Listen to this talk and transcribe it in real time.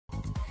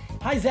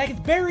Hi, Zach. It's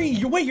Barry.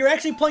 Wait, you're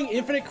actually playing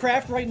Infinite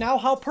Craft right now?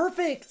 How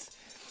perfect.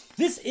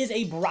 This is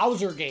a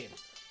browser game.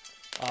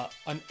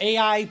 An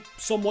AI,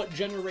 somewhat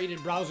generated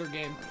browser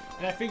game.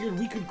 And I figured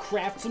we could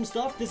craft some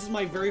stuff. This is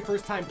my very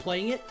first time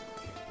playing it.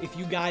 If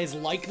you guys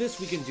like this,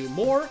 we can do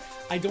more.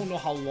 I don't know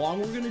how long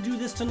we're going to do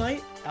this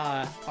tonight.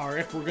 Or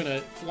if we're going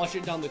to flush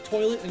it down the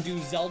toilet and do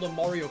Zelda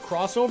Mario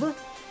crossover.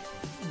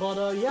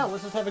 But yeah,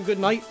 let's just have a good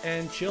night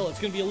and chill.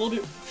 It's going to be a little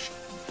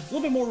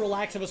bit more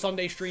relaxed of a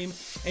Sunday stream.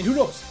 And who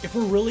knows, if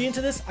we're really into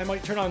this, I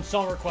might turn on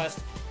song request.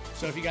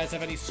 So if you guys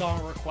have any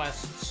song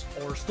requests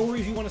or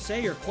stories you want to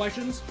say or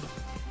questions,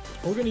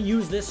 we're going to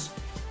use this.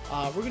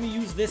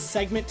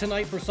 Segment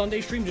tonight for Sunday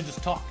stream to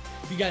just talk.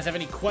 If you guys have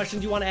any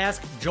questions you want to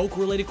ask,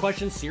 joke-related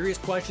questions, serious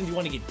questions, you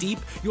want to get deep,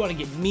 you want to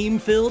get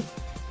meme-filled,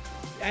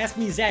 ask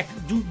me, Zach,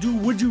 do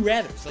would you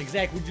rathers. Like,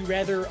 Zach, would you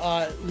rather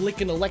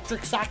lick an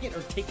electric socket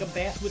or take a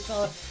bath with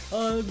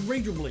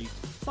razor blade?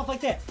 Stuff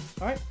like that,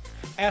 all right?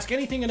 Ask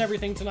anything and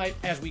everything tonight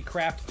as we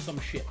craft some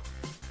shit.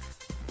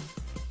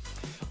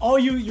 Oh,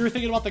 you're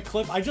thinking about the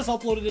clip? I just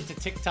uploaded it to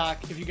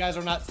TikTok. If you guys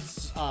are not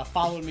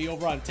following me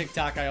over on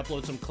TikTok, I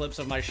upload some clips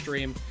of my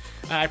stream.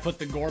 And I put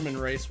the Gorman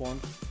race one.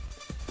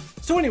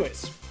 So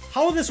anyways,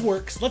 how this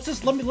works, let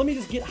me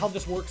just get how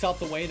this works out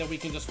the way that we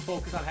can just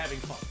focus on having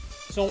fun.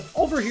 So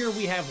over here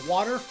we have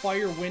water,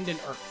 fire, wind, and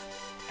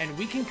earth. And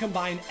we can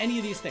combine any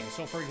of these things.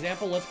 So for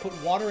example, let's put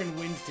water and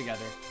wind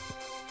together.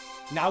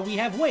 Now we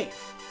have wave.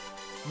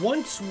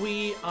 Once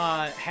we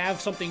have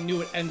something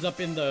new, it ends up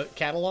in the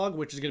catalog,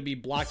 which is going to be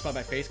blocked by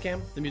my face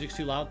cam. The music's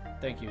too loud.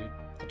 Thank you, dude.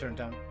 I'll turn it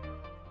down.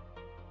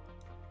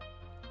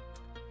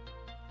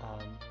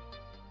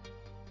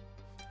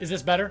 Is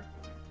this better?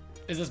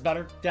 Is this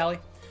better, Dally?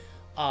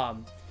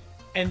 And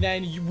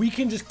then we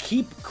can just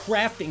keep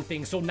crafting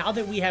things. So now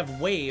that we have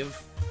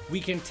wave, we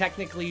can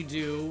technically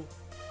do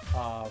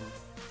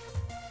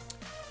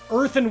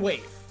earth and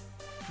wave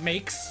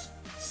makes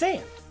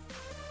sand.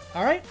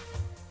 All right?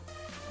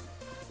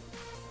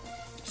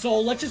 So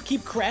let's just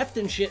keep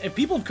crafting shit. And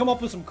people have come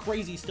up with some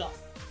crazy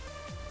stuff.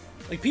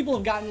 Like, people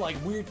have gotten, like,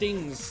 weird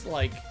things,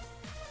 like,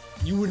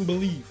 you wouldn't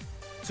believe.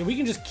 So we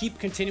can just keep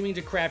continuing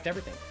to craft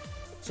everything.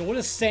 So what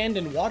does sand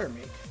and water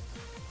make?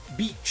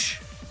 Beach.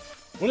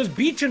 What does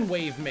beach and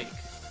wave make?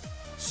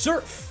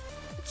 Surf.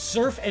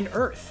 Surf and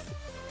earth.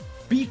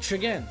 Beach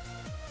again.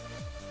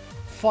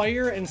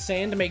 Fire and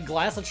sand to make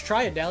glass. Let's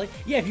try it, Dally.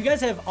 Yeah, if you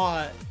guys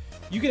have,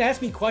 you can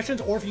ask me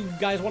questions, or if you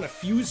guys want to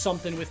fuse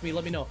something with me,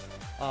 let me know.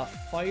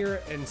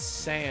 Fire and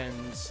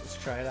sands. Let's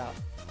try it out.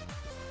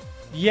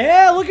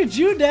 Yeah, look at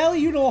you, Dally.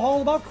 You know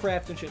all about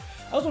craft and shit.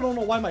 I also don't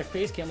know why my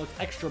face cam looks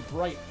extra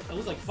bright. I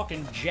look like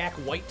fucking Jack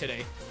White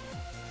today.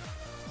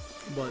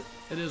 But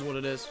it is what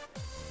it is.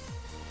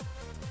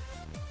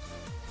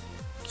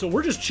 So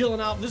we're just chilling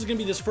out. This is going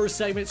to be this first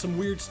segment, some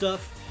weird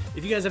stuff.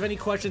 If you guys have any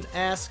questions,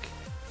 ask.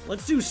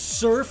 Let's do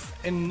surf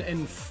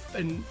and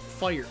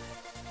fire.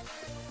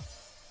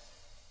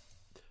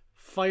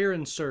 Fire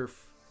and surf.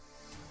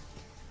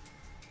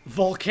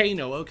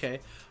 Volcano, okay.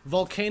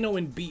 Volcano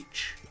and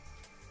beach.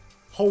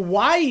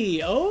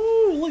 Hawaii.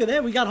 Oh, look at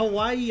that. We got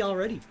Hawaii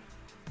already.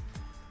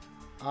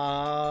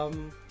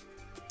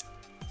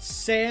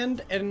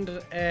 Sand and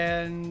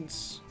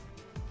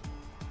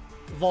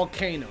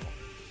volcano.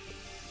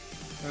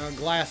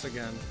 Glass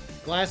again.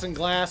 Glass and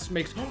glass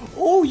makes.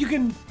 Oh, you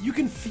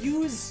can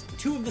fuse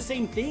two of the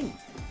same thing.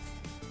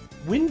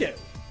 Window.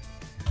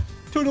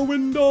 To the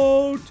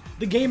window.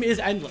 The game is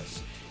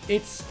endless.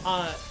 It's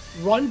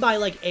run by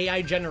like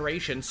AI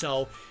generation,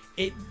 so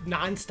it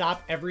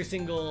non-stop every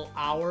single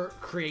hour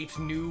creates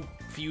new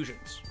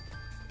fusions.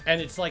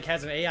 And it's like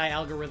has an AI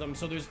algorithm,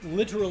 so there's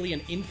literally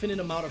an infinite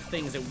amount of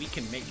things that we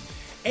can make.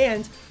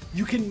 And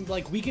you can,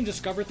 like, we can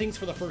discover things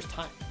for the first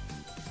time.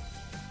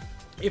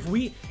 If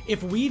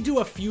we do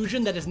a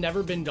fusion that has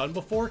never been done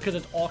before, because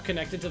it's all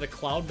connected to the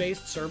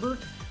cloud-based server,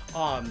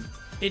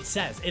 it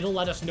says, it'll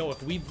let us know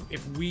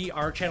if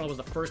our channel was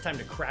the first time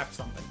to craft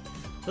something.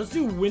 Let's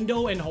do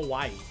window and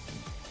Hawaii.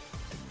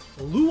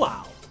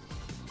 Luau.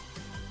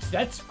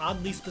 That's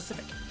oddly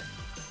specific.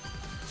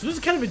 So this is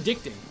kind of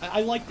addicting.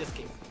 I like this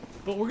game.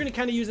 But we're gonna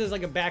kind of use it as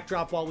like a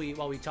backdrop while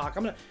we talk.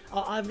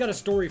 I've got a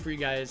story for you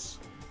guys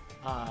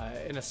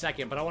in a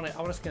second, but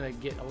I just gonna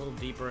get a little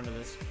deeper into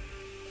this.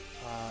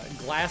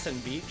 Glass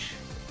and beach,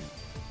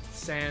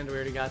 sand. We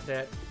already got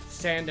that.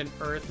 Sand and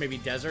earth, maybe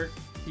desert.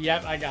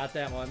 Yep, I got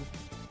that one.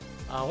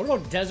 What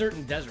about desert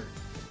and desert?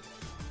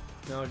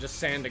 No, just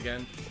sand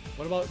again.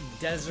 What about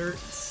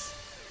deserts?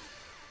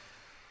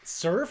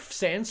 Surf?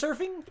 Sand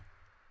surfing?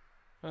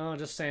 Oh,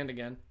 just sand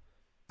again.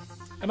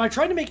 Am I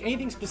trying to make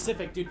anything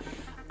specific, dude?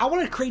 I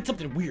want to create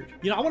something weird.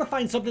 You know, I want to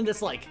find something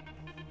that's like,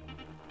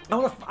 I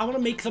want to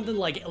make something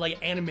like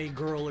Anime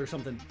Girl or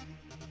something,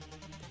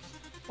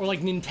 or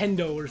like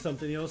Nintendo or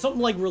something. You know,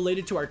 something like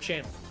related to our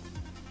channel.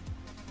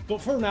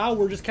 But for now,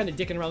 we're just kind of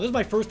dicking around. This is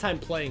my first time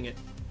playing it.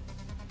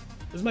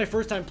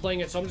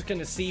 So I'm just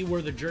gonna see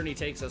where the journey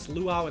takes us.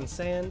 Luau and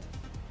sand,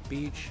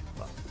 beach,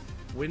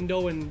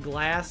 window and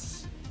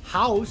glass,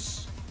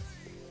 house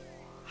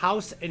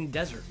and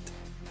desert.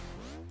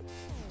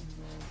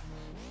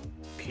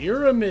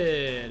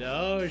 Pyramid.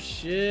 Oh,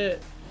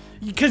 shit.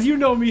 Because you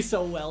know me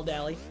so well,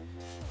 Dally.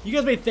 You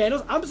guys made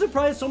Thanos. I'm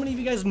surprised so many of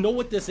you guys know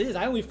what this is.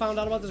 I only found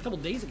out about this a couple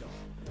days ago.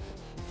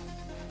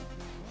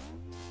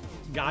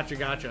 Gotcha,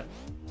 gotcha.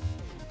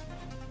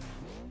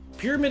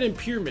 Pyramid and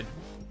pyramid.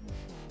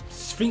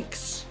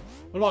 Sphinx.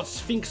 What about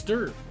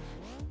Sphinxter?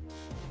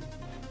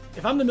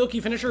 If I'm the Milky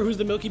Finisher, who's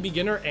the Milky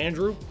Beginner?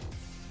 Andrew.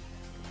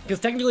 Because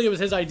technically it was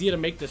his idea to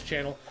make this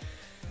channel.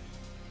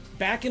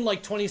 Back in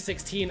like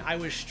 2016, I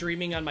was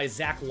streaming on my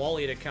Zach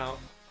Lolliot account.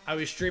 I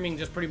was streaming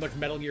just pretty much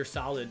Metal Gear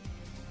Solid.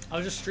 I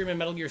was just streaming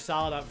Metal Gear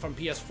Solid from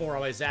PS4 on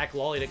my Zach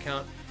Lolliot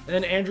account. And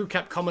then Andrew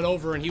kept coming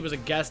over and he was a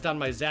guest on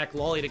my Zach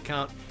Lolliot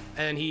account.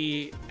 And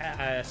he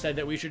said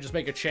that we should just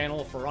make a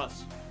channel for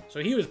us. So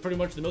he was pretty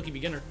much the Milky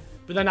Beginner.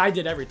 But then I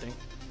did everything.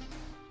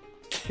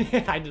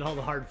 I did all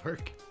the hard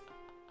work.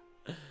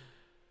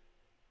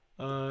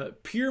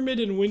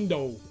 Pyramid and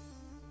window.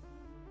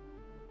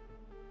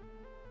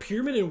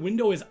 Pyramid and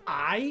window is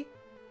I?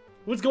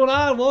 What's going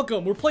on?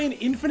 Welcome. We're playing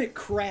Infinite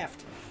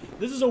Craft.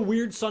 This is a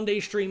weird Sunday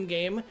stream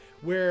game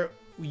where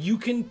you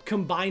can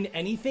combine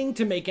anything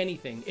to make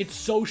anything. It's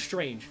so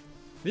strange.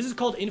 This is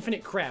called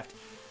Infinite Craft.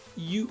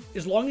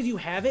 As long as you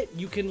have it,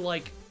 you can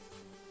like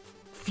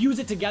fuse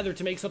it together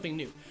to make something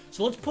new.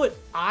 So let's put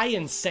I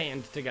and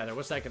sand together.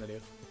 What's that gonna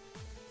do?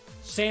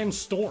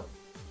 Sandstorm.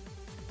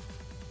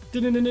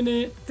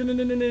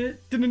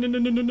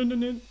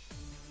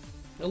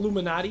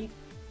 Illuminati.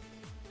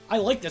 I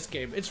like this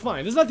game. It's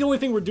fine. This is not the only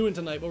thing we're doing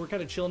tonight, but we're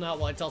kind of chilling out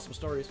while I tell some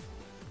stories.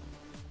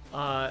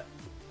 Well,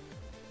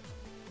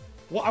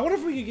 I wonder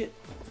if we could get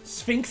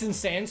Sphinx and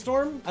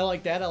Sandstorm. I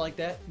like that. I like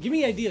that. Give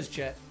me ideas,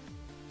 chat.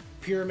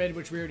 Pyramid,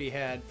 which we already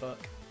had. Fuck.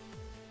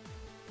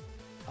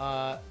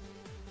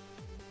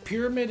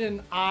 Pyramid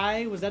and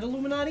I. Was that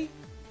Illuminati?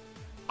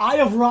 Eye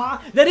of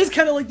Ra. That is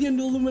kind of like the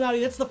Illuminati.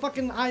 That's the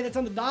fucking eye that's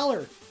on the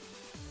dollar.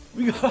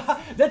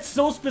 That's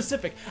so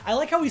specific. I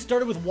like how we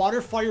started with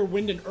water, fire,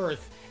 wind, and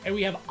earth, and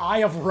we have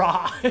Eye of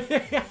Ra.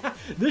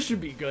 This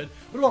should be good.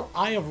 What about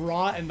Eye of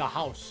Ra and the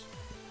house?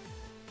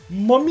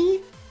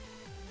 Mummy?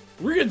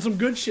 We're getting some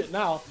good shit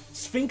now.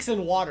 Sphinx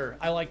and water.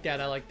 I like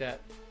that. I like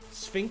that.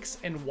 Sphinx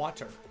and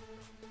water.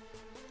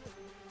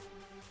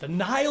 The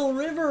Nile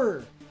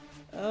River.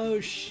 Oh,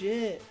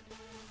 shit.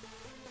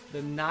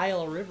 The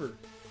Nile River.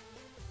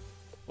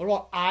 What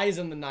about eyes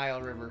in the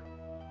Nile River?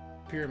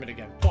 Pyramid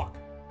again. Fuck.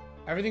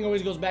 Everything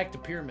always goes back to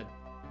pyramid.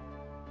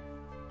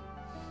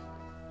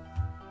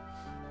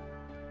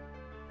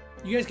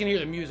 You guys can hear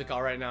the music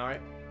all right now,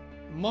 right?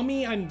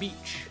 Mummy on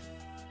beach.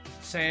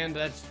 Sand,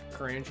 that's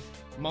cringe.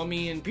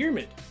 Mummy and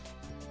pyramid.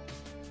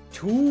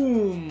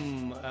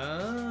 Tomb.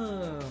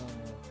 Oh.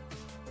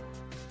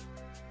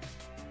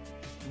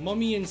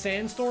 Mummy and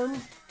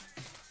sandstorm.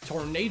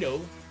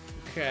 Tornado.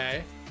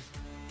 Okay.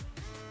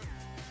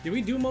 Did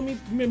we do mummy?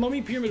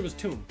 Mummy pyramid was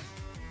tomb.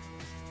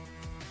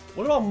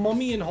 What about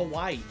mummy in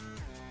Hawaii?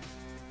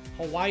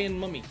 Hawaiian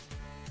mummy.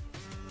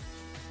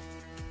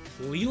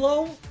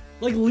 Lilo?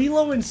 Like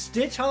Lilo and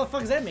Stitch? How the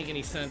fuck does that make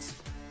any sense?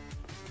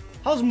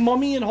 How's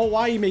mummy in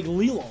Hawaii make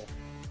Lilo?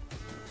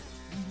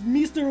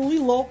 Mr.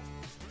 Lilo,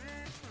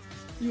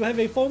 you have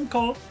a phone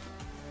call.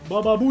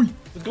 Baba booey.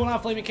 What's going on,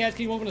 Flaming Cats?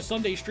 Came over to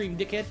Sunday stream,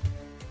 dickhead.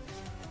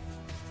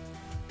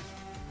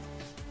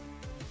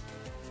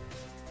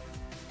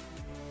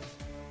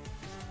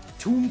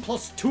 Tomb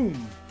plus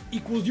tomb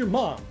equals your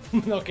mom.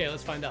 Okay,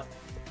 let's find out.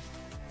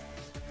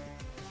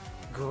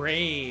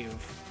 Grave.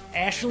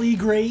 Ashley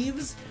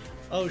Graves?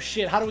 Oh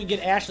shit, how do we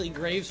get Ashley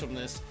Graves from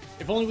this?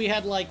 If only we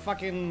had like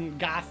fucking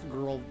goth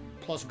girl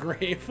plus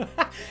grave.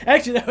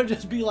 Actually, that would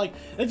just be like,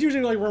 that's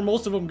usually like where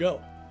most of them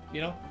go,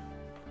 you know?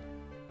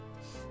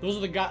 Those are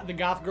the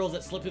goth girls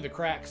that slip through the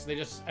cracks. They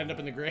just end up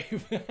in the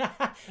grave.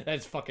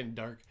 That's fucking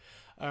dark.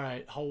 All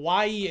right,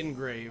 Hawaii and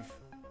grave.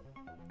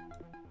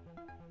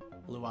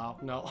 Luau,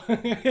 no.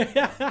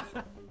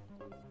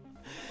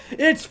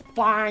 It's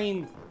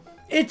fine.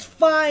 It's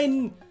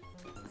fine.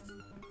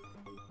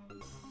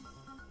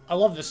 I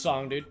love this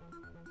song, dude.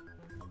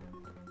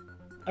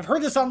 I've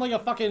heard this on like a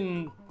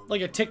fucking,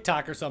 like a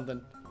TikTok or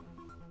something.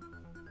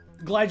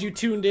 Glad you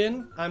tuned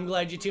in. I'm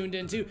glad you tuned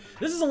in too.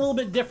 This is a little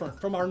bit different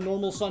from our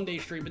normal Sunday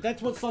stream, but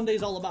that's what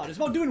Sunday's all about. It's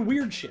about doing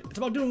weird shit. It's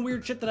about doing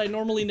weird shit that I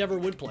normally never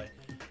would play.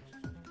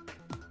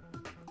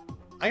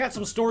 I got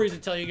some stories to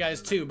tell you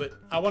guys too, but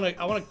I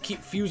wanna keep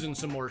fusing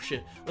some more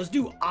shit. Let's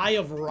do Eye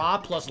of Ra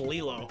plus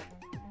Lilo.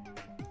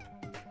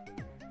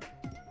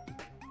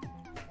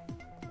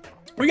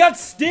 We got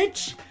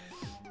Stitch?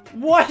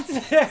 What?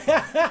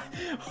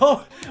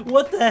 Oh,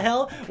 what the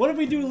hell? What if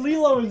we do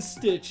Lilo and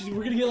Stitch?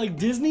 We're gonna get like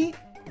Disney?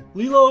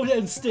 Lilo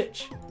and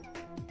Stitch.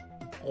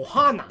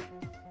 Ohana.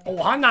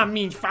 Ohana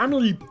means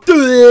family.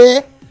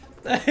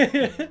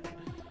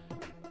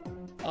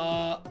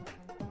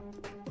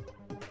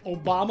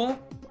 Obama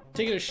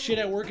taking a shit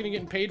at work and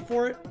getting paid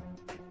for it.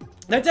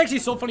 That's actually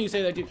so funny you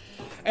say that, dude.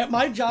 At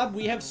my job,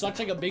 we have such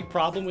like a big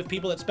problem with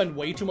people that spend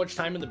way too much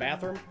time in the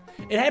bathroom.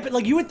 It happened,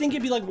 like you would think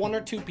it'd be like 1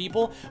 or 2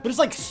 people, but it's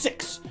like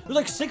 6. There's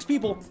like 6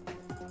 people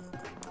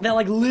that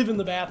like live in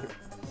the bathroom.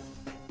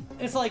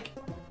 It's like,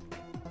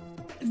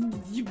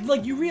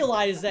 you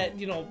realize that,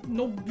 you know,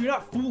 no, you're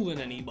not fooling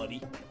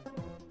anybody.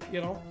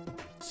 You know?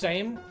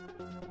 Same.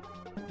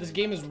 This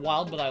game is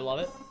wild, but I love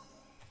it.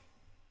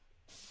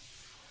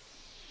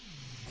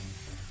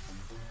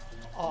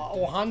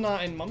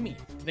 Ohana and Mummy.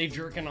 They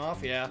jerking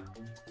off? Yeah.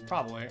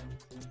 Probably.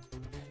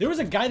 There was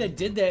a guy that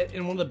did that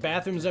in one of the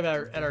bathrooms at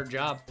our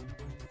job.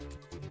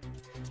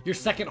 Your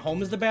second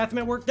home is the bathroom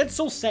at work? That's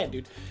so sad,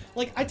 dude.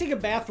 Like, I take a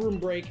bathroom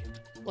break,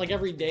 like,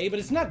 every day, but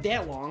it's not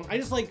that long. I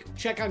just, like,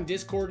 check on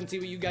Discord and see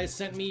what you guys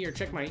sent me, or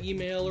check my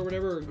email or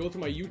whatever, or go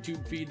through my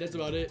YouTube feed. That's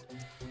about it.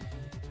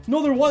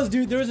 No, there was,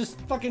 dude. There was this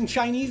fucking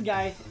Chinese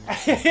guy.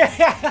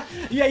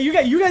 Yeah,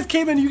 you guys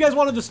came in, you guys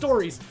wanted the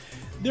stories.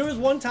 There was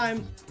one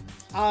time,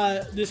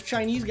 this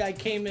Chinese guy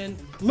came in,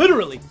 he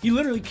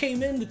literally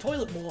came in the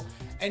toilet bowl,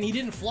 and he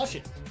didn't flush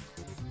it.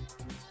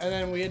 And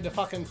then we had to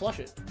fucking flush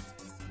it.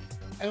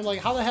 And I'm like,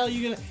 how the hell are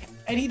you gonna...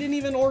 And he didn't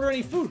even order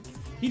any food.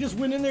 He just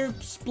went in there,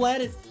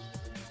 splat it.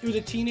 He was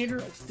a teenager,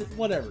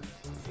 whatever.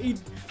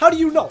 How do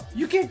you know?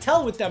 You can't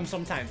tell with them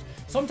sometimes.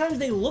 Sometimes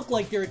they look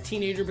like they're a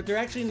teenager, but they're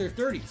actually in their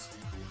 30s.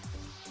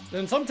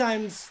 Then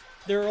sometimes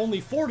they're only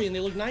 40 and they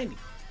look 90.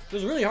 So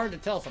it's really hard to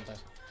tell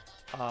sometimes.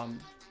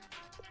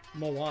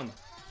 Moana.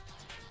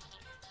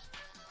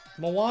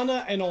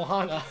 Moana and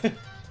Ohana.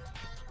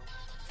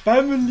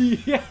 Family.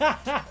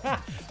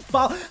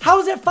 Foul. How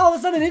is that foul?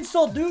 It's not an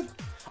insult, dude.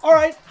 All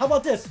right, how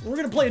about this? We're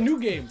gonna play a new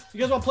game. You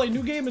guys want to play a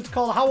new game? It's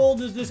called How Old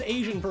Is This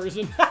Asian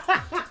Person?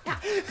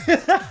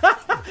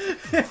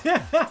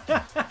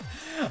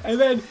 And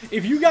then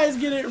if you guys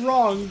get it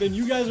wrong, then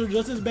you guys are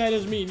just as bad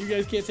as me, and you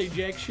guys can't say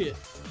jack shit.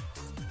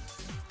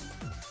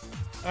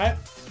 All right.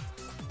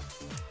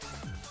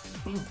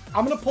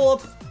 I'm gonna pull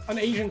up an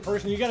Asian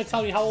person. You gotta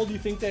tell me how old you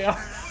think they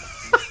are.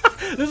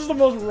 This is the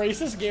most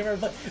racist game I've ever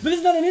played. But this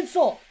is not an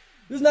insult.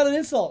 This is not an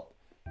insult.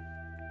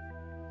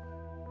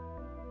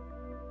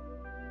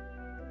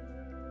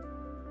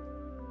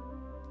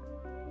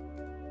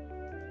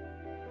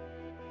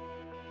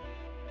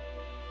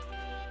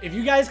 If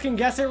you guys can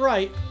guess it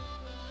right,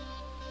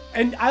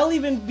 and I'll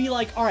even be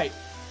like, all right,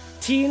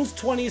 teens,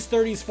 20s,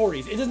 30s,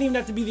 40s. It doesn't even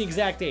have to be the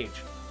exact age.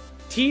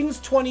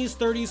 Teens, 20s,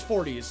 30s,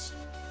 40s.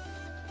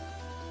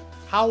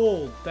 How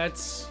old?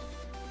 That's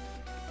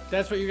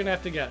what you're gonna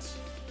have to guess.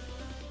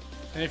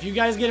 And if you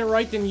guys get it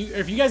right, then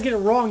if you guys get it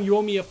wrong, you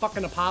owe me a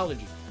fucking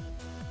apology.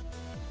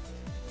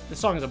 This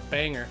song is a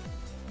banger.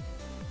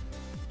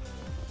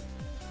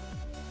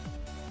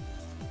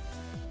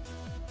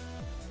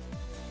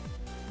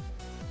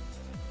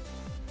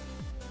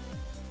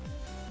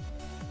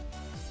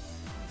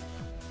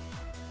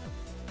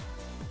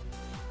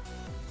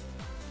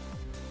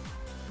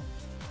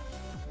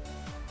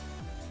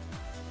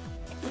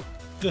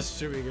 This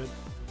should be good.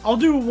 I'll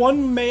do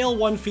one male,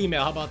 one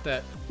female. How about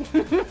that?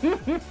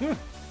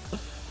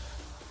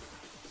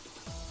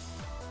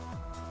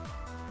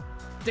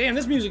 Damn,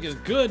 this music is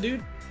good,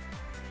 dude.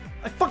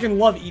 I fucking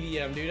love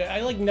EDM, dude.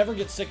 I like never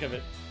get sick of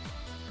it.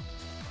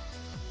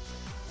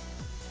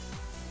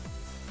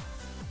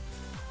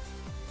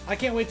 I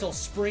can't wait till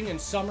spring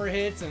and summer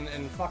hits and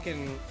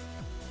fucking...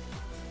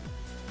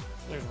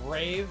 There's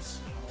raves.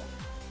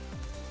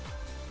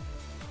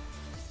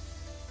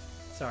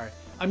 Sorry.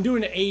 I'm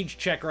doing an age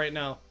check right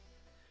now.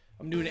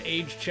 I'm doing an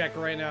age check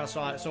right now,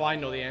 so I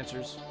know the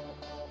answers.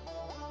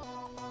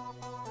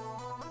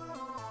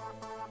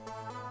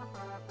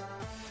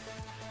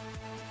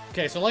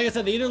 Okay, so like I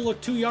said, they either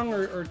look too young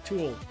or too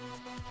old.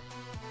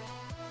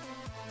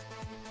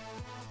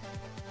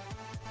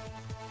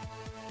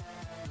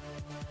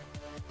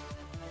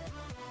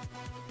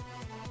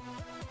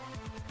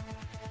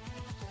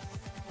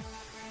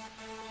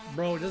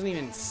 Bro, it doesn't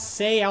even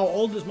say how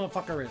old this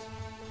motherfucker is.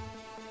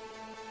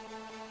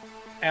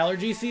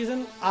 Allergy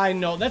season? I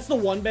know. That's the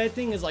one bad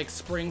thing is like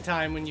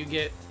springtime when you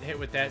get hit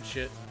with that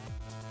shit.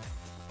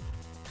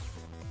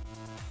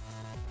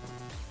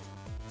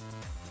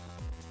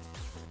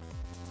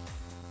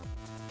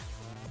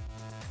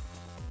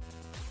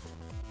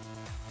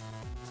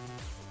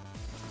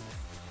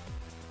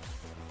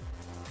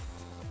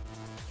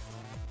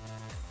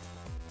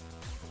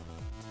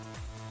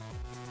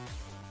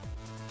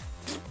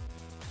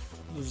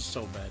 This is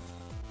so bad.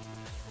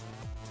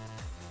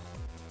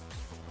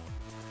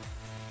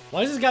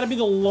 Why has this got to be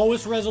the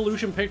lowest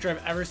resolution picture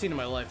I've ever seen in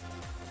my life?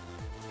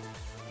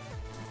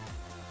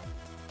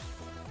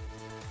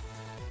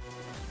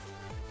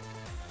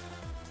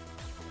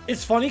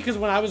 It's funny because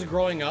when I was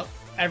growing up,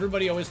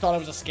 everybody always thought I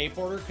was a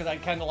skateboarder because I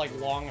had kind of like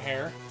long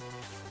hair.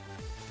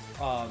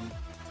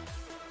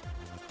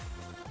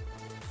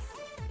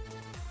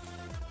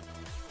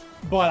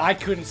 But I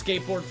couldn't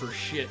skateboard for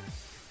shit.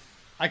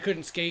 I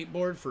couldn't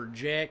skateboard for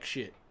jack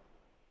shit.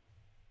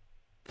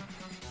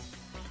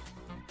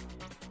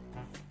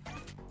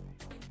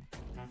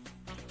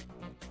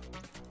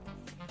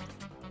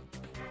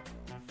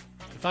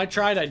 If I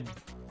tried, I'd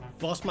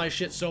bust my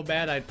shit so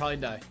bad, I'd probably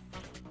die.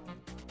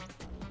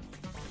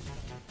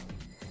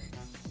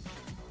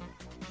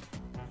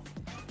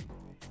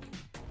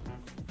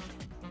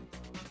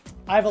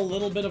 I have a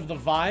little bit of the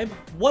vibe.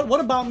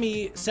 What about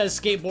me says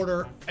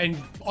skateboarder and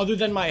other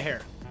than my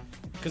hair?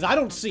 Because I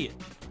don't see it.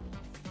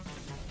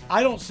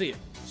 I don't see it.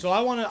 So I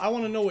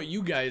wanna know what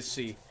you guys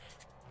see.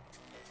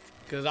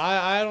 Because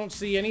I don't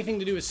see anything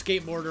to do with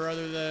skateboarder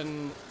other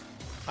than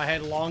I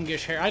had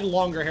longish hair. I had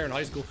longer hair in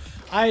high school.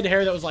 I had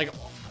hair that was like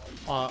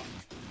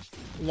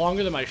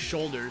longer than my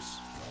shoulders.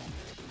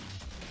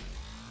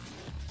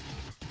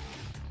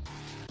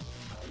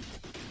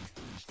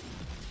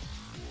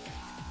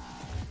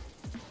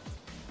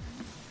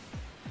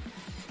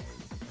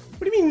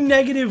 What do you mean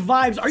negative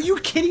vibes? Are you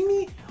kidding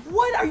me?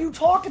 What are you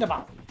talking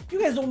about?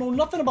 You guys don't know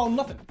nothing about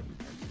nothing.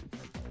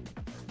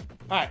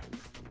 Alright.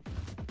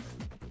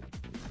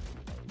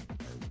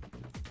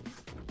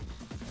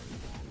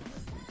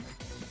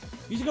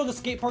 Used to go to the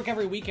skate park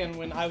every weekend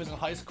when I was in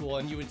high school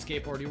and you would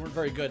skateboard. You weren't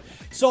very good.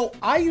 So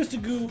I used to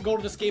go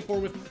to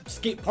the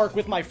skate park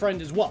with my friend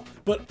as well.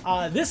 But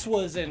this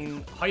was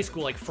in high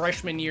school, like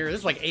freshman year. This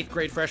was like 8th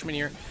grade freshman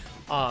year.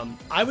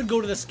 I would go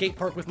to the skate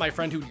park with my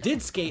friend who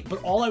did skate,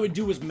 but all I would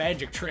do was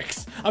magic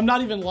tricks. I'm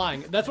not even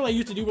lying. That's what I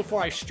used to do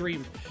before I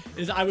streamed,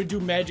 is I would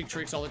do magic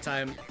tricks all the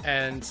time,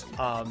 and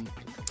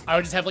I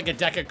would just have like a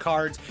deck of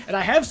cards, and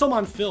I have some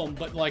on film,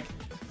 but like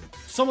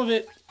some of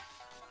it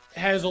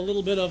has a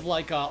little bit of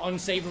like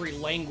unsavory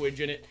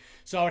language in it,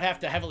 so I would have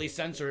to heavily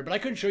censor it, but I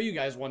could show you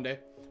guys one day.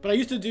 But I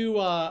used to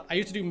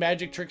do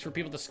magic tricks for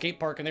people at the skate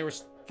park, and they were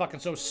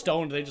fucking so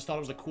stoned, they just thought it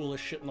was the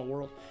coolest shit in the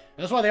world.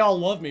 And that's why they all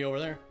love me over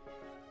there.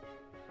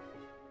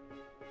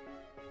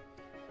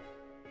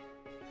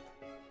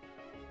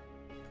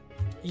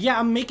 Yeah,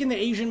 I'm making the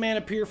Asian man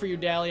appear for you,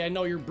 Dally. I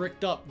know you're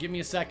bricked up. Give me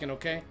a second,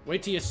 okay?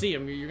 Wait till you see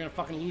him. You're gonna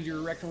fucking lose your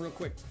erection real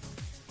quick.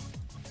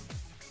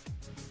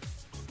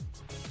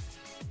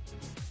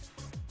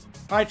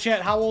 Alright,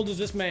 chat, how old is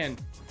this man?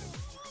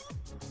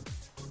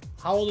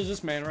 How old is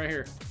this man right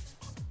here?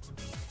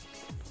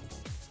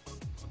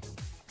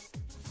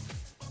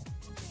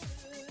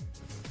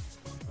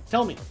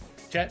 Tell me,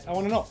 chat. I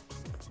want to know.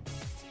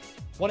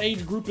 What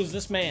age group is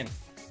this man?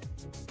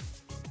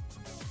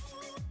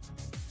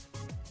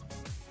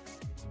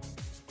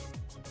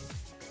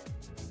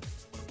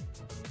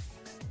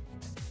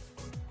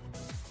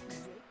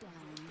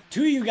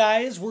 Two of you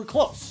guys were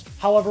close.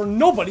 However,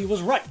 nobody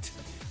was right.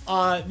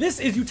 This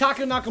is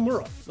Yutaka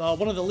Nakamura,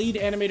 one of the lead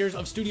animators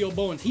of Studio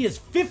Bones. He is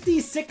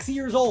 56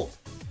 years old.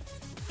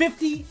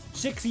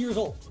 56 years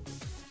old.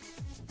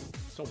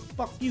 So,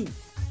 fuck you.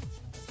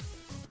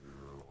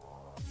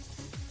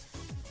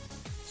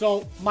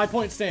 So, my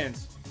point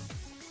stands.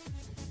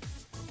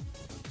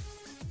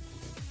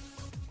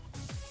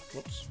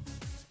 Whoops.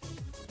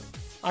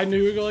 I knew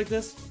you would go like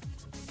this.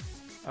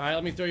 Alright,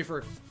 let me throw you for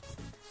a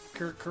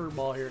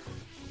curveball here.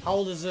 How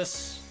old is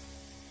this?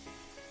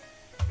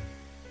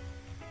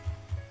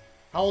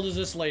 How old is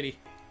this lady?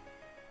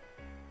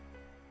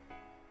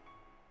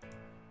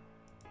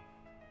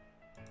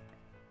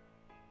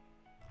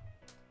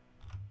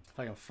 If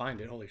I can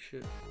find it, holy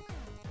shit.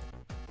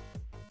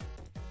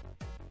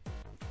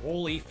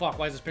 Holy fuck,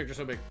 why is this picture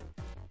so big?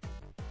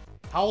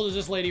 How old is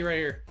this lady right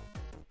here?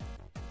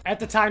 At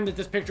the time that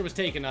this picture was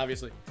taken,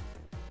 obviously.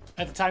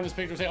 At the time this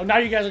picture was taken. Oh, now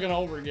you guys are gonna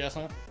over-guess,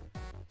 huh?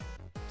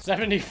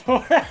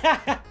 74.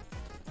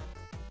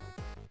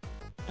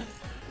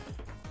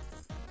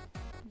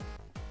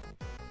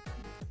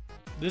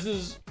 This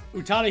is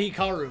Utada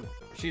Hikaru.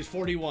 She's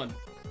 41.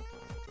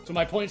 So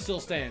my point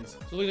still stands. So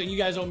it looks like you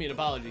guys owe me an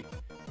apology.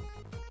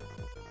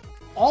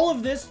 All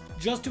of this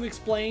just to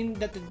explain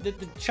that the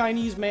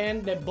Chinese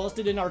man that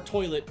busted in our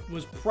toilet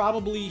was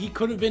probably, he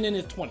could have been in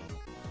his 20s.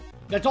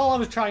 That's all I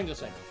was trying to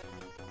say.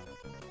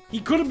 He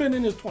could have been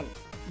in his 20s.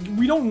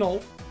 We don't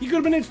know. He could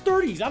have been in his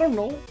 30s. I don't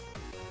know.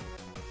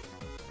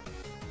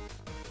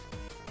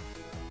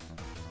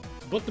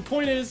 But the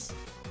point is,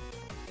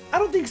 I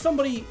don't think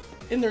somebody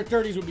in their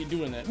 30s would be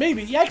doing that.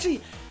 Maybe.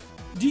 Actually,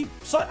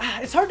 it's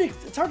hard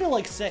to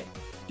like say.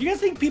 Do you guys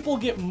think people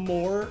get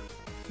more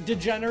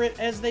degenerate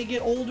as they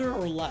get older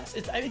or less?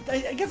 I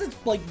guess it's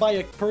like by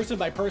a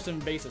person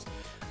basis.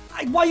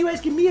 Why are you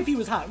asking me if he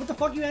was hot? What the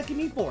fuck are you asking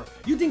me for?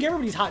 You think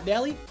everybody's hot,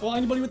 Dally? Well,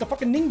 anybody with the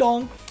fucking ding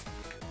dong.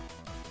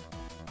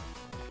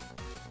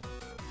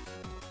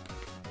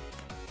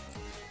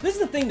 This is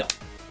the thing though.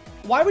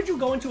 Why would you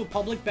go into a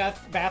public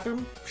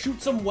bathroom,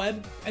 shoot some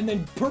web, and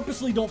then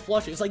purposely don't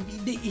flush it? It's like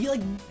he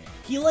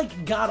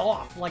got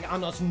off like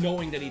on us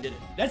knowing that he did it.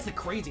 That's the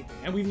crazy thing,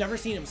 and we've never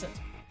seen him since.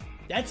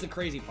 That's the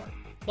crazy part.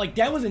 Like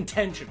that was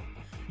intentional.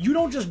 You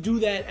don't just do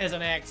that as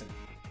an accident.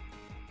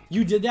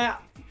 You did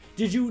that.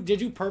 Did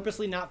you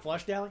purposely not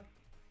flush, Dally?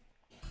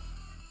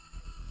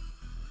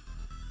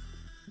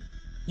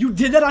 You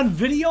did that on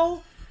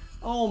video?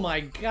 Oh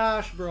my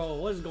gosh, bro.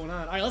 What is going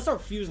on? All right, let's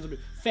start fusing some.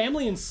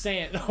 Family and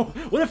Sand.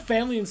 What if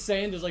Family and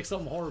Sand is like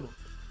something horrible?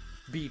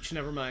 Beach,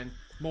 never mind.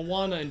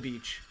 Moana and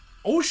Beach.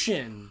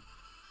 Ocean.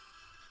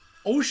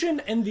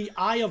 Ocean and the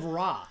Eye of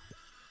Ra.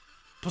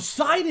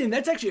 Poseidon.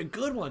 That's actually a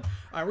good one.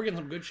 All right, we're getting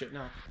some good shit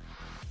now.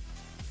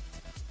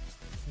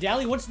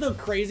 Dally, what's the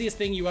craziest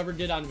thing you ever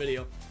did on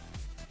video?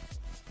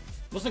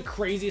 What's the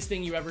craziest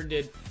thing you ever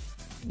did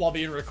while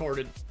being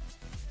recorded.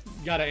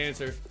 Gotta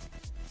answer.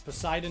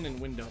 Poseidon and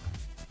window.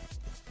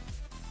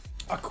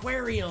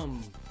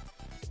 Aquarium.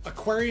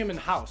 Aquarium and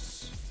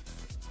house.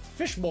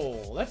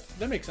 Fishbowl.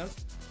 That makes sense.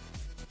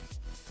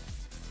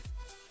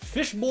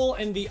 Fishbowl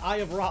and the Eye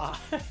of Ra.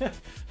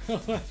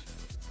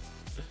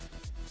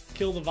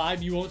 Kill the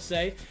vibe, you won't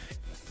say.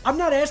 I'm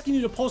not asking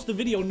you to post the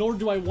video, nor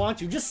do I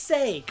want you. Just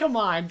say. Come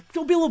on.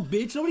 Don't be a little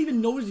bitch. Nobody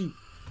even knows you.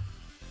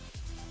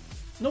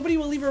 Nobody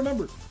will even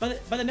remember.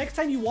 By the next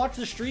time you watch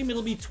the stream,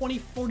 it'll be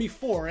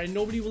 2044, and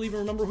nobody will even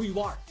remember who you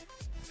are.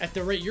 At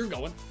the rate you're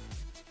going.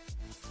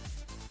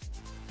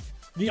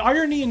 The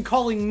irony in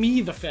calling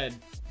me the Fed.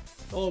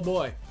 Oh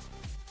boy.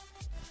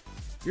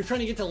 You're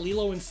trying to get to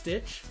Lilo and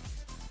Stitch?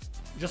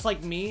 Just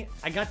like me,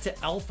 I got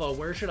to Alpha.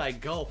 Where should I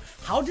go?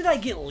 How did I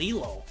get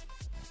Lilo?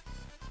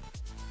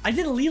 I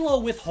did Lilo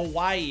with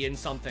Hawaii and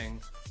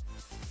something.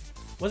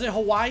 Was it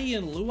Hawaii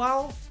and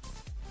Luau?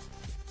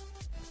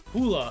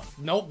 Hula.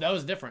 Nope, that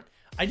was different.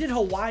 I did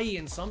Hawaii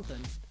and something.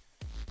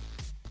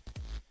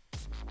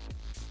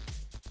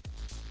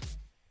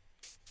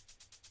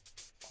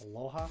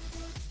 Aloha?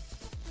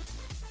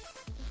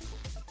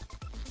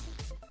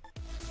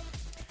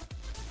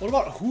 What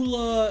about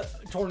Hula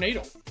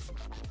Tornado?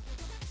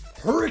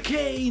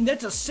 Hurricane!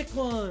 That's a sick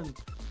one!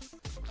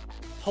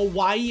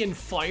 Hawaii and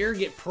Fire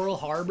get Pearl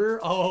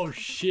Harbor? Oh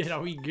shit, are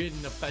we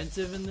getting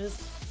offensive in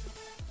this?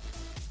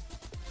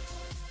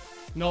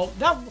 No,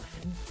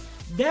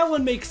 that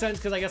one makes sense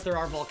because I guess there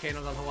are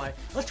volcanoes on Hawaii.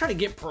 Let's try to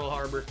get Pearl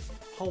Harbor.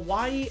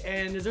 Hawaii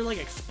and is there like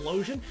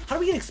explosion? How do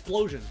we get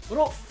explosion? What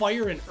about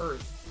fire and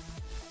earth?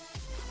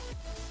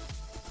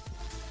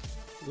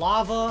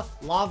 Lava,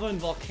 lava and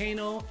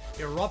volcano,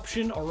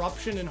 eruption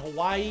in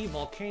Hawaii,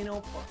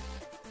 volcano.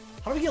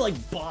 How do we get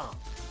like bomb?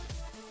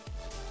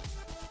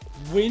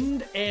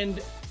 Wind and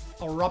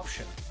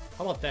eruption.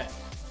 How about that?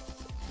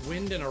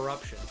 Wind and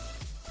eruption.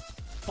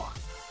 Fuck.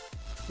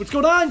 What's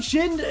going on,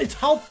 Shin? It's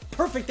how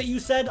perfect that you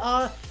said,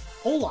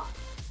 hola.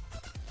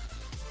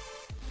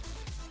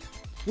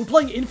 We're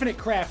playing Infinite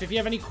Craft. If you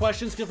have any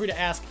questions, feel free to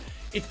ask.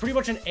 It's pretty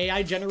much an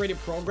AI-generated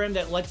program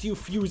that lets you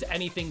fuse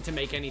anything to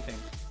make anything.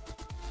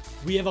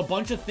 We have a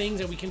bunch of things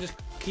and we can just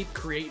keep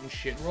creating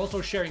shit. We're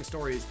also sharing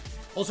stories.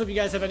 Also, if you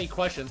guys have any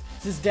questions,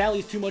 since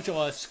Dally's too much of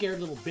a scared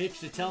little bitch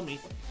to tell me,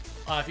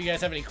 if you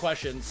guys have any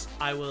questions,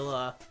 I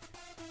will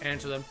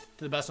answer them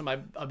to the best of my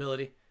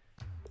ability.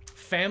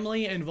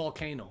 Family and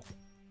volcano.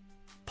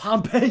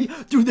 Pompeii?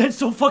 Dude, that's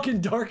so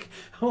fucking dark.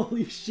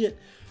 Holy shit.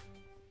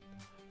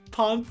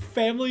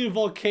 Family and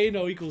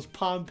volcano equals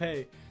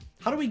Pompeii.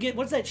 How do we get...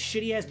 What's that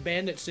shitty-ass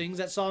band that sings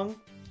that song?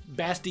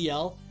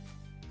 Bastiel?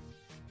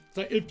 It's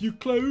like, if you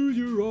close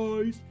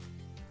your eyes.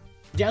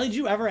 Dally, did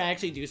you ever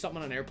actually do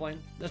something on an airplane?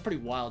 That's pretty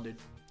wild, dude.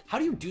 How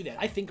do you do that?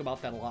 I think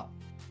about that a lot.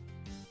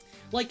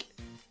 Like,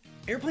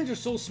 airplanes are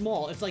so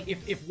small. It's like,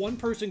 if one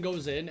person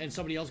goes in and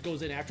somebody else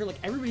goes in after, like,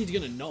 everybody's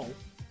gonna know.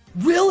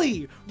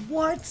 Really?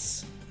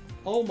 What?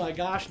 Oh my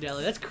gosh,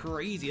 Dally, that's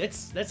crazy.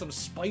 That's some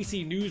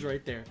spicy news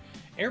right there.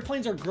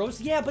 Airplanes are gross.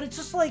 Yeah, but it's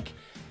just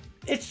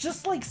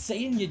like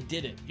saying you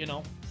did it, you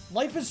know?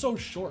 Life is so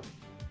short.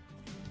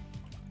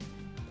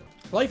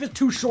 Life is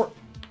too short.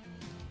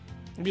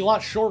 It'd be a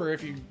lot shorter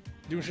if you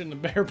do shit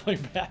in the airplane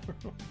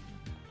bathroom.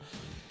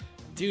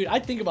 Dude, I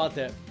think about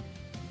that.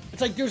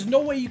 It's like there's no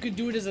way you could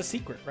do it as a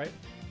secret, right?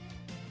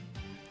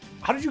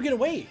 How did you get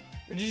away?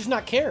 Or did you just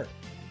not care?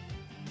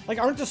 Like,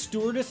 aren't the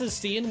stewardesses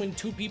seeing when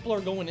two people are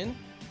going in?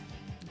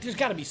 There's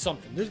got to be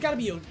something. There's got to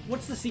be a...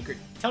 What's the secret?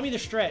 Tell me the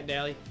strat,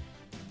 Dally.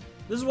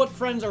 This is what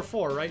friends are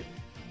for, right?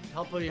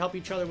 Help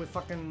each other with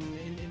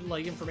fucking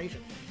like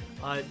information.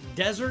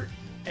 Desert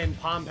and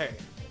Pompeii.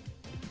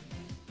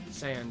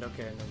 Sand.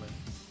 Okay, never mind.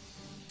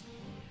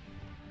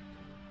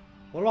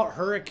 What about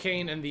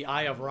Hurricane and the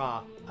Eye of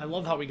Ra? I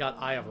love how we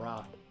got Eye of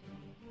Ra.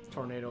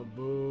 Tornado.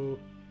 Boo.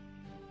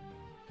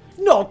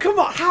 No, come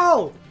on.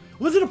 How?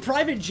 Was it a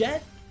private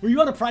jet? Were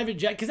you on a private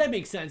jet? Because that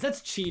makes sense.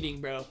 That's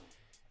cheating, bro.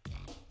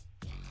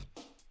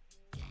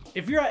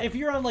 If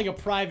you're on like a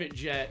private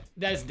jet,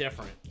 that's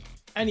different.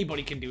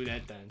 Anybody can do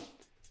that then.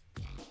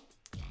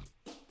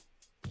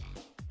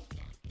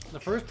 The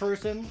first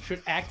person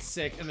should act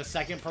sick, and the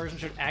second person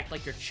should act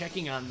like you're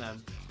checking on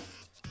them.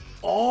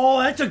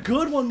 Oh, that's a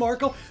good one,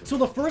 Marco. So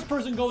the first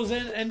person goes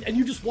in, and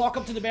you just walk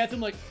up to the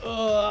bathroom like,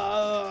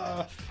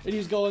 and you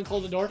just go and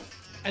close the door.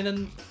 And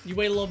then you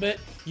wait a little bit.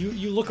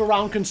 You look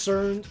around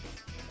concerned,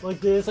 like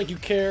this, like you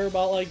care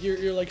about like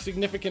your like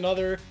significant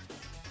other.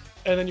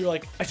 And then you're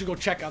like, I should go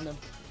check on them.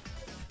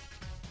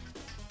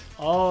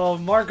 Oh,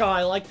 Marco,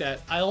 I like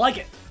that. I like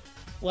it.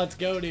 Let's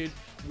go, dude.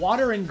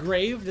 Water and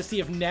Grave to see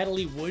if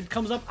Natalie Wood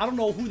comes up. I don't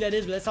know who that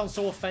is, but that sounds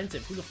so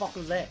offensive. Who the fuck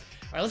was that?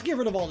 All right, let's get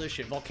rid of all this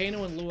shit.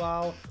 Volcano and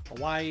Luau,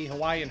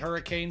 Hawaii and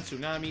Hurricane,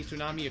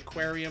 Tsunami,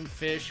 Aquarium,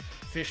 Fish,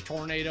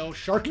 Tornado,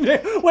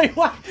 Sharknado. Wait,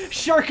 what?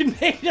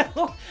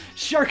 Sharknado?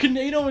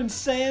 Sharknado and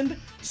Sand?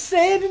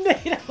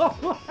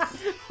 Sandnado?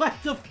 What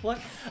the fuck?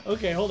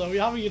 Okay, hold on.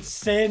 How do we get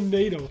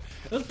Sandnado?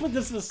 Let's put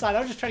this to the side.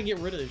 I'm just trying to get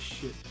rid of this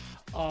shit.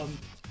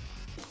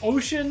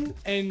 Ocean,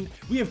 and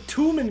we have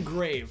Tomb and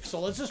Grave. So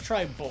let's just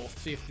try both.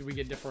 See if we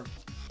get different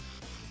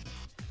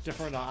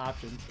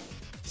options.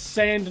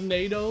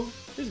 Sandnado.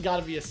 There's got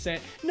to be a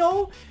sand.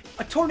 No,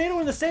 a tornado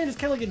in the sand is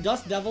kind of like a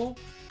dust devil.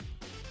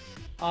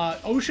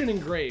 Ocean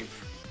and Grave.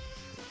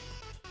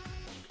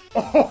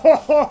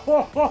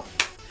 Oh,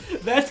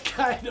 that's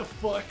kind of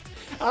fucked.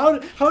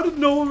 How did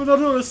no one of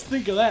us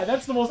think of that?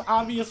 That's the most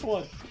obvious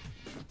one.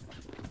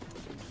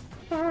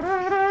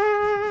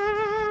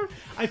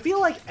 I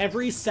feel like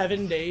every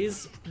 7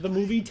 days, the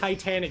movie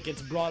Titanic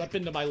gets brought up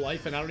into my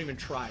life, and I don't even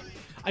try.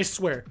 I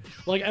swear.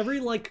 Like, every,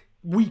 like,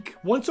 week,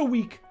 once a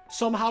week,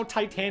 somehow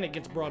Titanic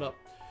gets brought up.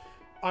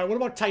 Alright, what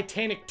about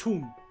Titanic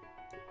Tomb?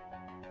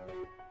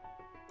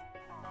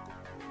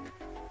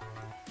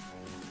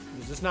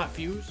 Does this not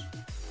fuse?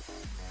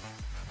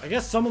 I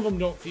guess some of them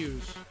don't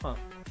fuse. Huh.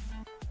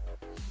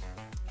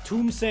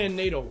 Tomb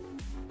Sandnado.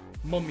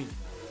 Mummy.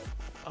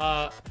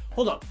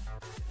 Hold up.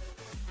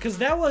 Cause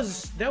that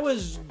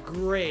was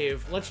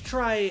Grave. Let's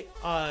try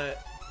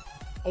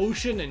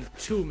Ocean and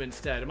Tomb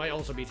instead. It might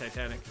also be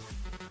Titanic.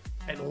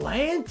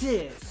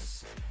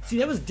 Atlantis. See,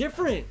 that was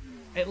different.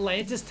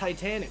 Atlantis,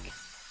 Titanic.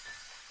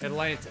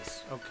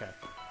 Atlantis. Okay.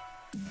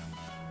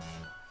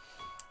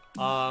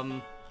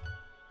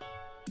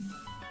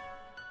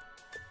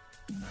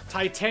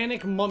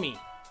 Titanic Mummy.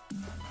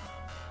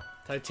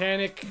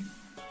 Titanic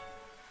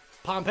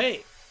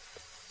Pompeii.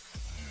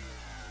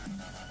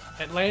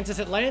 Atlantis,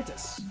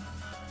 Atlantis.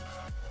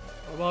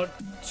 What about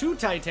two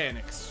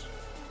Titanics?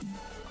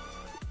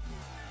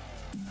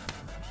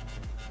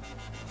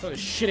 So this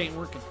shit ain't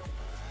working.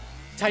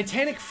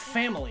 Titanic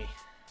Family.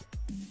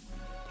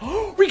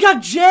 Oh, we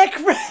got Jack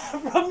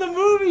from the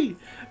movie.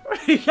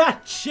 We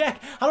got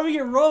Jack. How do we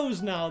get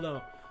Rose now,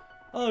 though?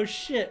 Oh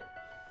shit.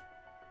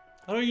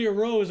 How do we get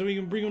Rose and we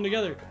can bring them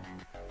together?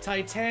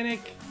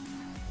 Titanic.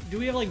 Do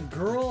we have like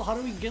girl? How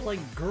do we get like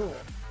girl?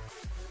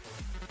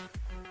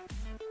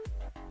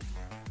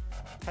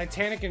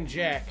 Titanic and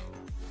Jack.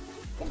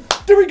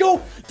 There we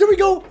go! There we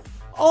go!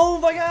 Oh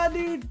my god,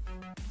 dude!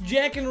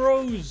 Jack and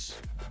Rose.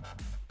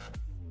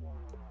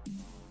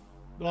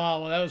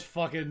 Wow, well, that was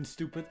fucking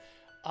stupid.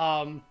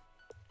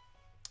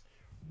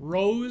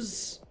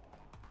 Rose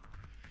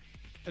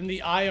and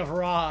the Eye of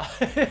Ra.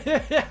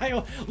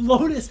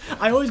 Lotus.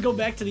 I always go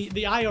back to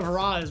the Eye of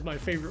Ra is my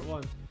favorite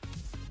one.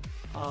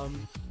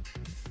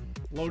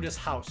 Lotus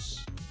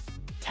House.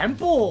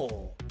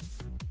 Temple.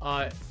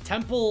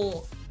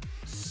 Temple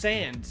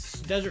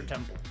Sands. Desert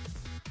Temple.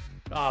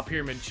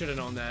 Pyramid. Should have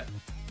known that.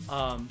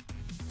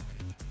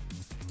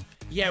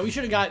 Yeah, we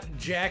should have got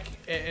Jack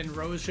and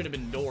Rose should have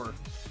been Door.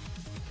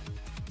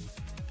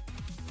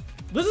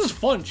 This is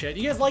fun, chat.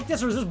 You guys like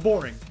this or is this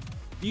boring?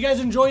 You guys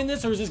enjoying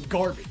this or is this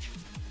garbage?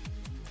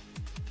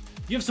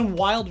 You have some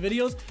wild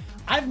videos.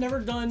 I've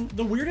never done...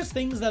 The weirdest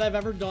things that I've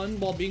ever done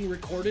while being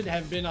recorded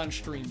have been on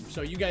stream.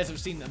 So you guys have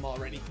seen them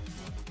already.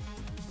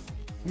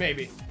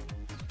 Maybe.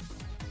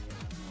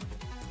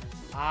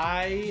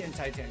 And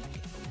Titanic.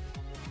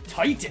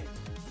 Titan!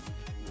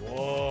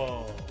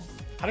 Whoa.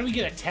 How do we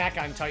get attack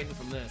on Titan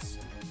from this?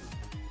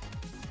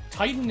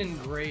 Titan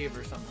and Grave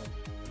or something.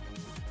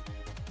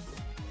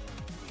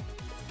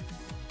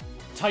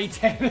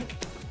 Titanic.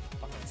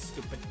 Fucking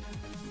stupid.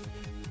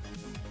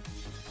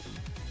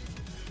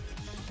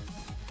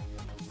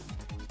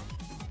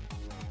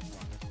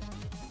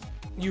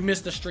 You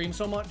missed the stream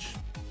so much?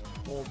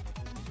 Well,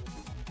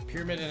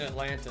 Pyramid in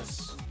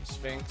Atlantis.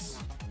 Sphinx.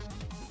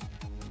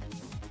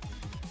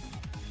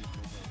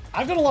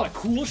 I've done a lot of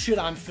cool shit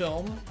on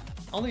film.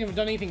 I don't think I've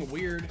done anything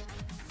weird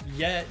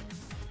yet.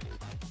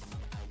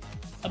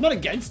 I'm not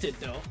against it,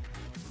 though.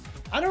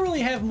 I don't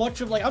really have much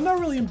of, like, I'm not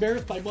really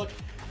embarrassed by much.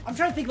 I'm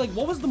trying to think, like,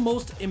 what was the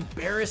most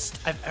embarrassed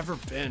I've ever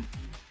been?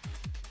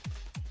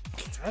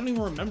 I don't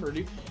even remember,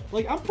 dude.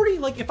 Like, I'm pretty,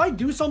 like, if I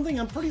do something,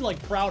 I'm pretty, like,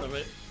 proud of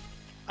it.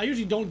 I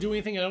usually don't do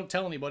anything, I don't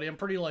tell anybody. I'm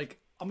pretty, like,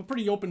 I'm a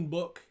pretty open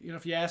book. You know,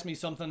 if you ask me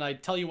something, I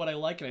tell you what I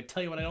like, and I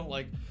tell you what I don't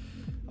like.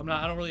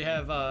 I don't really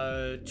have,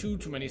 too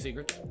many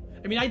secrets.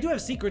 I mean, I do have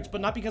secrets, but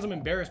not because I'm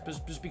embarrassed,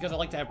 but just because I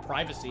like to have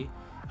privacy.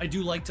 I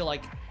do like to,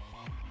 like,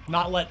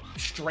 not let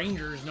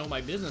strangers know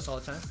my business all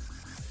the time.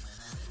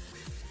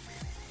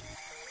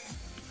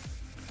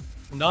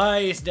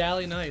 Nice,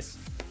 Dally, nice.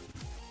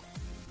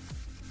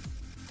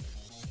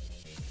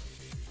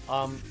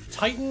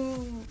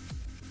 Titan,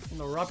 an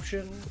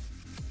eruption,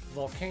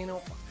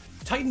 volcano,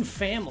 Titan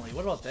family.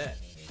 What about that?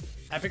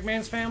 Epic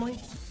Man's family?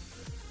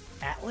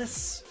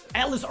 Atlas?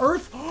 Atlas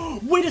Earth?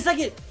 Wait a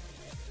second!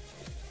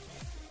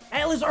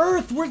 Atlas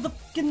Earth! Where's the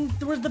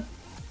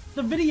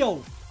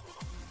video?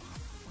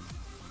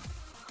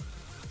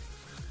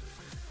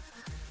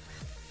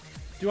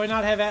 Do I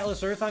not have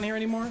Atlas Earth on here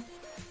anymore?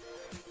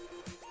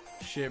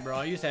 Shit, bro.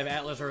 I used to have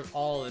Atlas Earth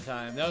all the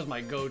time. That was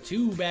my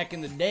go-to back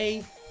in the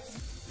day.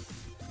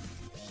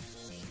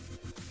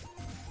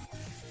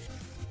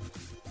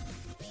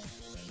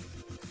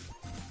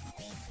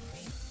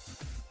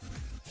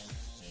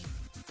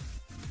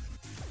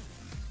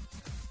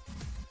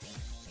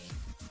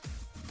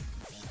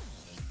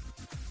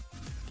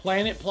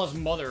 Planet plus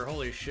mother.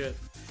 Holy shit.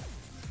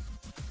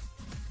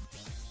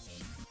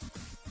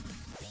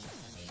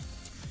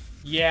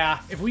 Yeah,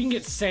 if we can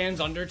get Sans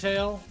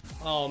Undertale,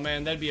 oh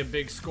man, that'd be a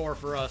big score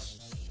for us.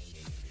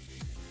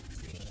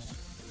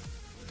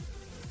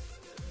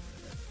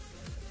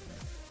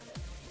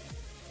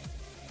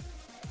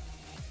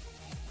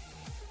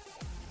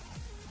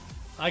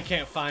 I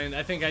can't find.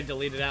 I think I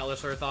deleted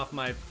Atlas Earth off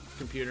my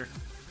computer.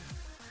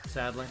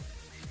 Sadly.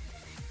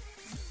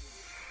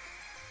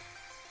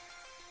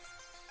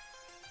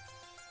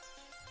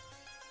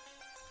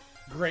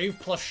 Grave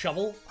plus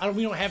shovel?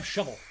 We don't have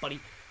shovel, buddy.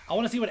 I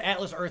want to see what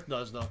Atlas Earth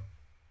does though.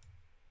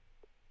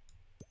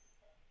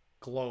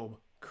 Globe.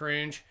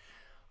 Cringe.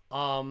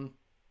 What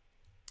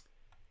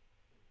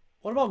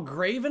about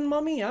Graven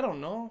Mummy? I don't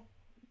know.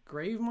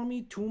 Grave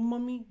Mummy? Tomb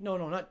Mummy? No,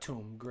 not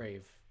Tomb.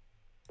 Grave.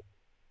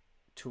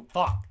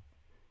 Fuck.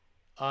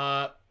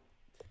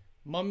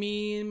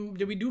 Mummy.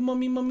 Did we do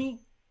Mummy?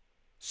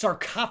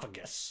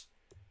 Sarcophagus.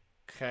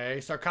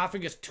 Okay.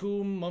 Sarcophagus,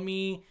 Tomb,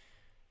 Mummy.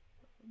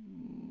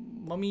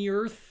 Mummy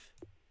Earth.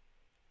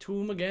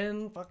 Tomb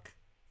again. Fuck.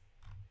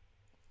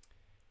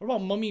 What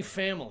about Mummy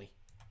Family?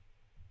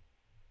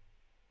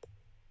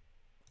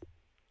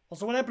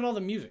 Also, what happened to all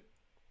the music?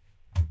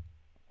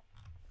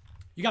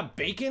 You got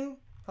bacon?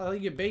 How the hell you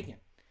get bacon?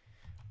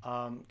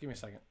 Give me a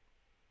second.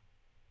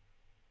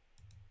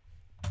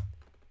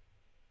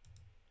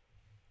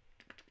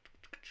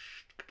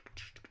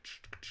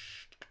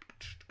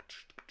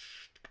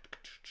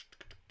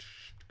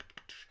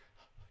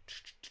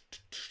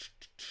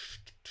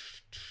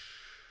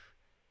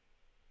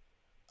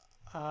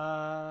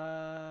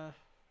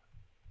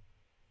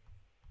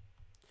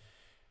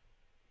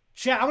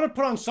 Chat, I'm gonna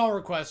put on song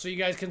requests so you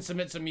guys can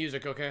submit some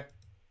music, okay?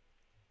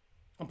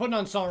 I'm putting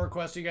on song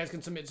requests so you guys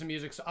can submit some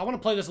music. So I want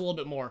to play this a little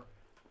bit more.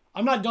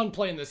 I'm not done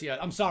playing this yet.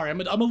 I'm sorry.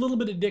 I'm a little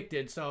bit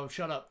addicted, so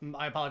shut up.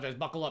 I apologize.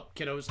 Buckle up,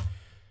 kiddos.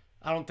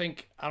 I don't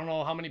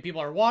know how many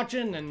people are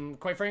watching, and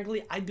quite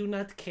frankly, I do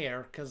not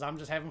care because I'm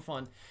just having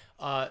fun.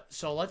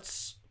 So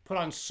let's put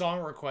on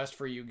song request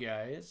for you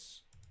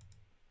guys.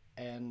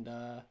 And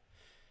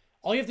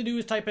all you have to do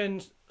is type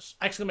in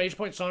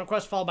 !song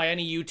request followed by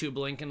any YouTube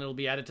link, and it'll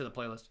be added to the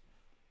playlist.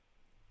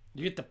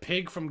 You get the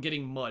pig from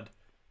getting mud.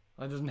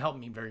 That doesn't help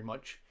me very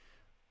much.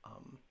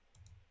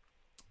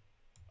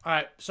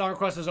 Alright, song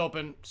request is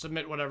open.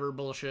 Submit whatever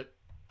bullshit.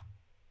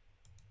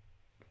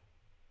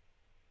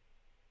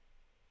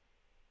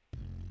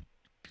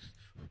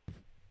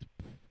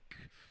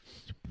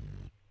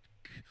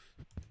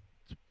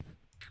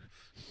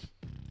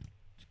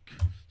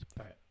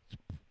 Alright.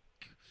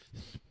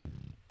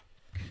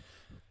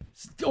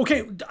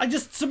 Okay, I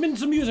just submitted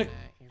some music.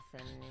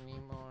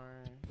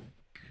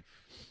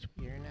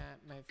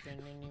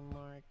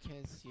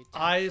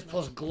 Eyes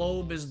plus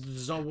globe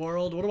is the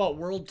world. What about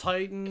World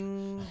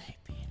Titan?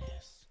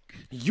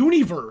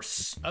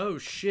 Universe. Oh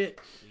shit.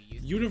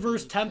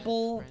 Universe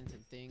Temple.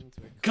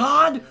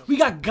 God? We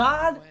got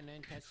God?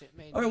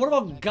 Alright, what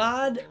about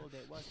God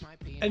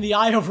and the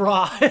Eye of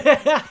Ra?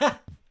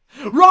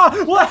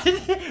 Ra! What?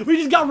 We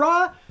just got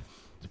Ra?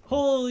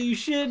 Holy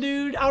shit,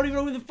 dude. I don't even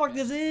know who the fuck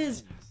this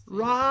is.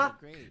 Ra.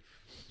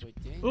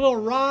 What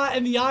about Ra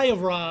and the Eye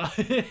of Ra?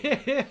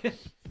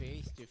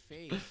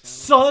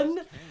 Sun?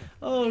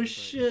 Oh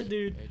shit,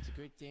 dude.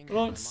 What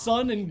about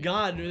Sun and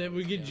God? That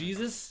we get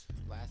Jesus?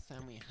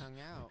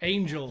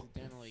 Angel.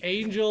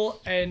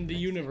 Angel and the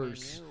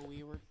universe.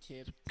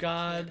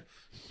 God.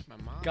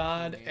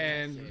 God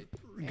and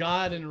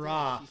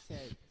Ra.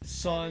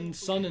 Sun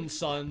and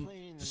Sun.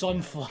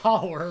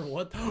 Sunflower.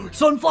 What?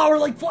 Sunflower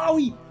like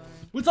Flowey!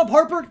 What's up,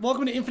 Harper?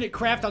 Welcome to Infinite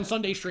Craft on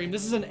Sunday stream.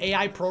 This is an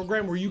AI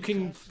program where you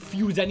can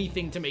fuse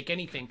anything to make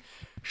anything.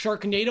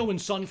 Sharknado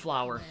and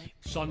Sunflower.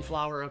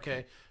 Sunflower,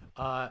 okay.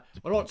 What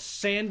about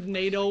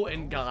Sandnado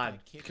and God?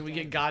 Can we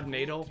get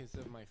Godnado?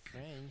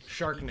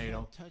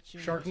 Sharknado.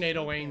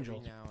 Sharknado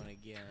Angel.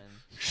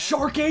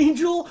 Shark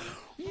Angel?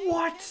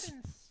 What?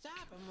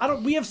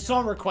 We have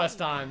song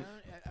request on.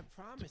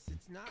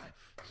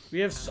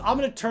 I'm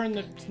gonna turn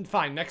the,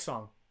 fine, next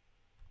song.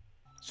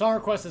 Song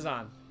request is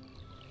on.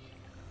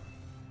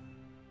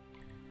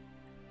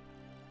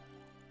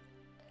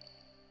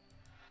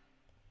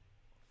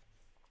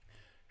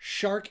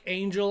 Shark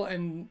Angel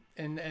and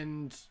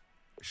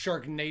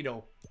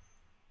Sharknado.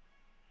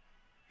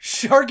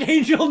 Shark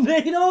Angel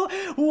Nado?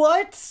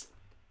 What?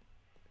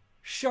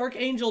 Shark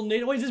Angel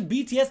Nado? Wait, is this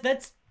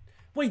BTS?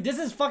 Wait, this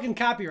is fucking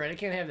copyright. I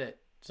can't have that.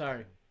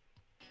 Sorry.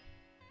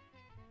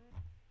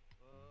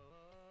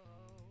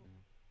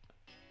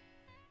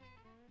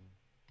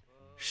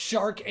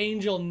 Shark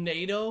Angel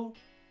Nado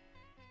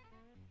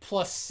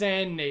plus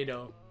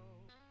Sandnado.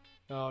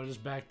 Oh,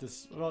 just back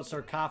this. What about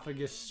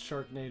Sarcophagus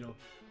Sharknado?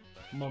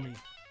 Mummy.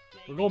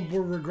 We're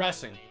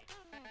regressing.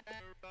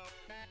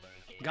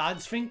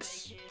 God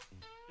Sphinx.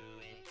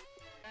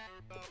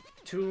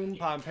 Tomb,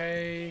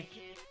 Pompeii.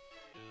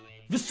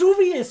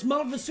 Vesuvius!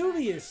 Mount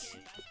Vesuvius!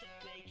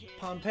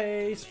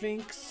 Pompeii,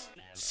 Sphinx.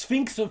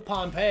 Sphinx of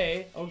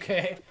Pompeii.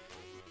 Okay.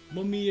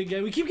 Mummy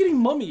again. We keep getting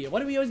Mummy. Why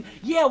do we always...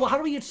 Yeah, well, how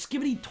do we get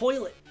Skibbity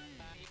Toilet?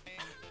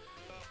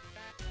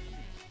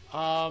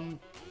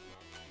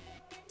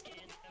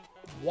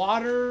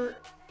 Water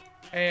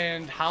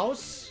and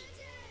house.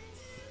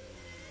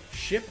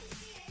 Ship.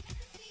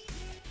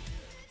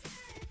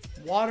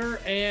 Water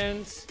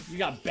and... You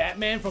got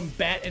Batman from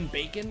Bat and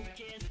Bacon.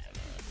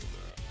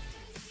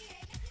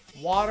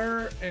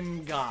 Water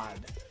and God.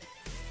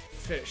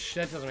 Fish.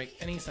 That doesn't make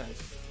any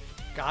sense.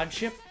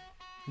 Godship.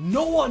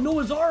 Noah!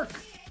 Noah's Ark!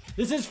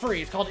 This is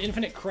free. It's called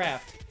Infinite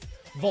Craft.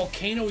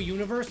 Volcano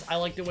Universe. I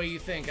like the way you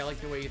think. I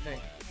like the way you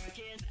think.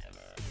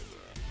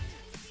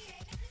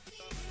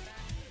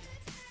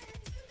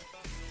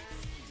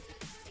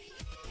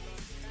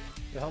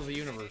 The hell's the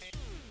universe?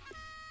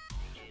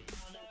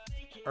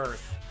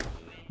 Earth.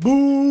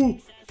 Boo!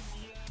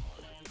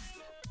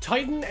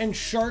 Titan and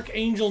Shark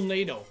Angel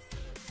NATO.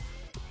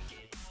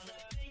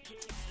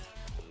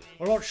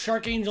 What about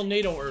Shark Angel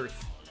NATO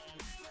Earth?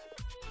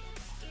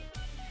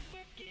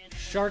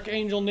 Shark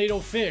Angel NATO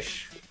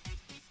Fish.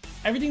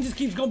 Everything just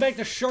keeps going back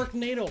to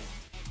Sharknado.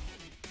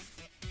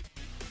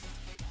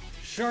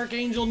 Shark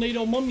Angel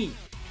NATO Mummy.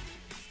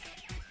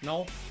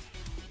 No.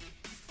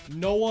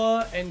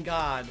 Noah and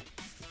God.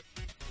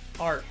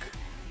 Ark.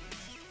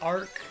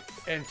 Ark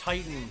and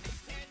Titan.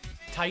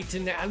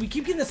 Titan. We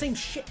keep getting the same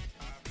shit.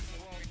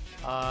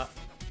 Rose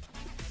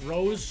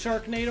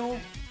Sharknado.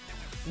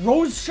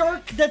 Rose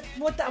Shark? That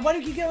what the, why do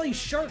you keep getting all these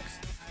sharks?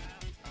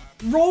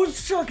 Rose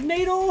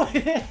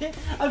Sharknado?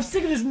 I'm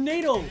sick of this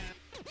NATO.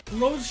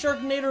 Rose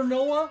Sharknado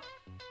Noah?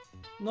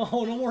 No,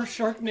 no more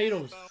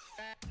Sharknados.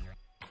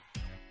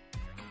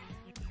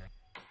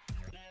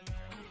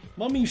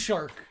 Mummy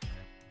Shark.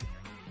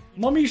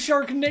 Mummy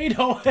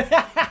Sharknado.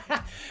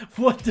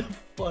 What the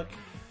fuck?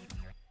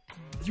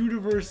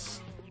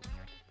 Universe.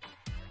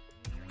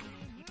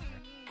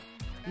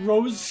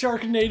 Rose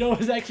Sharknado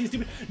is actually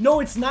stupid.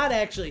 No, it's not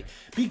actually.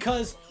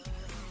 Because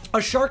a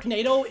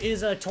Sharknado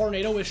is a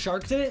tornado with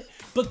sharks in it.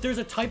 But there's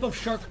a type of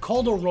shark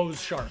called a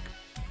rose shark.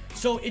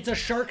 So it's a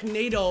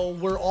Sharknado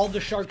where all the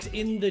sharks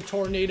in the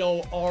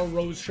tornado are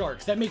rose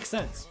sharks. That makes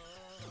sense.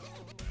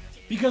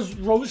 Because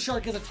rose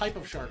shark is a type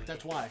of shark.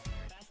 That's why.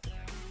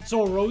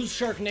 So a rose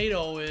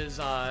Sharknado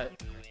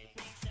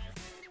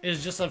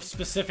is just a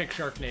specific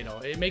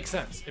Sharknado. It makes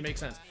sense. It makes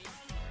sense.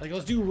 Like,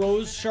 let's do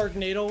Rose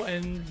Sharknado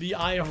and the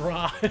Eye of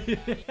Ra.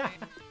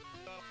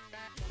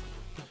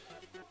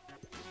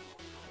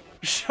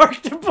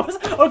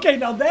 Sharktopus? Okay,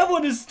 now that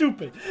one is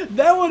stupid.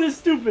 That one is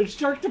stupid.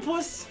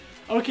 Sharktopus?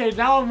 Okay,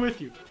 now I'm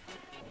with you.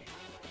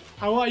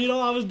 I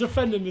was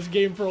defending this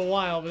game for a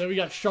while, but then we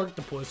got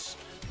Sharktopus.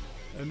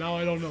 And now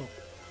I don't know.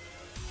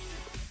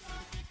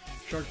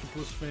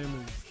 Sharktopus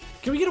family.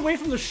 Can we get away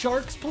from the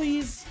sharks,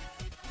 please?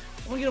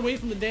 I want to get away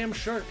from the damn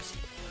sharks.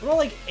 What about,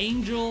 like,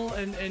 Angel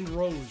and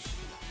Rose?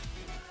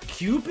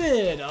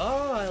 Cupid!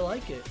 Oh, I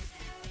like it.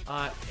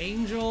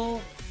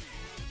 Angel...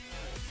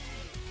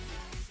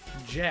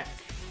 Jack.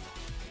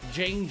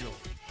 Jangel.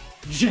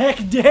 Jack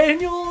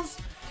Daniels?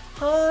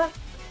 Huh?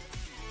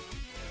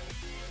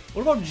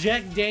 What about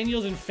Jack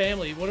Daniels and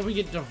family? What if we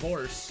get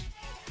divorced?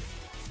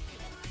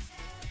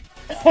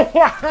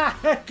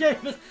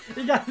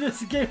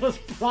 This gave us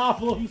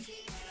problems.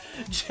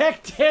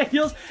 Jack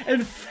Daniels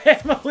and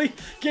family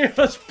gave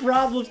us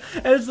problems.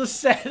 And it's the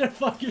sad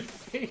fucking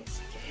face.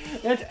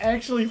 That's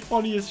actually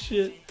funny as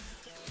shit.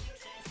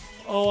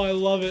 Oh, I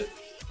love it.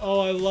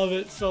 Oh, I love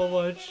it so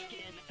much.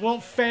 Well,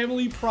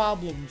 family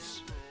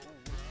problems.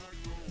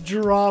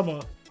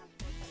 Drama.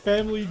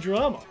 Family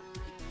drama.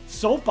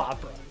 Soap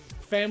opera.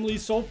 Family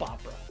soap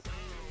opera.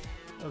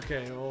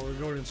 Okay, well, we're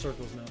going in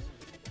circles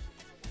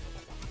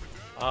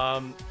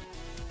now.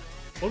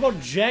 What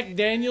about Jack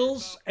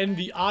Daniels and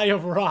the Eye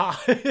of Ra?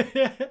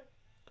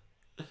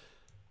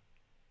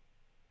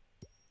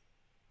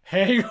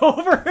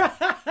 Hangover?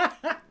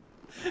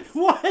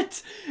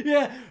 What?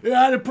 Yeah, I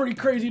had a pretty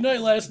crazy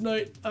night last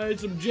night. I had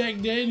some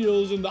Jack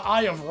Daniels and the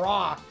Eye of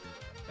Ra.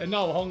 And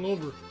now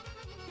hungover.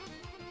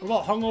 What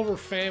about hungover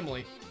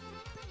family?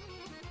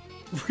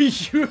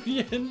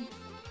 Reunion?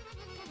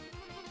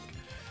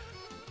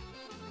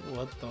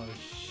 What the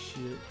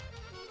shit?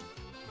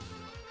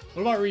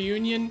 What about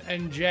reunion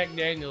and Jack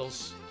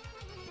Daniels?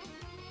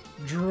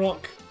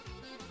 Drunk.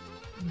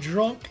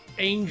 Drunk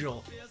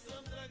Angel.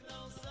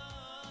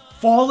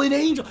 Fallen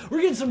Angel.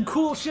 We're getting some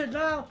cool shit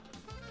now.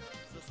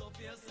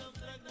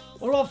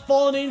 What about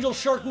Fallen Angel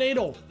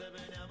Sharknado?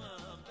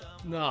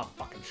 Nah,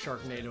 fucking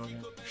Sharknado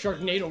again.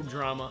 Sharknado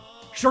drama.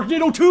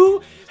 Sharknado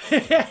 2?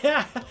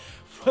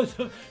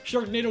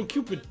 Sharknado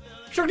Cupid.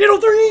 Sharknado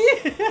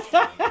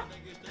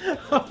 3?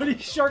 How many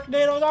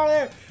Sharknados are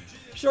there?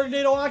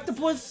 Sharknado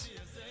Octopus?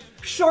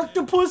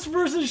 Sharktopus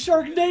versus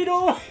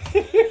Sharknado?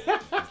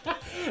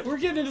 We're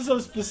getting into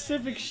some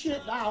specific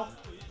shit now.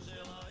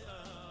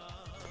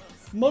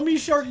 Mummy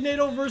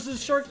Sharknado versus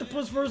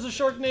Sharktopus versus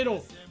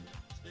Sharknado.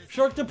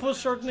 Sharktopus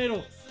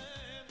Sharknado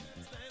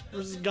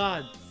versus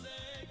God.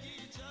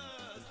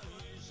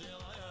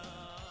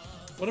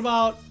 What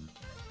about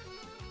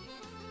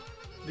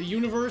the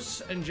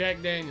Universe and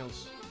Jack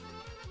Daniels?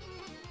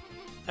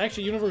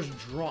 Actually, Universe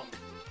drunk.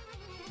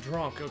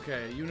 Drunk,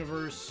 okay.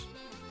 Universe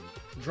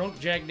drunk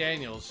Jack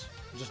Daniels.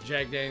 Just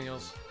Jack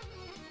Daniels.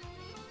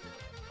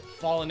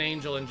 Fallen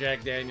Angel and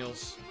Jack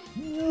Daniels.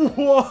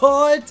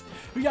 What?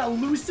 We got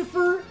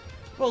Lucifer?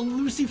 Well,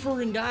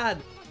 Lucifer and God.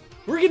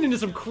 We're getting into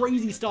some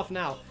crazy stuff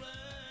now.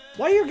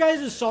 Why are your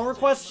guys' song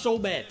requests so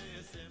bad?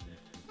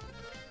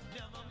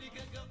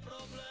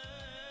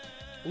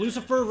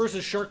 Lucifer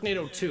versus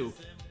Sharknado 2.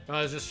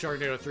 Oh, it's just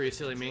Sharknado 3,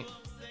 silly me.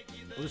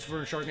 Lucifer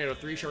and Sharknado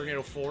 3,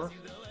 Sharknado 4.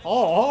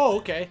 Oh,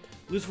 okay.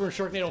 Lucifer and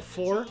Sharknado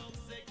 4.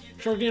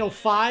 Sharknado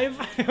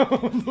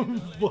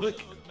 5.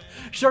 Look.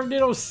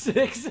 Sharknado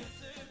 6.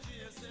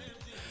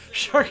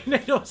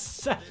 Sharknado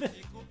 7.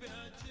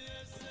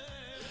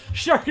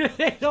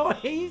 Sharknado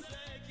 8.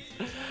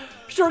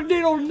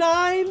 Sharknado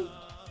 9.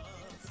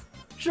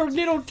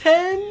 Sharknado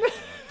 10.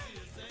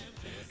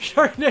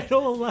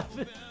 Sharknado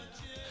 11.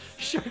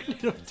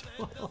 Sharknado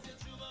 12.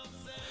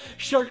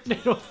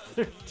 Sharknado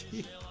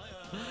 13.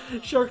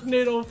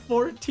 Sharknado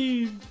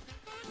 14.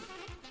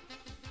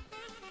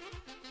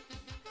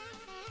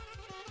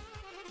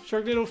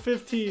 Sharknado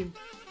 15.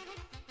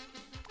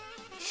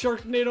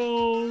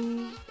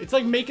 Sharknado... It's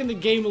like making the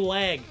game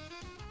lag.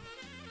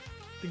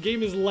 The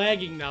game is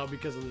lagging now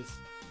because of this.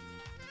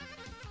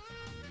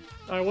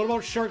 Alright, what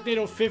about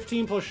Sharknado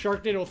 15 plus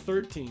Sharknado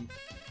 13?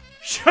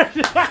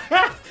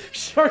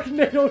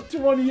 Sharknado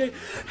 28.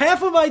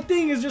 Half of my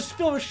thing is just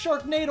filled with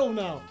Sharknado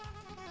now.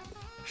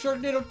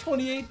 Sharknado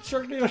 28,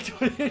 Sharknado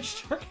 28,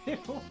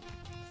 Sharknado.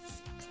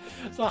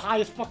 It's the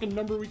highest fucking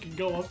number we can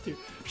go up to.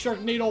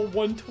 Sharknado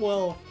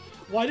 112.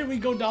 Why did we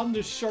go down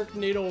this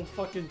Sharknado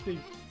fucking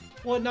thing?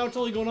 Well, now it's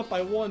only going up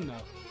by 1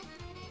 now.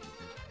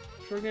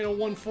 Sharknado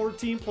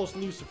 114 plus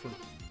Lucifer.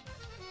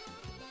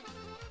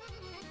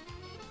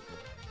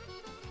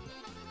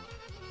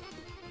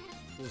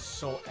 This is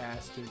so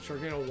ass, dude.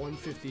 Sharknado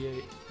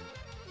 158.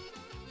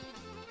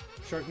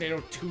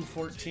 Sharknado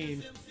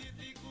 214.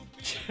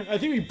 I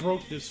think we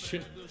broke this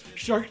shit.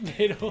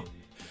 Sharknado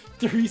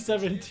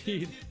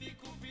 317.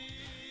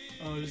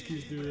 Oh, it just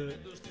keeps doing that.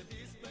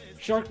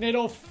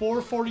 Sharknado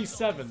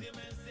 447.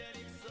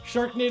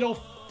 Sharknado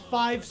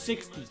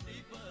 560.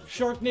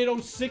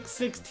 Sharknado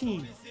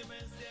 616.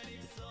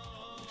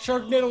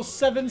 Sharknado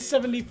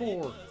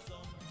 774.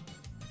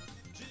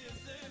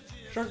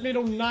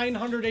 Sharknado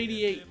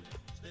 988.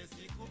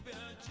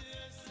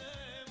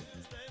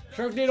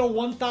 Sharknado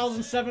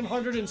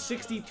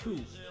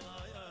 1762.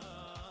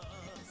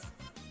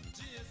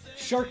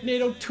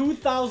 Sharknado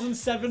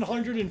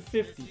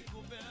 2750.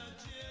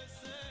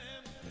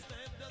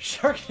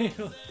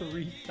 Sharknado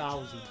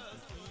 3000.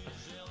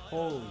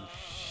 Holy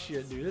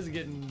shit, dude. This is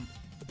getting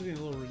a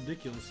little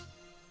ridiculous.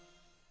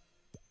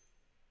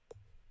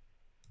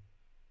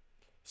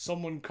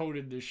 Someone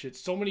coded this shit.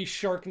 So many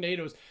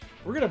Sharknadoes.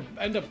 We're gonna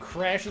end up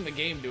crashing the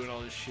game doing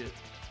all this shit.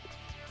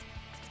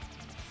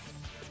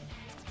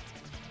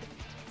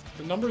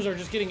 The numbers are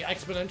just getting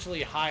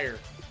exponentially higher.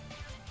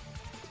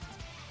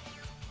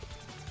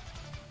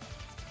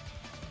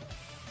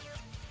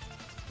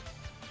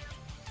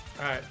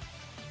 Alright.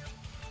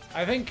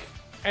 I think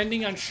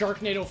ending on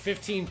Sharknado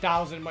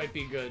 15,000 might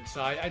be good,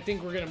 so I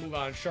think we're gonna move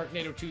on.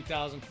 Sharknado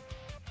 2,000.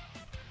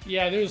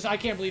 Yeah, I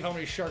can't believe how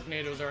many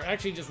Sharknadoes are.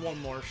 Actually, just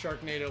one more.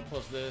 Sharknado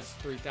plus this,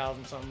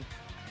 3,000 something.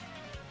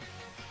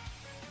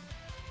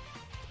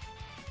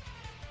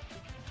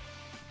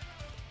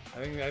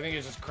 I think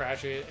it's just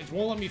crashing. It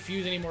won't let me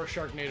fuse any more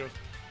Sharknadoes.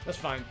 That's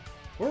fine.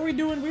 What are we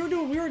doing? We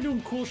were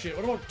doing cool shit.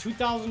 What about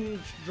 2,000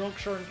 drunk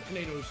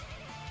Sharknadoes?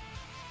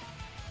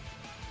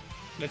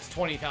 That's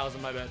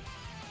 20,000, my bad.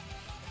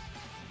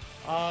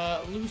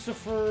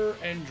 Lucifer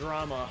and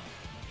Drama.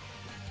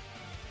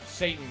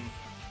 Satan.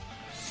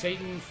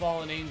 Satan,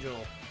 Fallen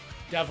Angel.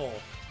 Devil.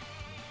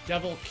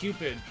 Devil,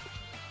 Cupid.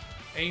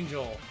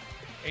 Angel.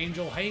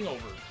 Angel,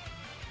 Hangover.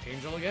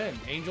 Angel again.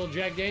 Angel,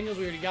 Jack Daniels.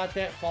 We already got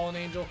that. Fallen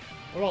Angel.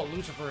 What about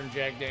Lucifer and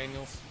Jack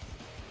Daniels?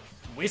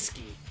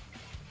 Whiskey.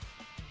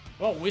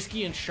 What about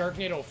Whiskey and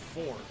Sharknado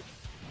 4?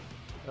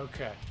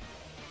 Okay.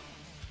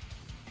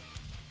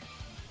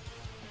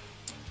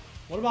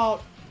 What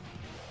about...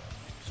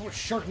 so much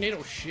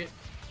Sharknado shit.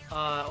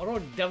 What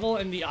about Devil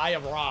and the Eye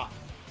of Ra?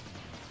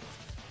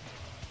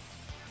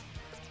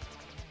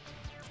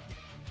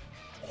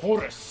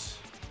 Horus.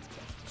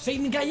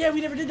 Satan guy. Yeah,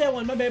 we never did that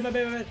one. My bad, my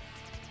bad, my bad.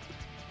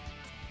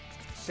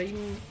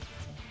 Satan.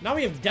 Now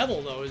we have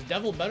Devil though. Is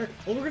Devil better?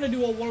 Well, we're gonna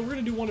do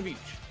one of each.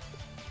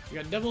 We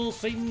got Devil,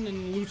 Satan,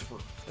 and Lucifer.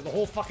 The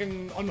whole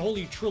fucking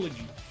unholy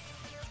trilogy.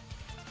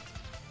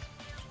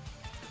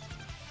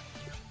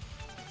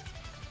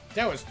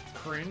 That was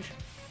cringe.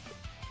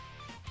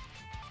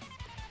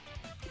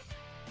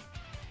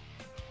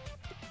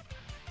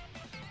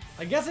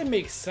 I guess it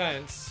makes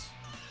sense.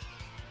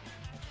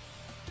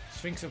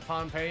 Sphinx of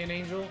Pompeii, an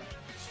angel.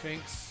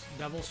 Sphinx,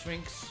 Devil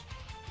Sphinx.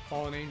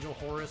 Fallen Angel,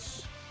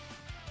 Horus.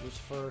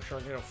 Lucifer,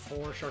 Sharknado 4,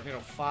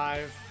 Sharknado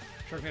 5,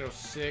 Sharknado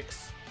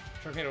 6,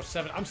 Sharknado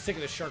 7. I'm sick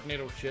of this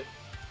Sharknado shit.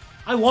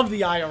 I love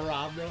the Eye of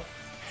Ra, bro.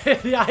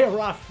 The Eye of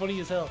Ra, funny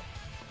as hell.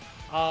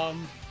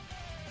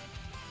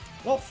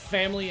 Well,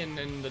 family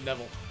and the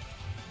devil.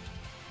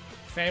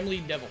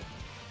 Family, devil.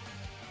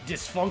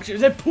 Dysfunction.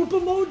 Is that poop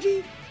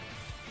emoji?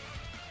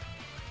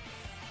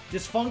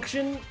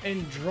 Dysfunction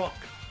and drunk.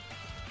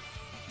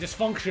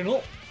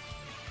 Dysfunctional.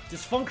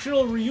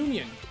 Dysfunctional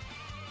reunion.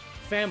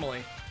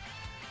 Family.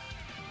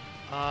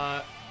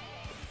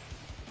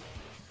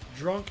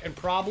 Drunk and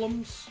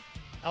problems.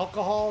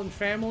 Alcohol and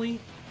family.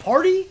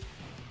 Party?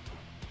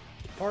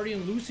 Party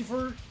and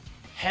Lucifer.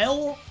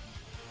 Hell.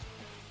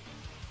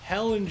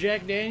 Hell and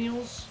Jack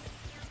Daniels.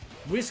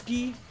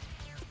 Whiskey.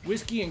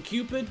 Whiskey and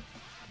Cupid.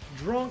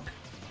 Drunk.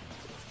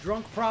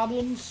 Drunk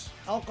problems.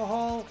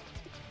 Alcohol.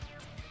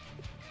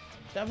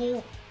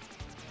 Devil.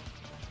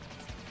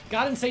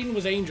 God and Satan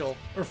was angel.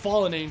 Or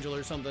fallen angel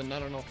or something. I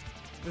don't know.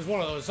 There's one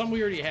of those. Some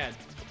we already had.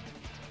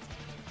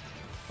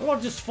 What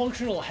about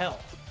dysfunctional hell?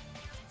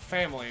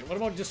 Family. What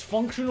about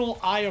dysfunctional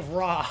Eye of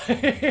Ra?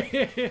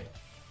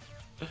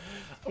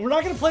 We're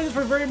not going to play this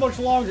for very much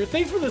longer.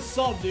 Thanks for the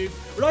sub, dude.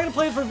 We're not going to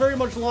play this for very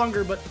much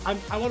longer, but I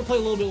want to play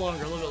a little bit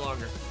longer,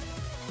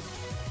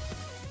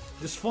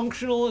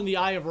 Dysfunctional in the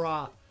Eye of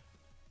Ra.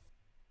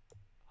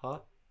 Huh?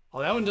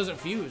 Oh, that one doesn't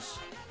fuse.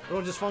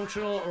 What about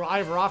dysfunctional or Eye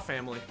of Ra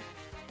family?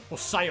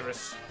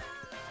 Osiris.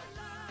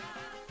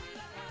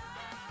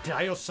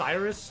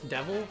 Diosiris?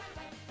 Devil?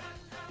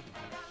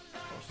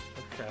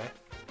 Okay.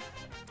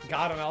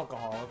 God and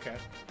alcohol, okay.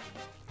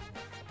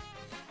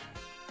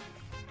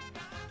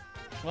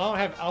 Well, I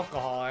don't have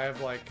alcohol, I have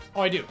like...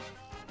 Oh, I do.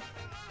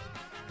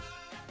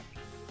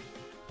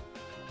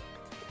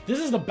 This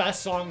is the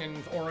best song in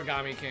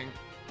Origami King.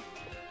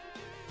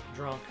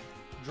 Drunk.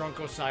 Drunk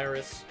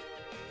Osiris.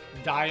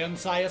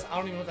 Dionysius. I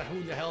don't even know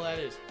who the hell that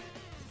is.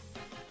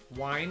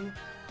 Wine.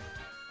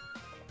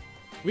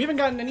 We haven't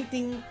gotten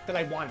anything that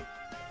I wanted.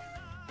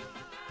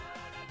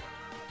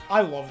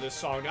 I love this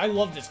song. I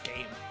love this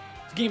game.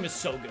 This game is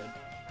so good.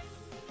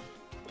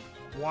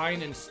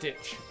 Wine and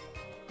Stitch.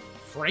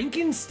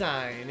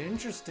 Frankenstein.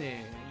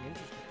 Interesting.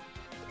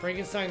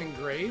 Frankenstein and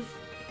Grave.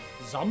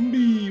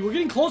 Zombie. We're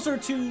getting closer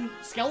to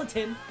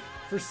Skeleton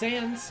for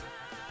Sans.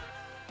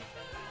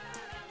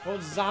 Well,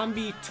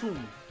 Zombie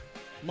Tomb.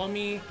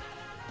 Mummy.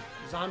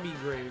 Zombie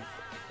Grave.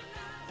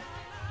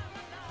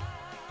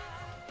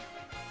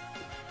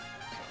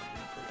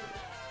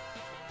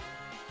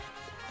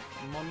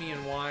 Mummy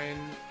and Wine.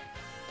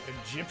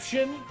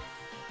 Egyptian?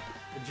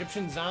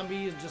 Egyptian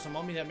zombie is just a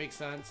mummy, that makes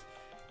sense.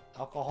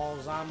 Alcohol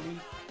zombie.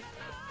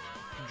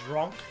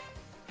 Drunk.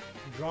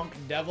 Drunk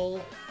devil.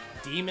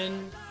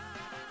 Demon.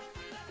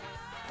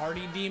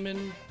 Party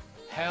demon.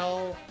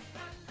 Hell.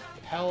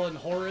 Hell and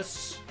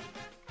Horus.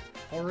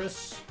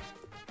 Horus.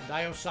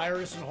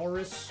 Diosiris and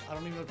Horus. I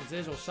don't even know what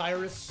this is.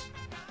 Osiris.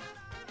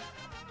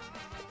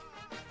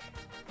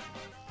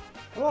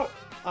 What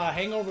about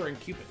Hangover and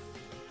Cupid?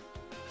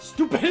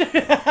 Stupid.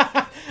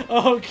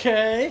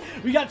 Okay.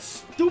 We got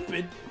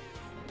stupid.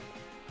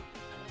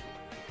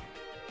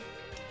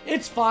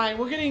 It's fine.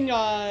 We're getting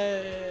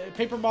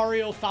Paper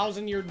Mario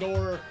 1000 Year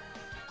Door.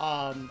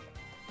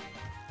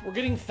 We're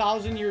getting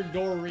 1000 Year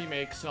Door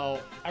remake, so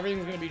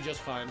everything's gonna be just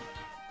fine.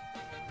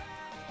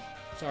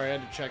 Sorry, I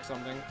had to check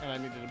something, and I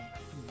needed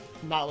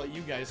to not let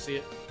you guys see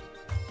it.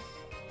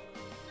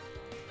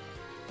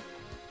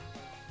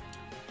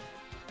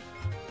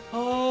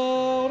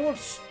 What about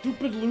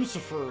stupid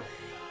Lucifer?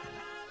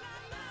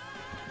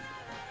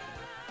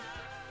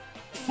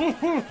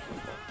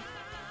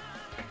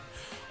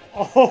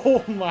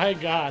 Oh my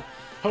god.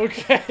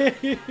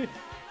 Okay.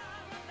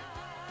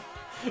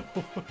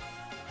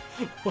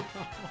 Wow.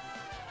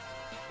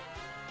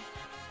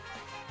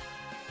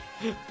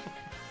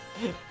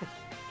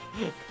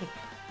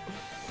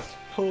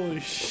 Holy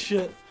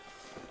shit.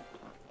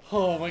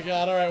 Oh my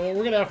god. Alright, well,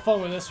 we're gonna have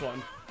fun with this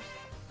one.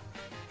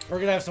 We're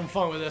gonna have some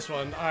fun with this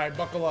one. Alright,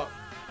 buckle up.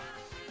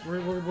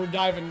 We're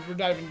diving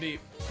deep.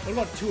 What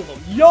about two of them?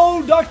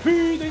 Yo, Doc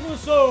P, thanks for the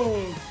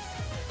sub!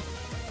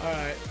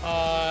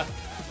 Alright,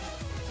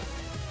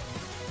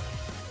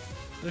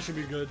 this should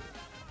be good.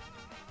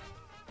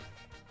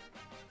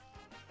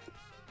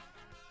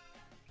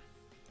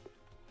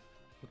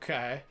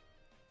 Okay.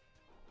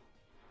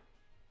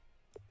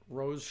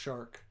 Rose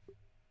Shark.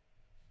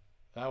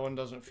 That one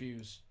doesn't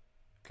fuse.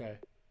 Okay.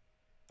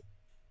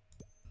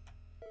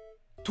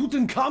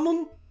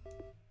 Tutankhamun?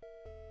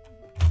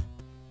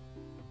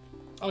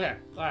 Okay.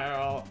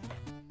 Alright,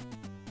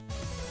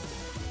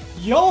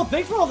 yo,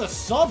 thanks for all the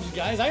subs,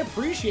 guys. I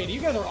appreciate it.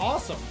 You guys are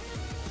awesome.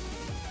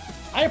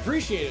 I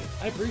appreciate it.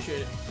 I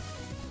appreciate it.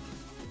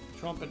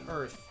 Trump and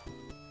Earth.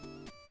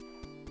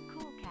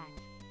 Cool cat.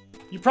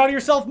 You proud of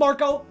yourself,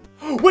 Marco?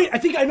 Wait, I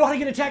think I know how to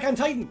get Attack on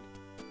Titan.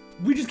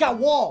 We just got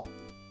Wall.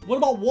 What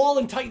about Wall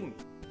and Titan?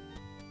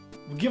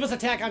 Give us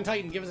Attack on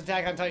Titan. Give us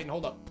Attack on Titan.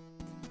 Hold up.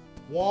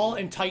 Wall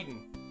and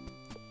Titan.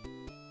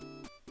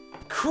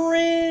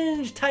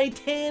 Cringe,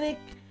 Titanic.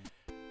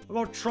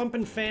 What about Trump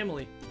and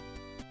family?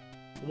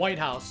 White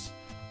House.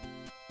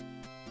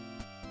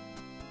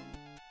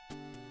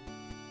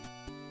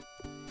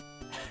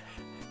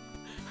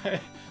 I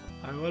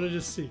want to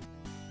just see.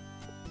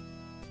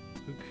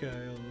 Okay,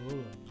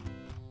 hold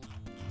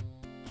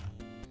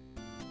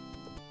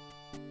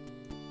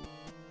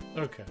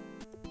on. Okay.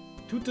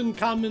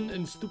 Tutankhamun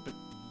and stupid.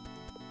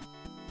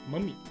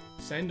 Mummy.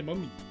 Sand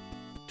mummy.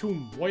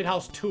 Tomb. White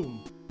House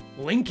tomb.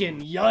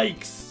 Lincoln.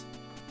 Yikes.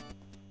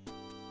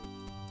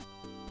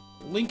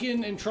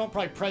 Lincoln and Trump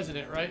probably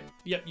president, right?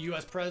 Yep,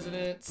 U.S.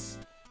 presidents.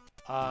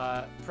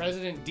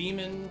 President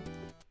Demon.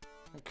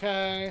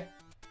 Okay.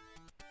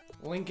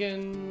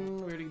 Lincoln,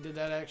 we already did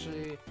that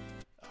actually.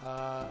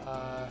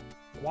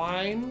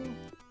 Wine.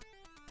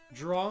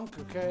 Drunk,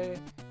 okay.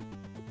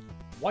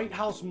 White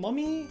House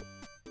mummy?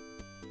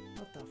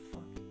 What the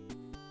fuck?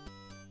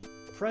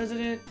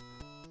 President.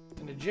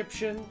 An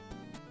Egyptian.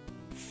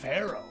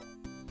 Pharaoh.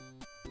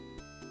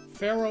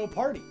 Pharaoh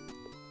party.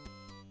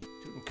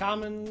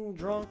 Tutankhamun,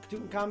 drunk,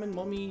 Tutankhamun,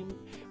 mummy.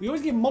 We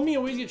always get mummy,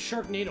 always get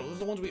Sharknado. Those are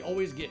the ones we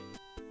always get.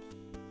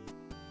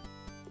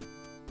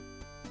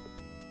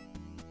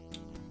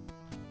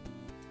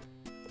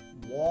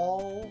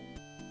 Wall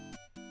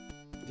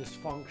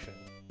dysfunction.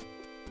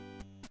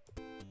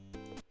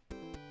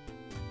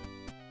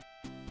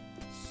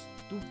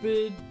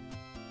 Stupid.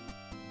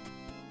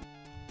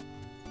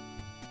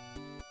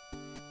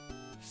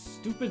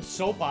 Stupid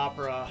soap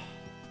opera.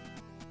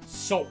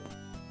 Soap.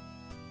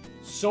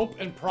 Soap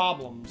and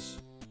problems.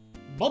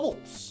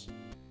 Bubbles.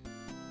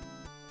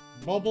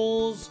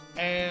 Bubbles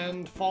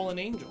and Fallen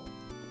Angel.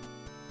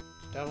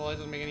 Devil, that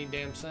doesn't make any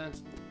damn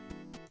sense.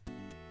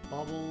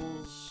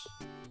 Bubbles.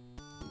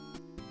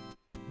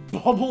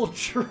 Bubble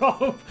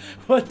Trump.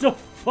 What the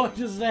fuck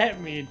does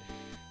that mean?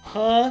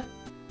 Huh?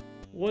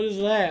 What is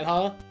that,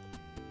 huh?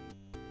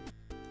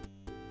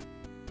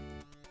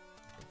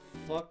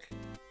 Fuck.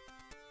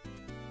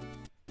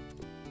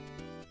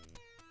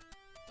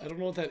 I don't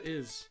know what that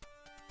is.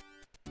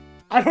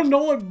 I don't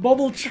know what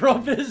Bubble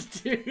Trump is,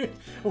 dude.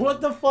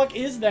 What the fuck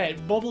is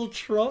that? Bubble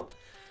Trump?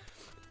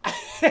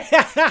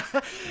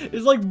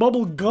 It's like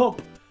Bubble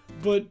Gump,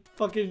 but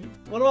fucking...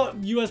 What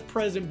about US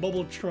President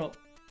Bubble Trump?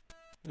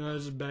 No,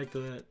 this is back to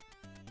that.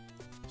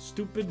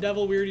 Stupid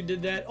Devil, we already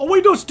did that. Oh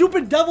wait, no,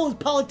 Stupid Devil is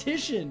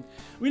politician.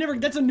 We never...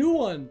 That's a new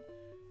one.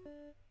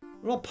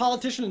 What about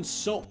politician and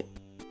soap?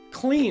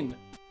 Clean.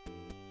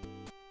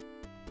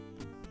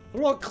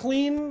 What about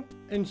clean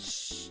and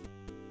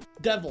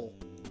devil?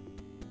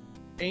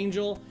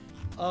 Angel.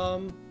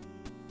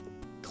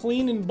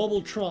 Clean and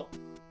Bubble Trump.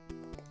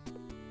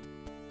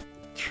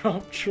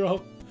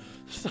 Trump.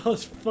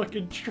 Sounds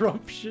fucking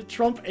Trump shit.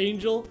 Trump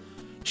Angel.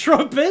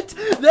 Trumpet?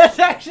 That's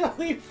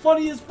actually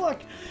funny as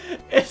fuck.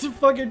 It's a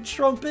fucking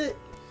trumpet.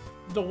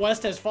 The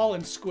West has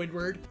fallen,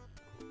 Squidward.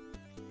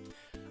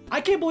 I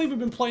can't believe we've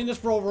been playing this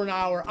for over an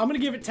hour. I'm gonna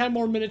give it 10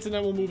 more minutes and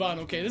then we'll move on,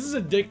 okay? This is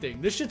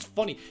addicting. This shit's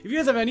funny. If you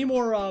guys have any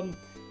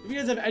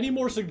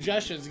more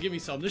suggestions, give me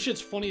some. This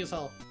shit's funny as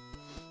hell.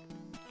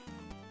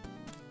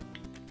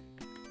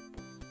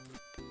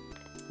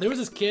 There was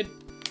this kid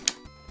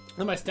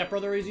that my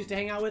stepbrother always used to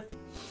hang out with.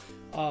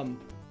 And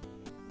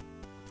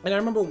I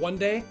remember one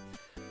day,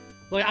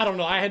 like, I don't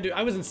know,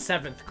 I was in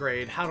 7th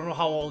grade. I don't know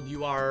how old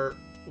you are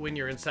when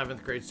you're in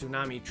 7th grade.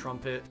 Tsunami,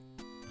 trumpet,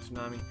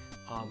 tsunami.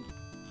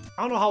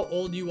 I don't know how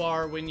old you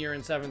are when you're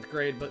in 7th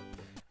grade, but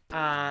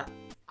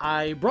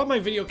I brought my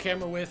video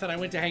camera with and I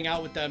went to hang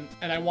out with them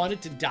and I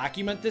wanted to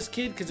document this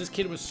kid because this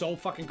kid was so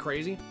fucking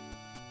crazy.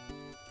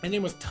 His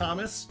name was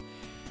Thomas,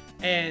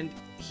 and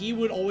he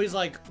would always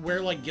like wear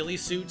like ghillie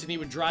suits and he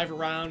would drive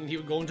around and he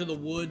would go into the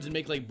woods and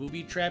make like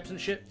booby traps and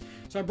shit.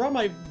 So I brought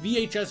my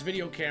VHS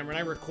video camera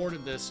and I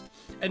recorded this,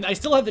 and I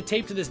still have the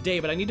tape to this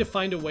day, but I need to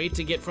find a way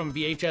to get from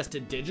VHS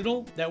to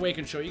digital. That way I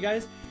can show you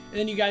guys, and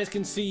then you guys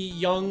can see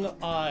young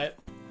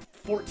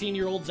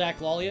 14-year-old Zach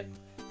Lolliot.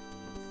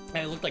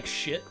 And it looked like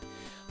shit.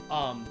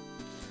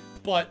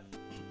 But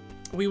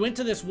we went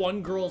to this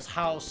one girl's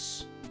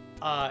house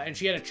and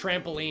she had a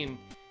trampoline,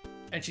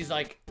 and she's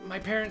like, my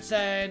parents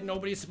said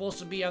nobody's supposed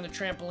to be on the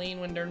trampoline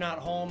when they're not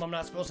home. I'm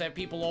not supposed to have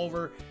people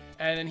over.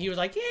 And then he was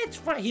like, yeah, it's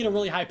fine. He had a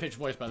really high-pitched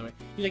voice, by the way.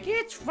 He's like, yeah,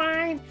 it's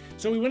fine.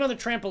 So we went on the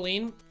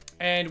trampoline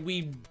and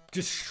we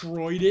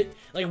destroyed it.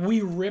 Like,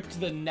 we ripped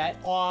the net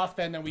off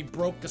and then we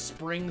broke the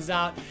springs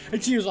out.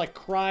 And she was like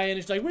crying.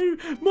 And she's like,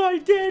 my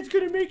dad's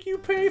gonna make you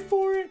pay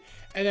for it.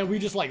 And then we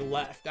just like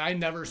left. I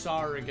never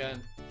saw her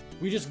again.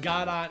 We just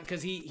got on,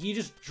 because he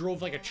just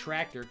drove like a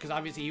tractor, because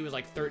obviously he was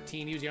like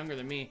 13. He was younger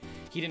than me.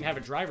 He didn't have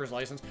a driver's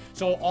license.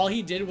 So all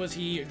he did was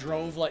he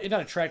drove like,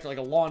 not a tractor, like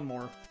a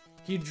lawnmower.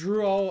 He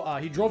drove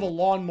a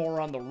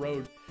lawnmower on the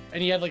road,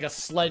 and he had like a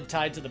sled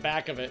tied to the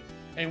back of it.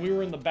 And we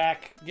were in the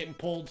back getting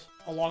pulled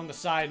along the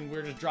side, and we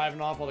were just driving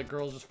off while the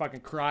girl's just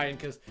fucking crying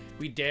because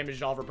we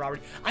damaged all of her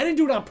property. I didn't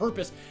do it on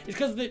purpose. It's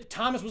because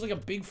Thomas was like a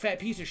big fat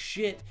piece of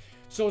shit.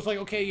 So it's like,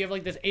 okay, you have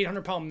like this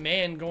 800-pound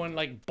man going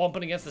like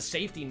bumping against the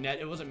safety net.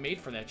 It wasn't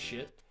made for that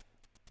shit.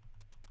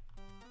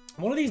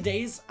 One of these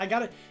days,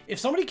 if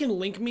somebody can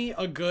link me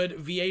a good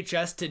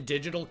VHS to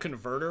digital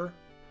converter,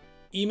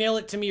 email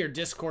it to me or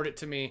Discord it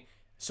to me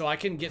so I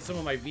can get some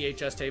of my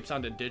VHS tapes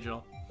onto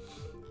digital.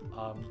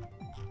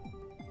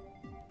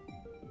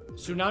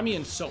 Tsunami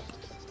and soap.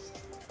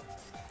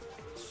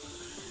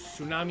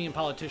 Tsunami and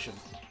politician.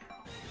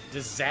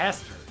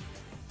 Disaster.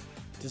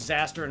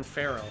 Disaster and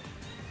Pharaoh.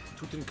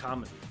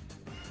 Tutankhamun.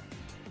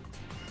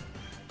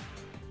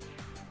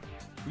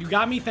 You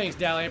got me? Thanks,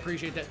 Dally. I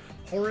appreciate that.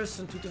 Horus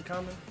and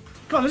Tutankhamun.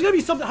 Come on, there's gotta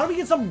be something. How do we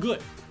get something good?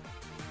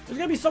 There's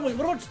gotta be something.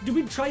 What about, did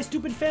we try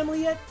Stupid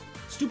Family yet?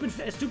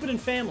 Stupid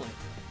and family.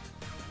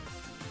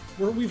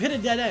 We've hit a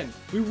dead end.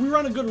 We're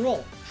on a good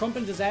roll. Trump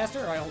and disaster?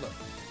 Alright, hold up.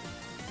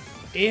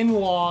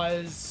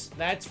 In-laws.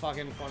 That's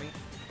fucking funny.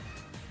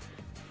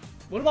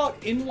 What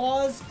about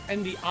in-laws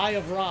and the Eye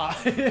of Ra?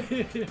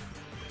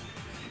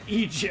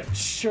 Egypt,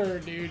 sure,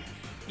 dude.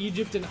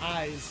 Egypt and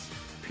eyes.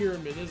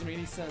 Pyramid, doesn't make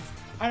any sense.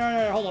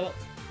 Alright, hold on.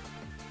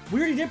 We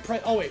already did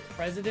oh wait,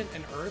 President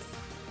and Earth?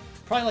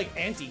 Probably like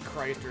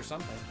Antichrist or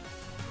something.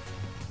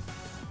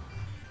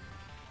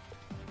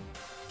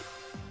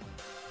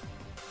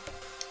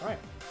 Alright.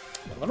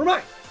 Well, never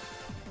mind.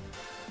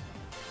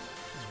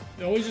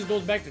 It always just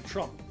goes back to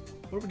Trump.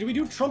 Do we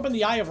do Trump and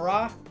the Eye of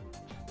Ra?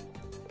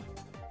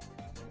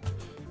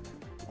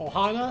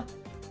 Ohana?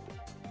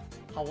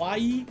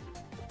 Hawaii?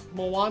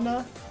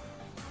 Moana?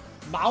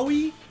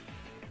 Maui?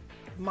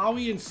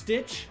 Maui and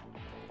Stitch?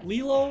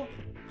 Lilo?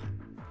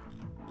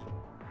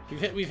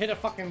 We've hit a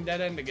fucking dead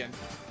end again.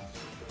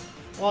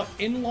 Well,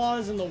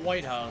 in-laws in the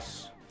White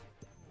House.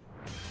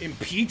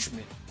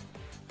 Impeachment.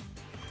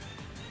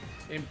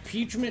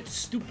 Impeachment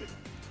stupid.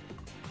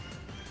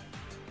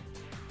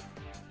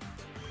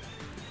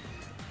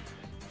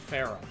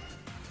 Pharaoh.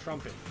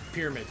 Trumpet.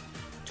 Pyramid.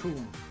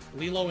 Tomb.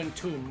 Lilo and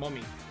Tomb.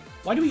 Mummy.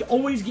 Why do we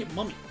always get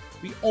mummy?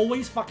 We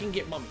always fucking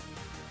get mummy.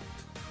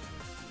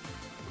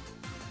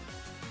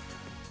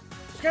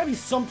 There's gotta be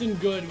something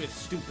good with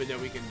stupid that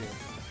we can do.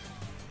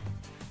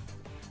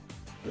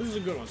 This is a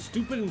good one.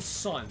 Stupid and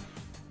sun.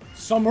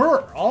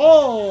 Summer.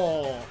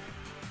 Oh!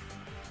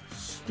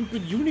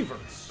 Stupid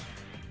universe.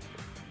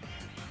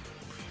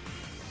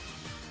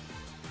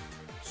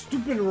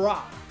 Stupid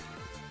Ra.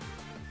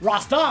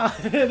 Rasta.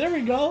 There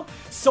we go.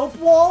 Soap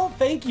wall.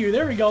 Thank you.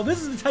 There we go.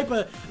 This is the type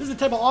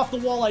of off the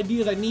wall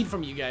ideas I need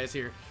from you guys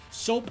here.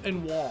 Soap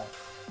and wall.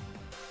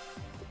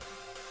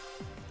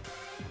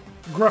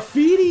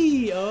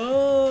 Graffiti.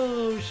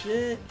 Oh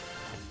shit.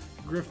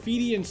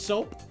 Graffiti and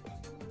soap.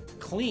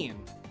 Clean.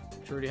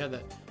 She already had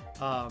that.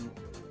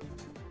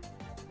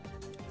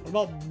 What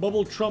about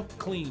Bubble Trump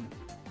clean?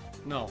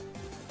 No.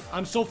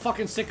 I'm so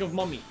fucking sick of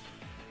mummy.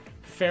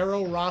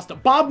 Pharaoh Rasta.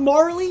 Bob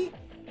Marley?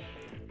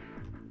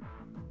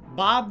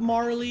 Bob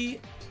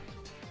Marley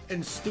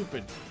and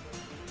stupid.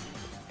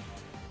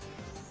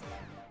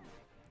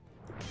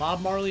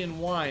 Bob Marley and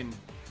wine.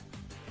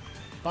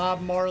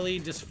 Bob Marley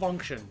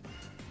dysfunction.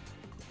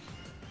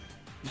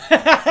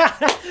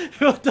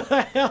 What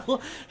the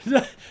hell?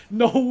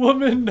 No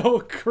woman, no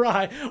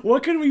cry.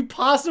 What could we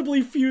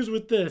possibly fuse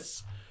with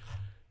this?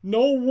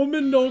 No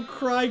woman, no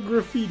cry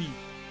graffiti.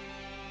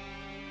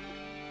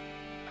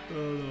 I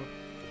don't know.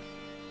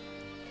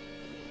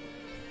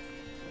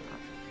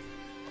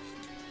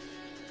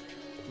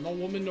 No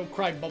woman, no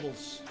cry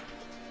bubbles.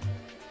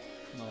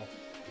 No.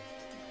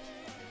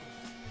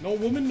 No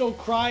woman, no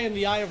cry in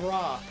the Eye of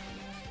Ra.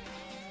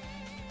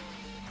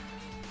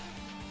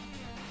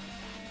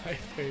 My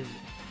favorite.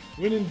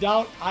 When in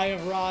doubt, Eye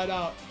of Ra it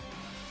out.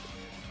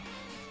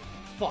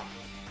 Fuck.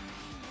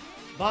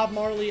 Bob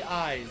Marley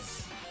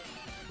eyes.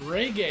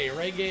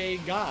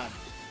 Reggae God.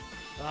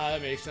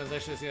 That makes sense. I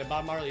should have seen that.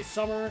 Bob Marley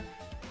summer.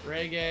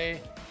 Reggae.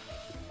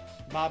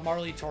 Bob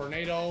Marley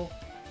tornado.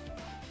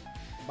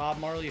 Bob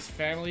Marley's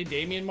family.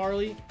 Damian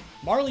Marley.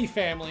 Marley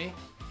family.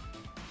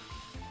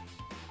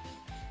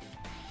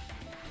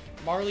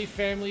 Marley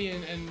family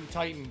and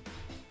Titan.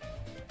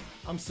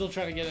 I'm still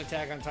trying to get an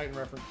Attack on Titan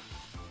reference.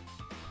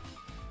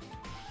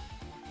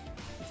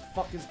 What the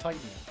fuck is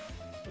Titan?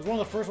 It was one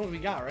of the first ones we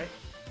got, right?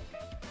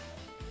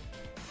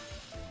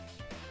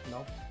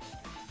 No.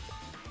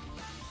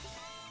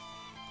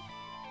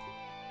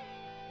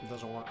 It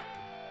doesn't work.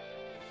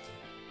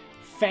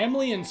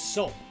 Family and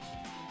soap.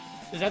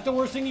 Is that the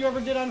worst thing you ever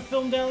did on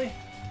Film Daily?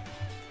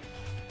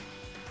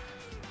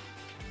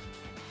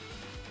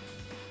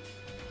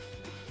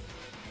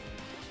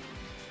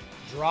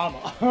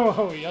 Drama.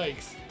 Oh,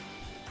 yikes.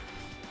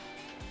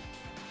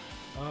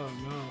 Oh,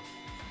 no.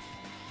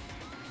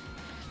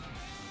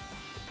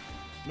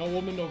 No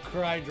woman, no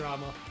cry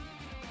drama.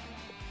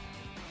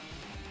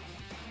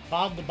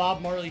 Bob the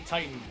Bob Marley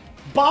Titan.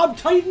 Bob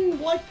Titan?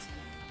 What?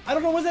 I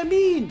don't know. What does that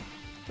mean?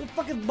 What the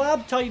fuck is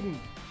Bob Titan?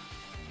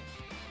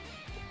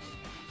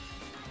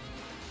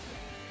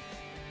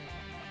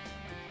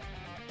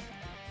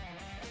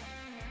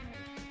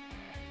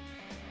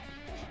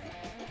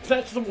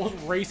 That's the most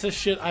racist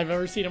shit I've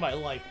ever seen in my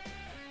life.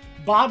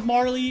 Bob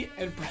Marley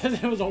and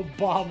President was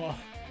Obama.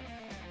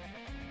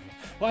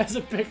 Why is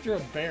a picture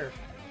of a bear?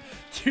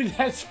 Dude,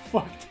 that's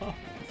fucked up.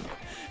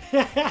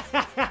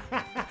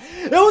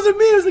 It wasn't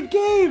me, it was the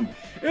game!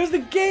 It was the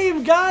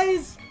game,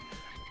 guys!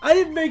 I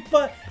didn't make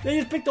fun. They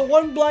just picked the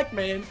one black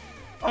man.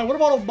 Alright, what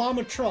about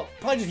Obama Trump?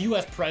 Probably just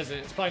US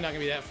President. It's probably not gonna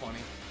be that funny.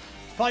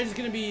 It's probably just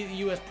gonna be the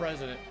US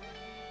President.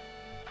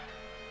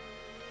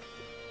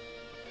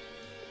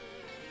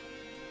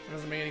 It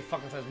doesn't make any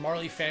fucking sense.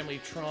 Marley family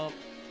Trump.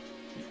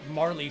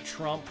 Marley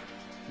Trump.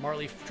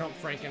 Marley Trump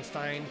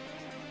Frankenstein.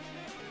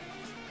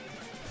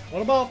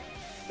 What about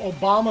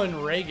Obama and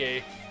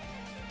reggae?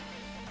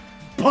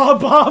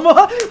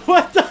 Obama?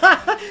 What the?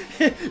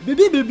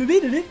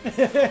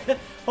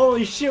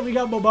 Holy shit, we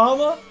got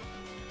Bobamba.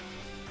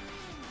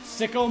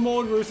 Sicko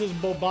mode versus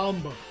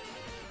Bobamba.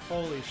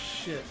 Holy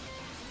shit.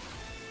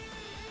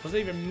 What does that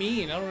even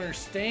mean? I don't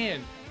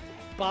understand.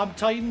 Bob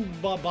Titan,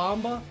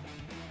 Bobamba?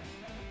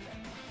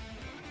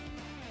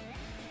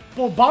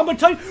 Bobamba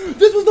Titan?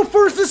 This was the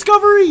first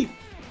discovery!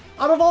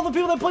 Out of all the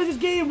people that play this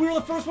game, we were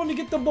the first one to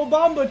get the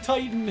Bobamba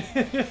Titan.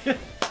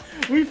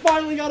 We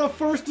finally got a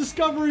first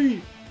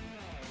discovery.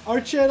 Our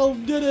channel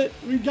did it.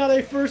 We got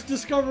a first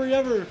discovery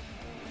ever.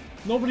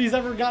 Nobody's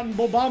ever gotten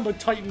Bobamba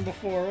Titan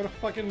before. What a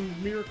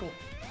fucking miracle.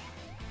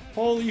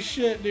 Holy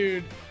shit,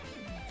 dude.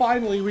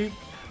 Finally,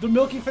 the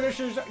Milky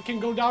Finishers can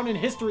go down in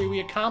history. We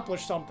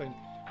accomplished something.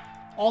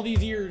 All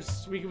these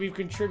years, we've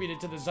contributed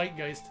to the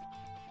zeitgeist.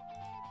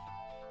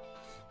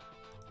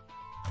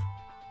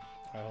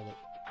 Alright, hold it.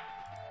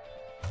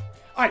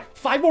 Alright,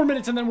 5 more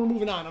minutes and then we're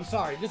moving on. I'm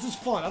sorry. This is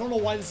fun. I don't know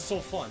why this is so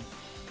fun.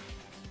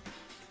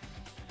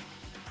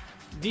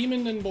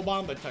 Demon and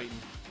Bobamba Titan.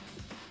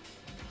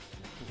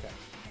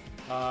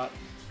 Okay.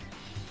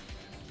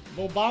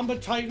 Bobamba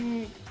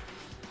Titan...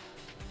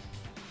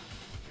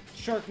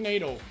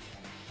 Sharknado.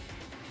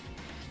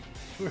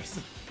 Where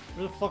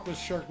the fuck was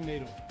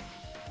Sharknado?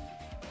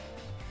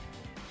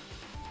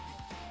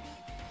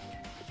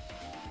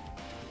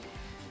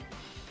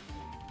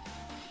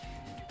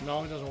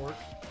 No, it doesn't work.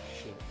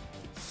 Shit.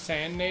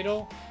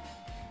 Sandnado?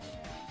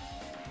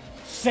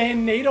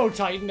 Sandnado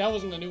Titan. That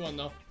wasn't a new one,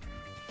 though.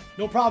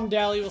 No problem,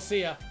 Dally. We'll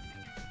see ya.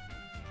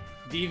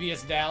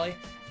 Devious Dally.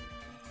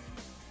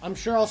 I'm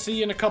sure I'll see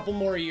you in a couple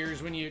more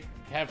years when you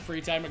have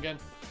free time again.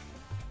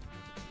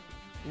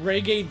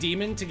 Reggae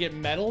Demon to get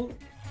metal?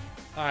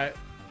 Alright.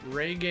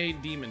 Reggae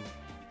Demon.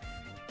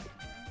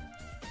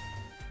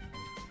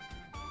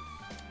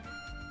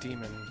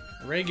 Demon.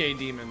 Reggae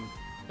Demon.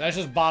 That's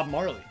just Bob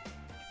Marley.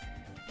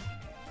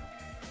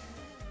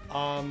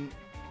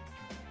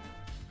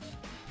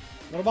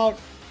 What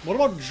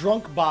about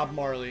Drunk Bob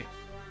Marley?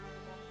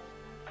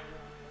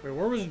 Wait,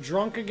 where was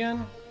Drunk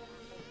again?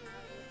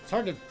 It's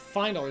hard to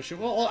find all this shit.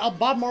 Well,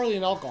 Bob Marley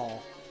and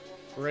alcohol.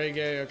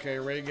 Reggae, okay.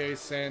 Reggae,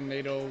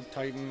 Sandnado,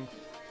 Titan.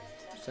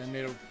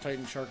 Sandnado,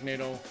 Titan,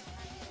 Sharknado.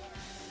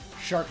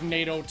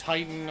 Sharknado,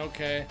 Titan,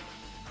 okay.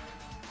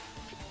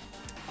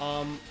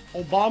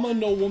 Obama,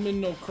 No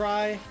Woman, No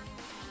Cry.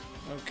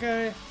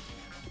 Okay.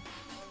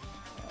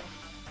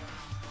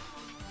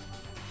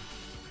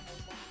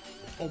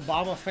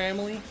 Obama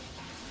family.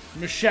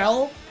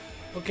 Michelle.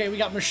 Okay, we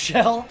got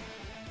Michelle.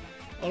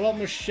 What about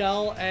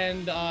Michelle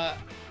and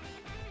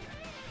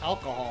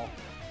alcohol?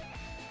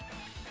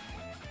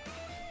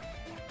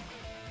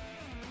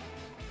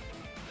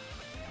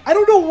 I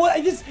don't know what.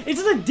 It's just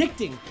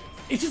addicting.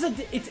 It's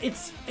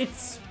just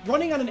it's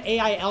running on an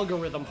AI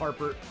algorithm,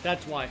 Harper.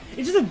 That's why.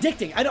 It's just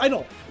addicting. I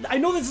know. I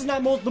know this is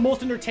not the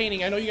most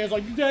entertaining. I know you guys are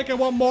like, Zach, I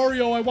want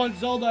Mario, I want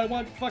Zelda, I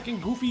want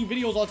fucking goofy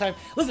videos all the time.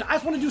 Listen, I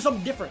just want to do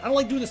something different. I don't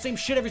like doing the same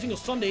shit every single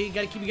Sunday. You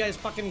gotta keep you guys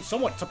fucking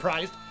somewhat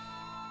surprised.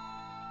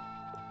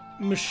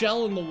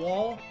 Michelle in the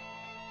wall.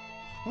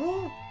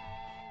 Huh?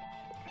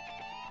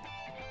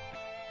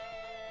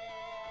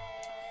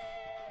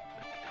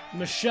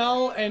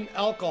 Michelle and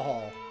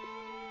alcohol.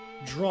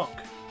 Drunk.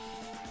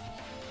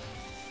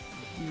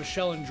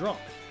 Michelle and drunk.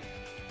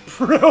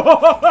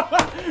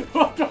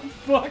 What the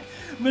fuck?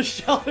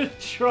 Michelle and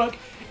drunk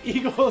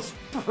equals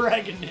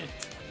pregnant.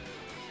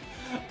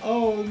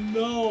 Oh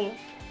no.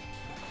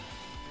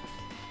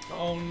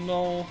 Oh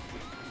no.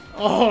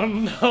 Oh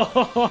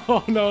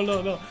no.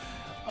 No.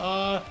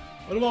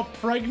 What about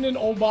pregnant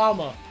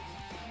Obama?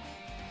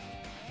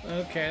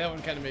 Okay, that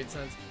one kind of made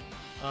sense.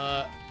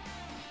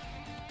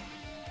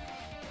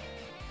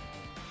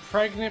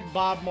 Pregnant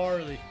Bob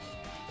Marley.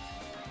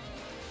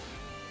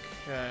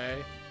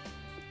 Okay.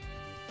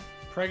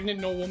 Pregnant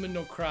No Woman,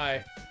 No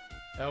Cry.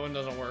 That one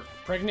doesn't work.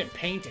 Pregnant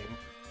Painting.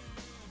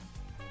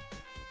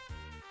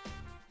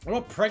 What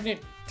about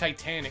Pregnant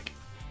Titanic?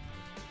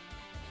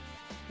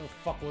 What the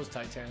fuck was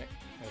Titanic?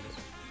 There it is.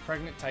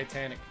 Pregnant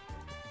Titanic.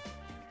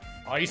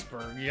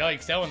 Iceberg.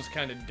 Yikes, that one's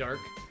kind of dark.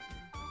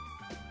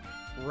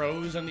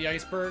 Rose on the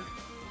iceberg.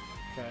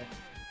 Okay.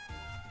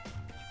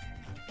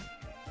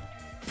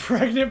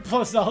 Pregnant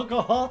plus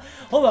alcohol.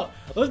 Hold up.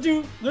 Let's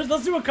do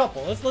a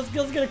couple. Let's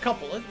get a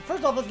couple.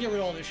 First off, let's get rid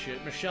of all this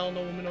shit. Michelle,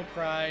 No Woman, No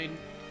Cry.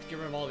 Let's get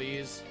rid of all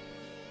these.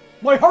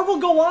 My Heart Will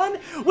Go On.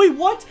 Wait,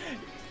 what?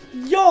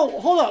 Yo,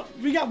 hold up.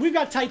 We've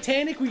got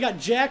Titanic. We got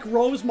Jack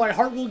Rose. My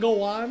Heart Will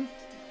Go On.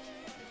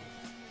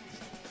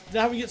 Is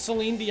that how we get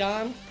Celine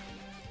Dion?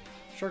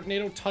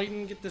 Sharknado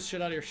Titan. Get this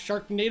shit out of here.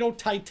 Sharknado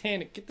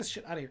Titanic. Get this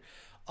shit out of here.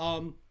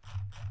 I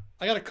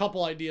got a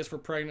couple ideas for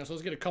pregnant. So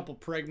let's get a couple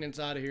pregnants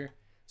out of here.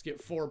 Let's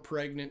get 4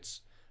 pregnants.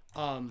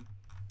 And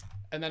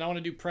then I want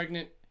to do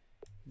pregnant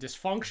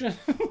dysfunction.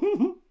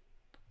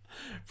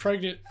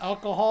 Pregnant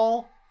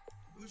alcohol.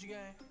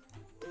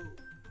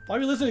 Why are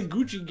you listening to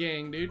Gucci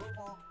Gang, dude?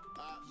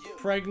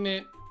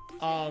 Pregnant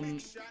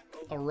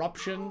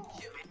eruption.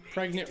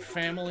 Pregnant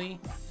family.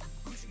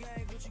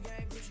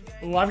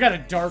 Ooh, I've got a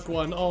dark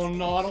one. Oh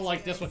no, I don't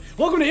like this one.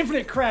 Welcome to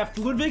Infinite Craft,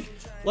 Ludwig.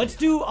 Let's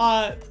do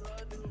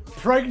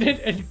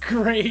pregnant and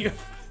grave.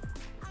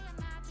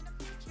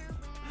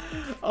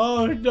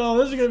 Oh no,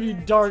 this is gonna be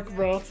dark,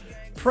 bro.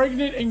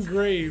 Pregnant and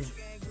grave.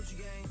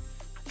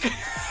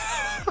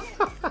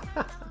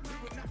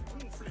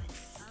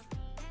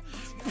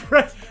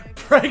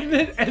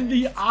 Pregnant and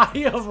the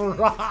Eye of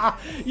Ra.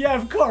 Yeah,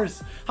 of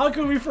course. How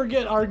can we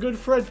forget our good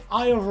friend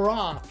Eye of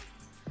Ra?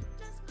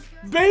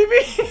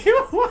 Baby!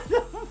 What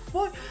the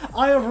fuck?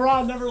 Eye of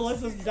Ra never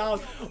lets us down.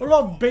 What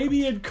about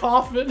Baby and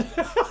Coffin?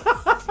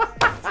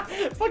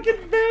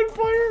 Fucking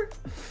vampire!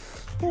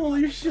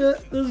 Holy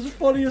shit, this is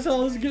funny as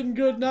hell. This is getting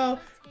good now.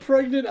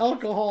 Pregnant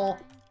alcohol.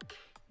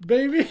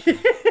 Baby.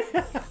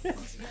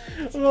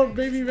 What about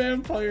Baby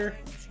Vampire?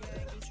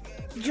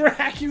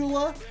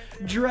 Dracula.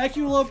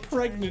 Dracula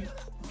pregnant.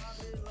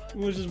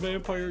 Which is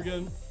vampire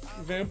again.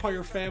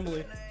 Vampire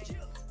family.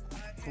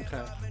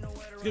 Okay.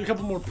 Let's get a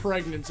couple more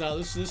pregnants out.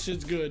 This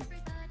shit's good.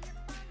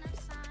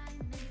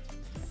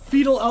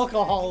 Fetal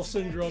alcohol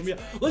syndrome. Yeah.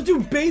 Let's do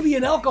baby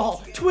and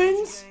alcohol.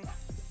 Twins?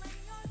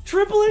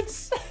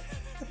 Triplets?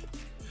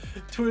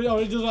 Wait,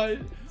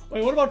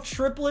 what about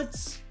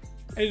triplets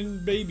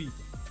and baby?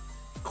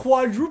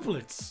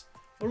 Quadruplets.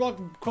 What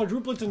about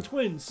quadruplets and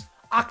twins?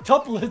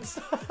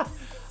 Octuplets.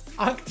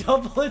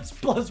 Octuplets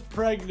plus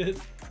pregnant.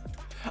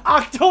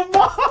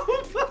 Octomom!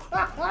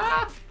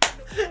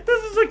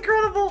 This is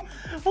incredible.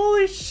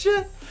 Holy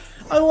shit.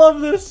 I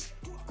love this.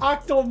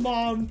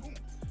 Octomom.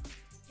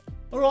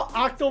 What about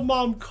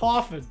Octomom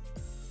coffin?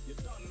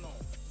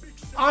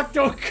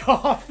 Octo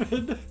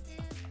coffin.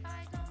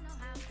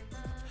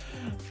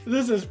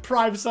 This is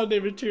prime Sunday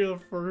material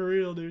for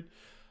real, dude.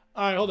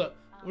 Alright, hold up.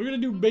 We're gonna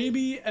do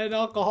baby and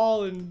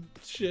alcohol and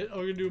shit.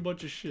 We're gonna do a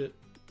bunch of shit.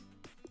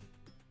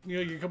 We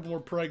gotta get a couple more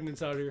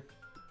pregnants out here.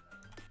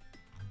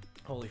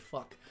 Holy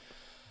fuck.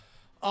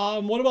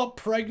 What about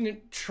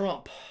pregnant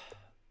Trump?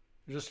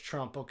 Just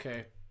Trump,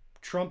 okay.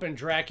 Trump and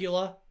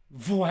Dracula.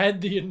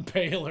 Vlad the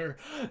Impaler.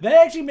 That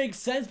actually makes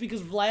sense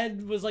because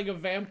Vlad was like a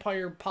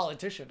vampire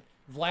politician.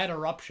 Vlad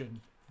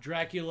Eruption.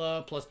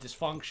 Dracula plus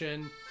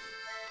dysfunction.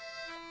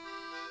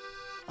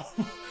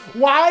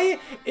 Why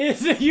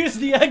is it use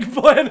the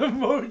eggplant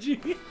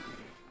emoji?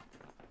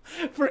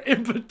 For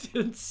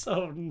impotence?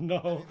 Oh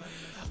no.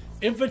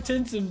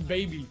 Impotence and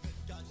baby.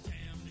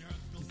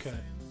 Okay.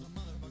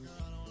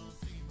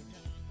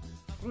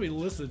 What do we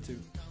listen to?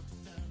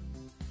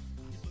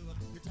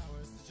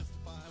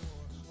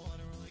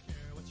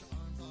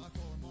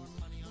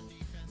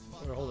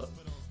 Wait, hold up.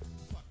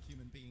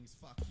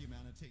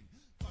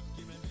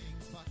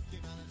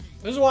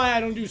 This is why I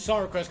don't do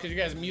song requests, because you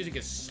guys' music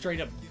is straight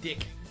up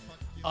dick.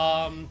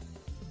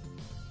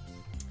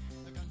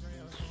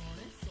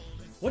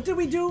 What did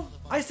we do?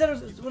 I said,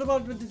 what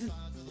about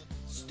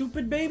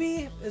stupid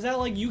baby? Is that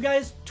like you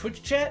guys?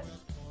 Twitch chat?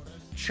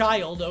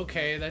 Child,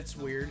 okay, that's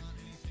weird.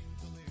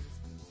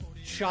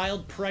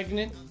 Child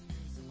pregnant.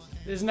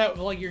 Isn't that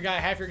like your guy,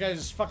 half your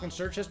guys' fucking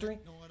search history?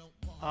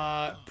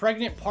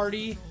 Pregnant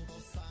party.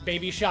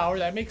 Baby shower,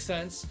 that makes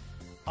sense.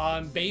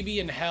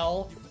 Baby in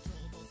hell.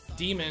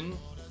 Demon.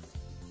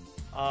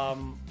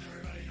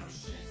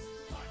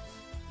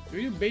 Do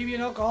we do baby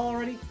and alcohol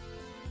already?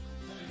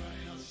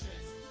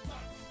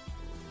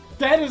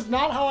 That is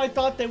not how I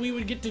thought that we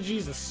would get to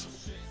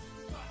Jesus.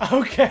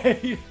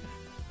 Okay.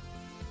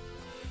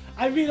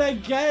 I mean, I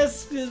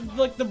guess,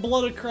 like the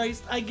blood of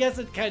Christ, I guess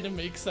it kind of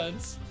makes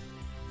sense.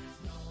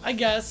 I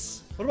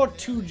guess. What about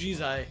 2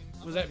 Jesus?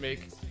 What does that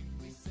make?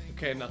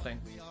 Okay, nothing.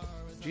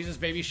 Jesus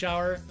baby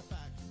shower.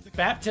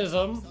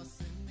 Baptism.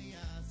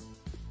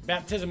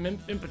 Baptism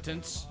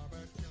impotence.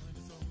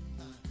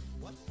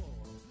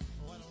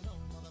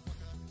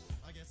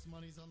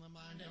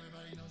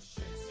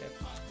 Okay.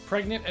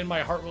 Pregnant and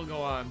my heart will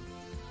go on.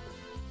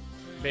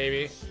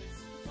 Baby.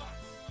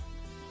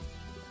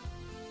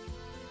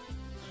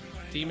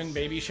 Demon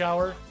baby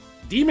shower.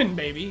 Demon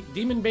baby.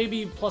 Demon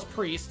baby plus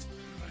priest.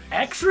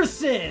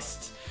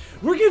 Exorcist.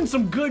 We're getting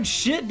some good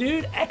shit,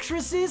 dude.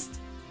 Exorcist.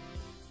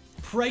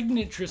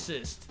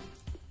 Pregnantricist.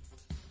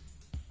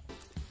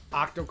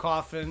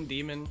 Octocoffin.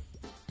 Demon.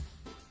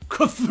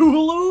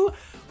 Cthulhu?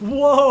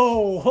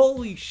 Whoa.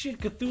 Holy shit.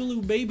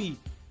 Cthulhu baby.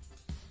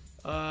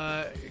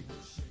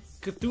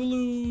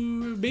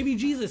 Cthulhu baby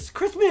Jesus.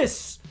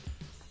 Christmas.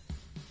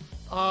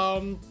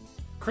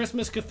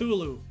 Christmas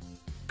Cthulhu.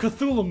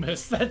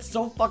 Cthulhumus. That's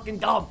so fucking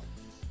dumb.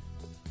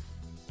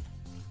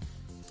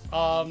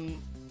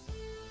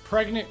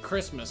 Pregnant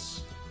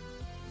Christmas.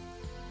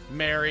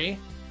 Mary.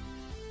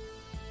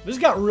 This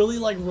got really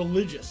like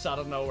religious out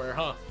of nowhere,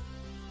 huh?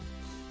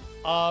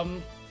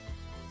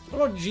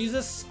 What about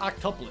Jesus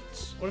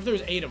octuplets? What if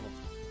there's 8 of them?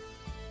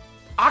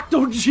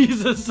 Octo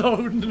Jesus. Oh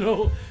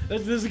no,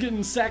 this is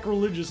getting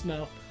sacrilegious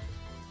now.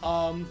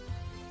 I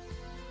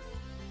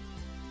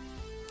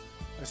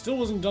still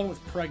wasn't done with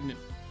pregnant.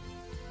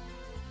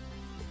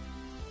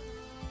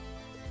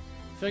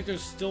 I feel like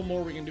there's still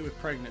more we can do with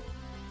pregnant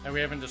that we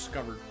haven't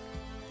discovered.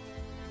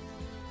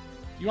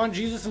 You want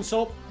Jesus and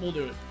soap? We'll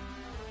do it.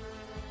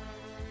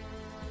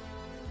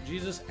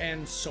 Jesus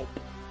and soap.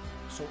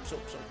 Soap,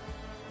 soap, soap.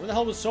 Where the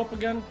hell was soap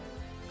again?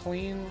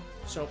 Clean.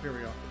 Soap, here we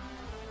go.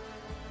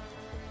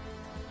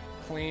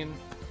 Clean.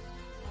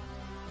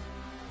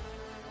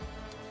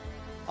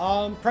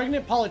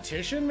 Pregnant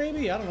politician,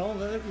 maybe? I don't know.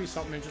 That would be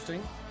something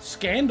interesting.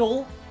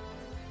 Scandal.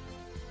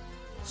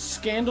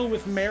 Scandal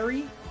with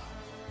Mary.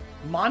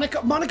 Monica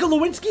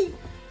Lewinsky?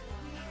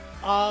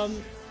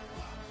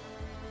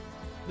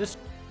 This...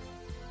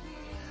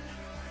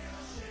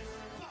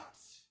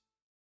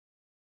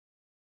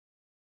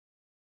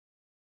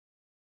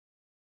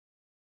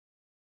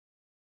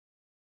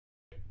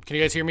 Can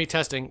you guys hear me?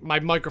 Testing. My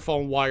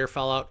microphone wire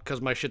fell out because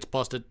my shit's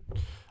busted.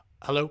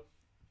 Hello?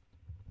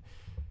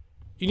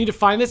 You need to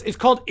find this. It's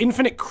called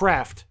Infinite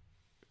Craft.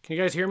 Can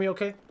you guys hear me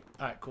okay?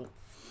 Alright, cool.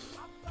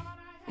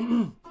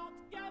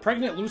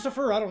 Pregnant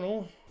Lucifer? I don't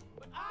know.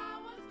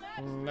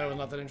 That was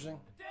not that interesting.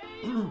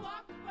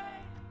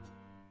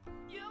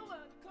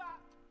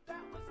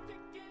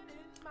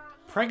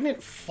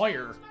 Pregnant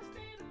Fire.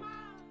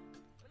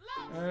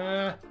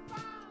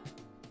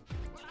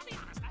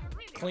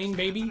 Clean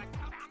baby.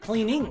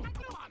 Cleaning.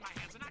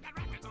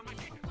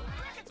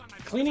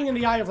 Cleaning in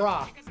the Eye of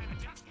Ra.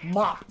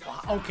 Mop.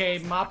 Okay,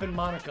 Mop and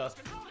Monica.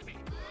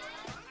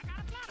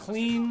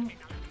 Clean.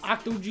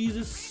 Octo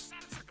Jesus.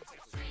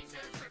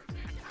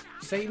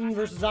 Satan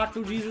versus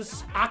Octo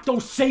Jesus. Octo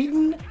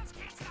Satan?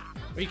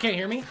 Oh, you can't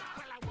hear me?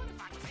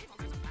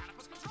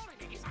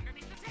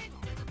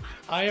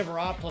 Eye of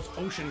Ra plus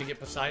Ocean to get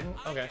Poseidon.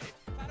 Okay.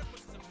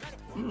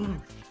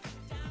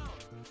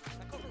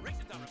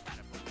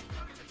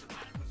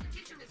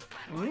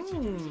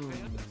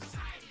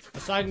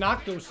 Poseidon,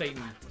 Octo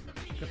Satan.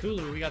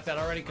 Cthulhu, we got that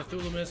already.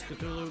 Cthulhumus,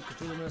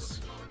 Cthulhumus.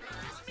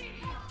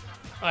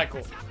 Alright,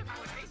 cool.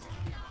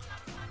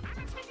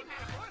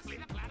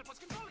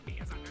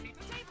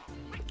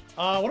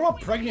 What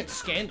about Pregnant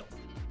Scandal?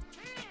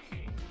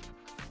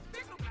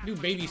 Do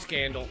Baby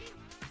Scandal.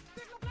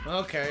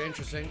 Okay,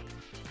 interesting.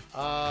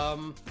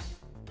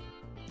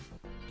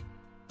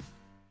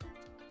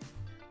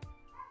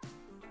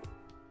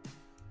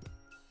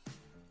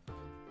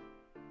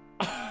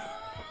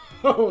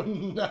 Oh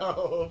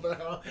no,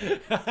 bro.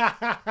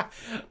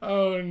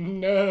 Oh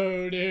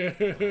no,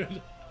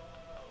 dude.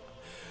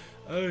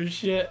 Oh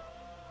shit.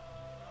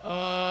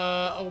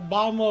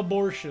 Obama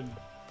abortion.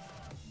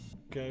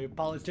 Okay,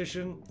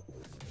 politician.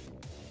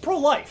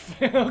 Pro-life.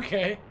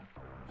 Okay.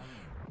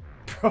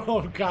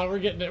 Oh god, we're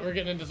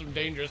getting into some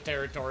dangerous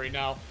territory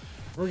now.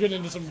 We're getting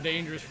into some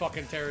dangerous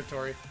fucking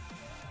territory.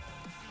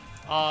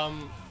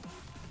 What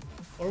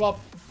about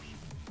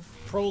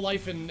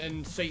pro-life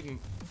and Satan?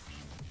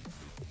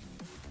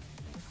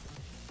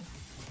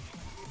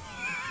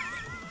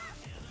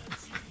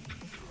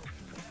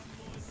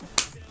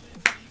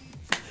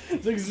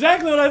 That's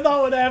exactly what I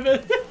thought would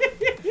happen.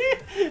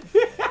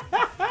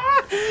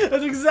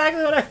 That's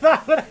exactly what I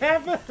thought would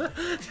happen.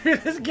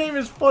 Dude, this game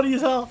is funny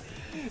as hell.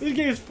 This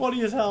game is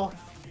funny as hell.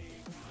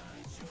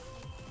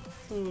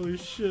 Holy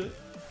shit.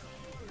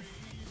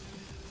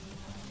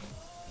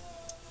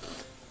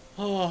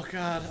 Oh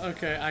god,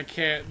 okay, I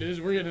can't.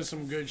 We're getting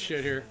some good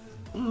shit here.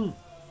 We're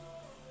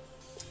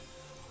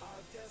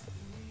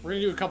gonna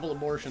do a couple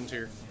abortions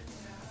here.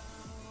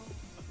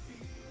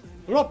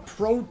 What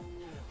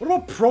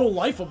about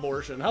pro-life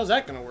abortion? How's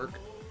that gonna work?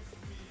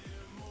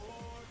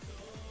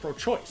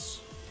 Pro-choice.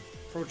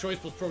 Pro-choice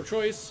plus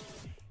pro-choice.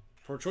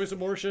 Pro-choice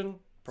abortion.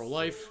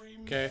 Pro-life.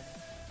 Okay.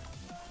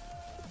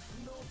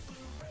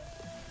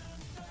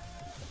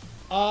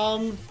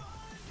 I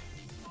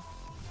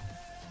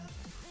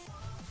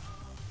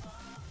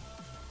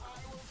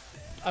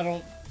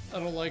don't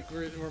like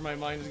where my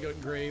mind is going.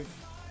 Grave.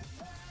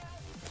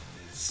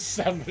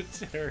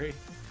 Cemetery.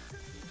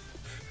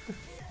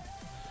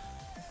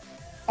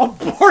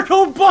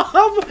 Aborto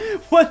bomb?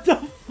 What the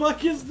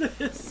fuck is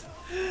this?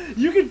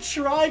 You can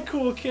try,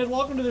 cool kid.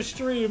 Welcome to the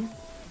stream.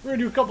 We're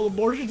gonna do a couple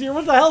abortions here.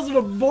 What the hell is an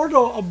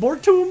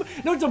abortum?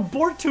 No, it's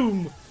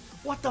abortum.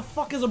 What the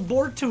fuck is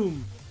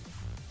abortum?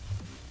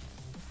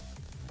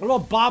 What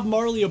about Bob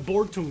Marley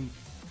abortum?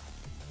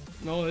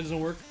 No, that doesn't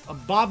work. A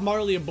Bob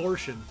Marley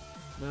abortion.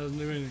 That doesn't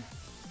do anything.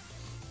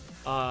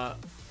 What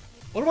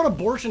about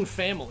abortion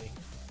family?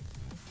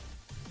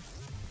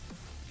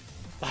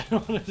 I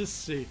don't want to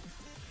just see.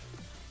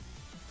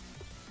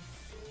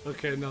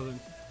 Okay, nothing.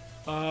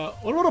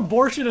 What about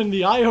abortion in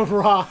the Eye of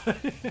Ra?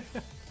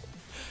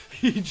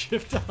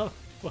 Egypt, oh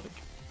fuck.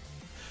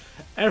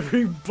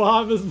 Every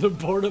bomb is an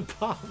aborted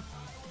bomb.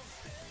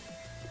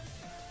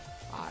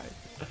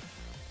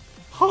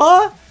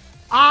 Huh?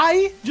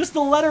 I? Just the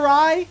letter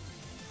I?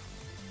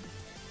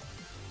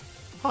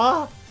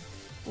 Huh?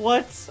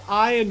 What?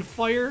 I and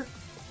fire?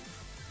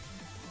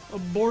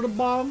 Abort a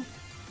bomb?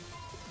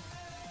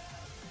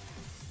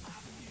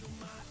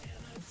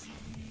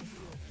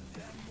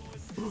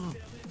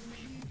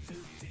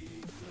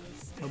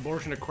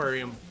 Abortion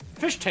aquarium.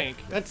 Fish tank.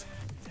 That's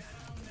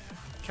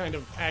kind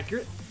of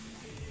accurate.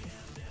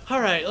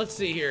 Alright, let's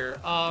see here.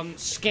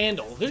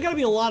 Scandal. There's gotta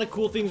be a lot of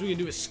cool things we can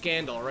do with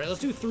Scandal, right?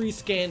 Let's do 3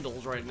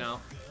 scandals right now.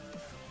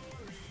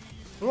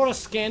 What about a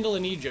scandal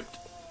in Egypt?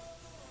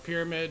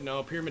 Pyramid,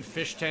 no. Pyramid,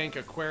 fish tank,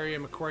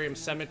 aquarium, aquarium,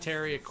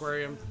 cemetery,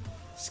 aquarium.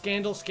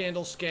 Scandal,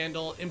 scandal,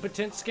 scandal.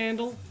 Impotent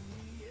scandal?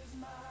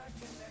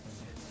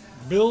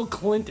 Bill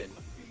Clinton.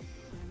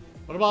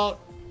 What about...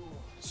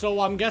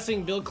 So I'm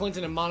guessing Bill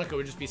Clinton and Monica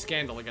would just be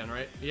Scandal again,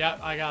 right? Yep,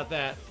 I got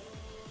that.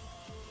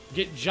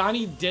 Get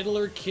Johnny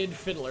Diddler, Kid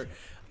Fiddler.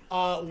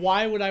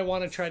 Why would I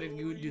want to try to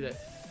do that?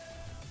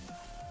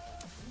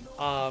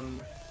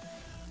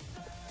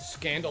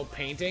 Scandal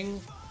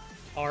painting?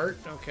 Art?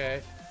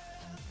 Okay.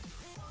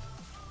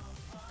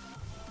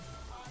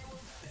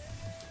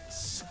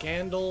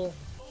 Scandal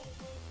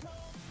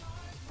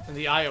and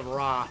the Eye of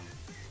Ra.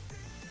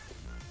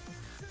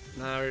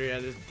 Nah, yeah,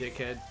 this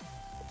dickhead.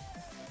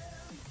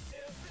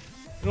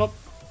 You know what?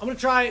 I'm gonna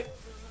try.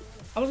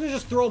 I was gonna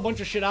just throw a bunch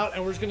of shit out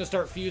and we're just gonna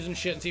start fusing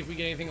shit and see if we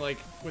get anything like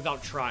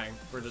without trying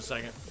for just a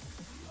second.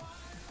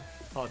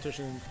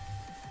 Politician.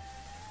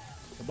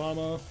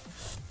 Obama.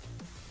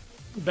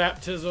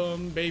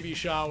 Baptism, baby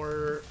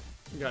shower.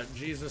 We got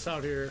Jesus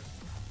out here.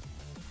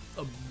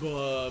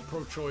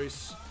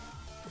 Pro-choice.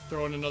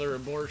 Throw in another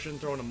abortion.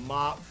 Throw in a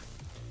mop.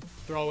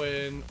 Throw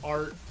in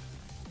art.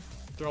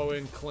 Throw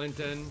in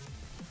Clinton.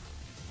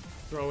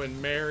 Throw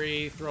in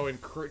Mary. Throw in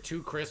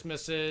 2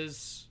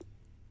 Christmases.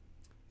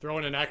 Throw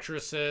in an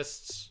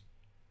exorcist.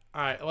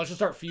 Alright, let's just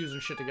start fusing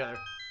shit together.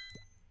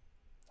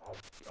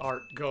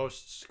 Art,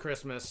 ghosts,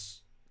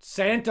 Christmas.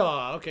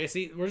 Santa! Okay,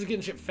 see, we're just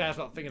getting shit fast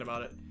without thinking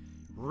about it.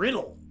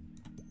 Riddle.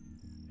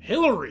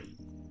 Hillary.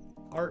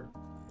 Art.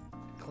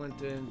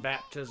 Clinton.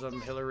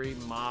 Baptism. Hillary.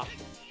 Mop.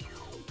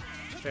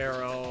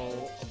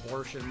 Pharaoh.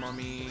 Abortion.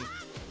 Mummy.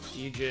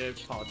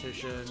 Egypt.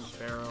 Politician.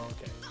 Pharaoh.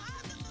 Okay.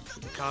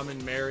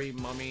 Common. Mary.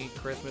 Mummy.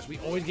 Christmas. We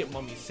always get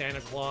mummy.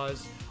 Santa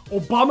Claus.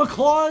 Obama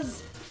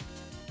Claus?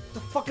 The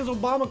fuck is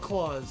Obama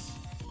Claus?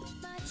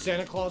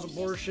 Santa Claus.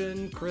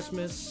 Abortion.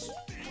 Christmas.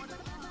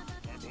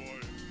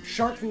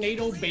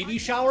 Sharknado baby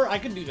shower? I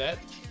could do that.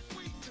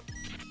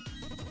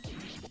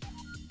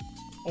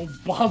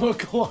 Obama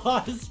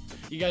Claus?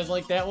 You guys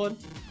like that one?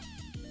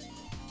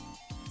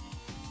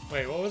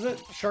 Wait, what was it?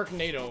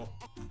 Sharknado.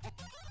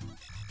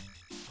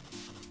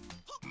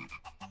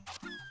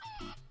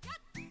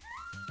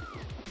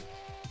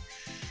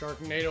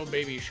 Sharknado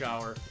baby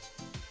shower.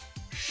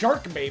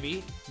 Shark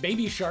baby.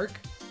 Baby shark.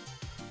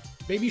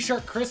 Baby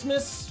shark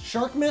Christmas.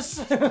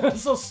 Sharkmas?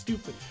 So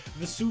stupid.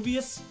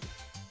 Vesuvius.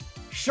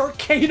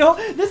 Sharkano?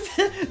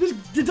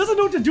 It doesn't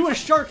know what to do with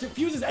sharks. It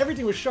fuses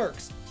everything with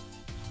sharks.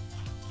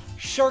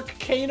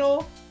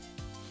 Sharkano?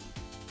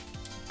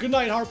 Good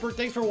night, Harper.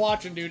 Thanks for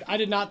watching, dude. I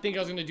did not think I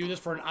was going to do this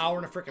for an hour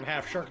and a freaking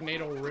half.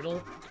 Sharknado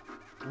Riddle.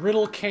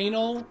 Riddle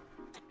Kano.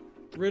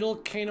 Riddle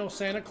Kano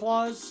Santa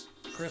Claus.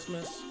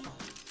 Christmas.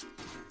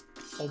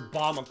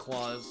 Obama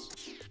Claus.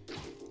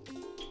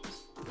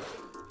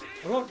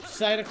 What about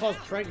Santa Claus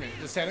pregnant?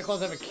 Does Santa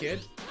Claus have a kid?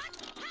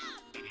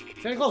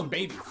 Santa Claus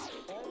baby.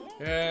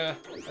 Yeah,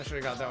 I should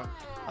have got that one.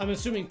 I'm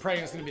assuming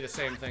pregnant's gonna be the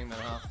same thing then,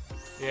 huh?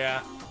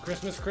 Yeah.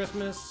 Christmas,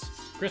 Christmas.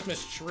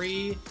 Christmas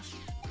tree.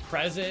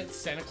 Present.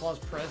 Santa Claus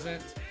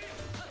present.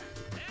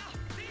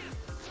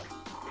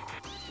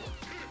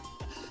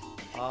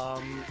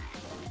 What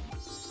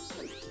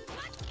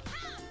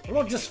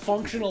about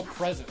dysfunctional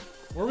present?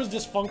 Where was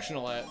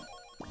dysfunctional at?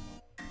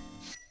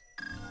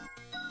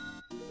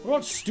 What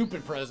about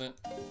stupid present?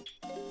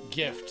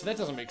 Gift. That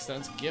doesn't make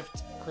sense.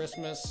 Gift,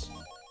 Christmas,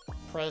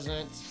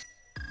 present.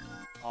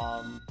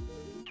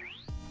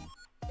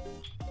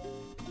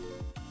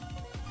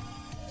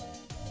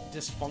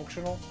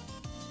 Dysfunctional.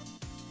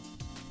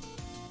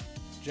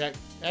 Jack.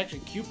 Actually,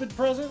 Cupid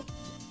present.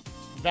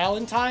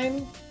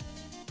 Valentine.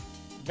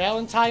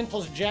 Valentine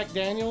plus Jack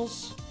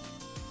Daniels.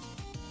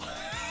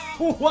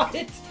 What?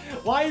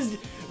 Why is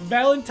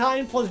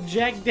Valentine plus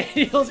Jack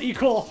Daniels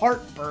equal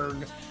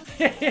heartburn?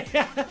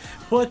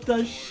 What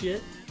the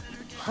shit?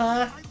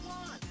 Huh?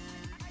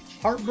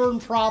 Heartburn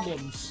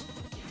problems.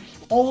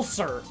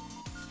 Ulcer.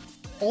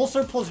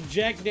 Ulcer plus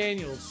Jack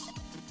Daniels.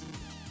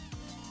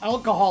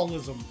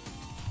 Alcoholism.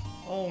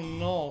 Oh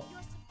no.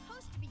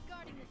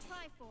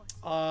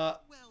 Well,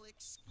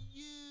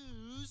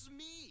 excuse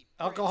me.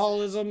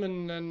 Alcoholism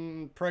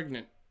and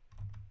pregnant.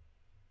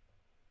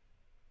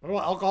 What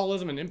about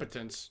alcoholism and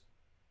impotence?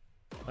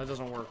 That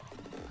doesn't work.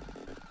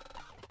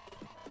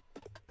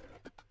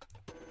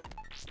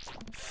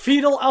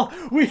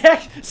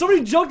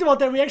 Somebody joked about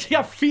that. We actually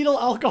have fetal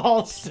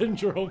alcohol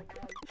syndrome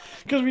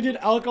because we did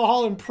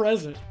alcohol and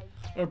present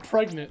or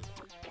pregnant.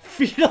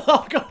 Fetal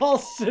alcohol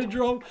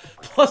syndrome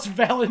plus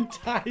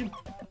Valentine.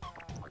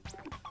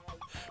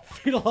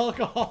 Fetal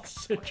alcohol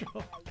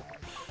syndrome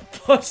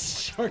plus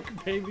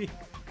shark baby.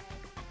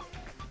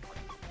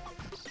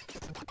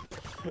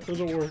 That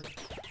doesn't work.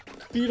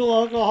 Fetal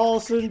alcohol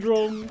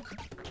syndrome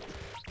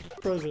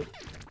present.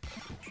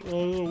 That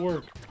doesn't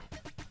work.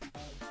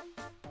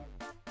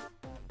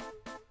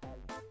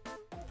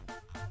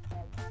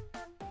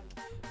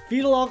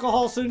 Fetal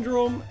alcohol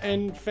syndrome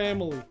and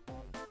family.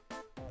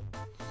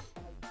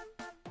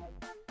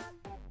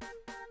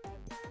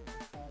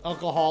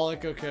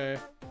 Alcoholic, okay.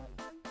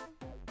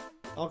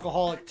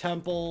 Alcoholic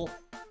temple.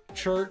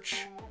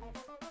 Church.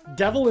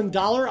 Devil and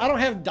dollar? I don't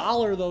have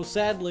dollar though,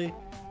 sadly.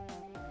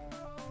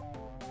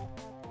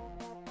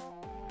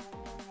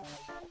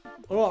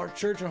 What about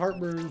church and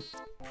heartburn?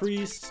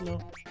 Priests,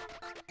 no.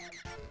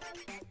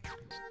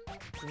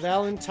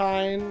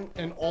 Valentine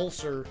and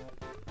ulcer.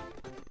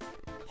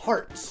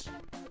 Hearts.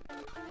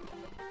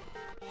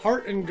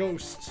 Heart and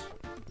ghost.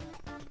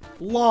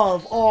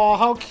 Love. Oh,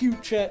 how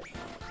cute, chat.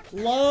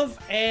 Love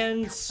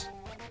and...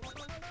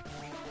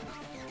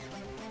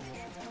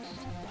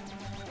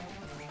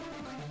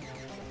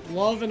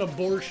 Love and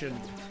abortion.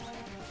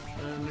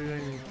 And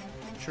doing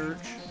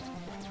church.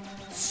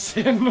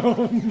 Sin.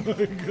 Oh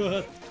my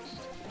god.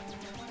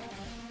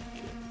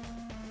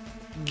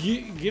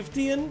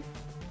 Giftian?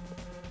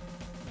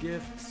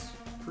 Gifts.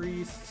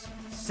 Priests.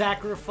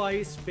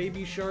 Sacrifice.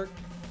 Baby shark.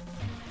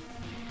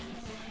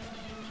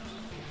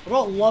 What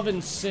about love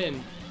and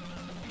sin?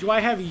 Do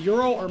I have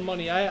euro or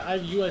money? I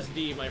have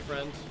USD, my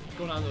friend.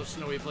 Going on those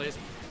snowy places.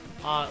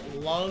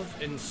 Love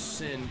and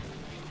sin.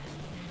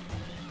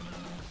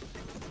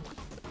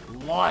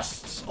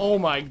 Lust. Oh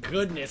my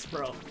goodness,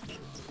 bro.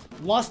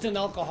 Lust and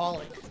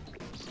alcoholic.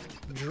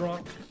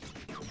 Drunk.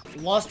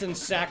 Lust and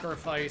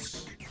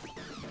sacrifice.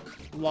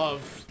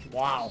 Love.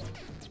 Wow.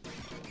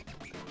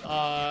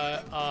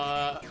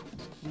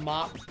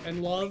 Mop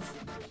and love.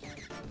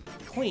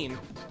 Clean.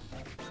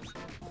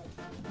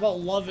 Well,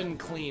 love and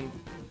clean.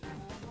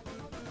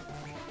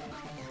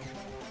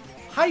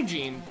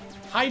 Hygiene.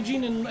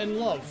 Hygiene and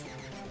love.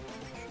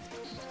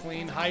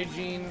 Clean,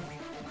 hygiene.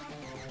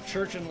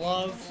 Church and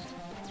love.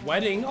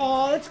 Wedding.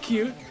 Oh, that's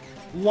cute.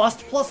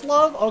 Lust plus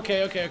love?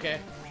 Okay, okay, okay.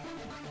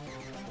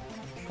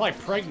 Probably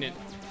pregnant.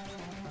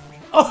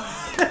 Oh!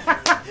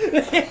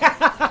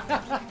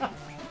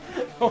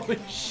 Holy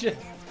shit.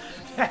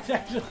 That's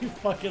actually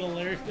fucking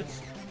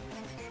hilarious.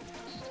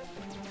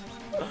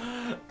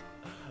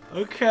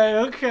 Okay,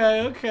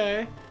 okay,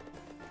 okay.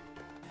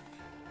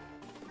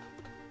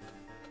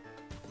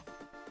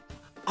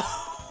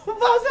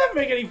 How does that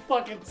make any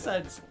fucking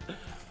sense?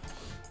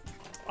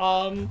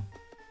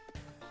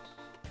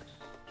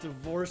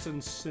 Divorce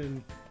and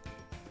sin.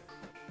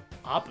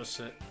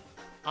 Opposite.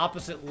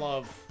 Opposite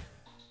love.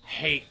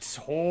 Hate.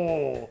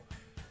 Oh.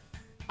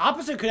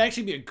 Opposite could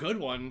actually be a good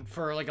one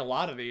for like a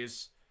lot of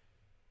these.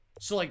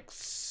 So like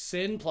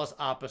sin plus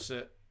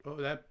opposite. What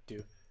would that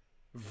do?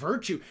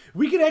 Virtue.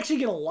 We could actually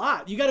get a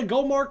lot. You gotta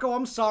go, Marco.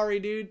 I'm sorry,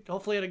 dude.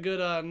 Hopefully you had a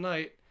good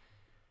night.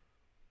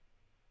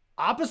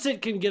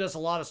 Opposite can get us a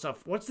lot of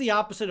stuff. What's the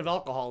opposite of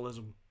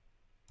alcoholism?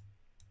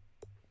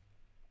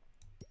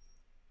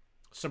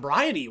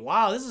 Sobriety.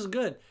 Wow, this is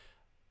good.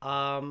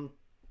 Hold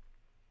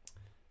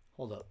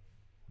up.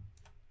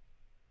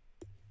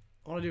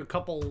 I want to do a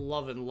couple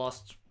love and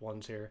lust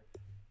ones here.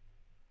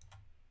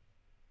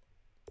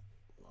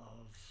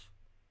 Love.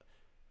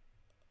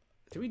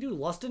 Did we do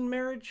lust in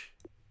marriage?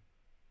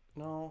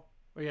 No.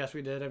 Oh, yes,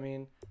 we did. I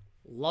mean,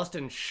 lust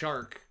and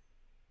shark.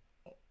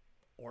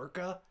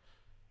 Orca?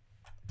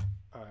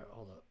 Alright,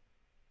 hold up.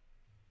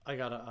 I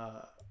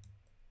gotta,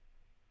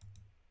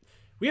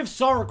 we have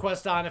song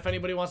request on if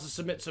anybody wants to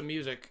submit some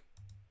music.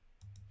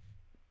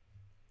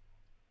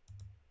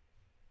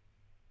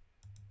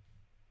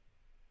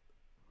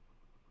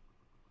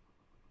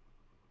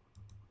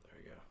 There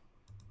we go.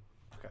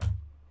 Okay.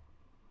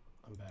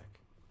 I'm back.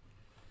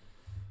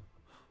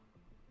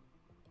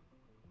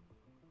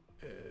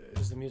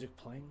 Is the music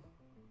playing?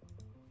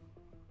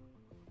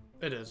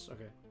 It is,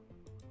 okay.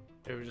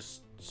 It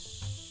was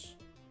just...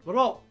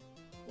 What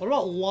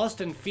about lust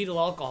and fetal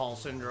alcohol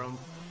syndrome?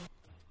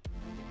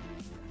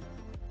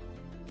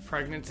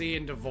 Pregnancy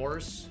and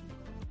divorce.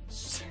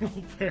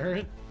 Single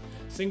parent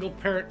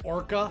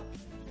orca.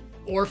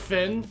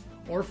 Orphan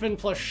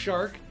plus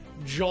shark.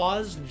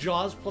 Jaws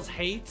plus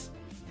hate.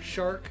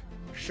 Shark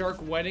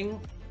wedding.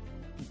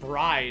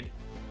 Bride.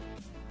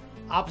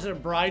 Opposite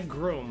of bride,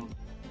 groom.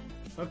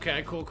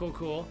 Okay,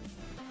 cool.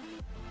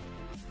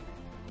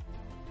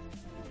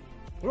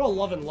 What about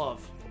love and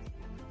love?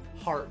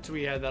 Heart,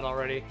 we had that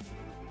already.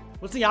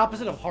 What's the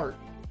opposite of heart?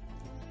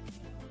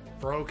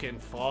 Broken.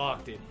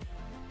 Fuck, dude.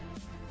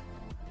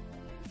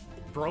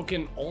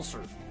 Broken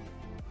ulcer.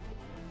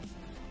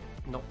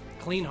 Nope.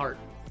 Clean heart.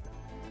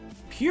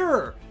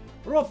 Pure.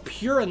 What about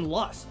pure and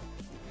lust?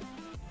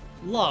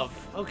 Love.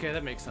 Okay,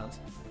 that makes sense.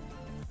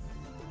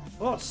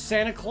 What about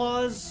Santa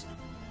Claus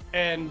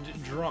and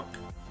drunk?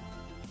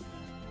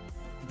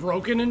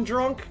 Broken and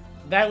drunk?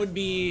 That would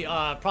be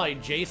probably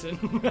Jason.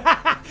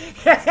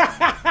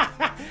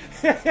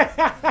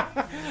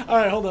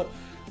 Alright, hold up.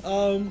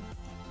 Where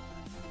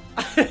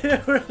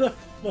the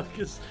fuck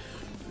is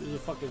the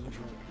fucking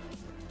drunk?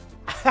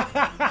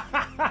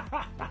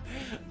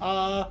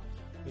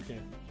 Okay.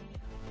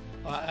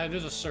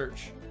 There's a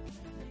search.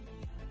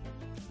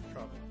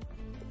 Drunk.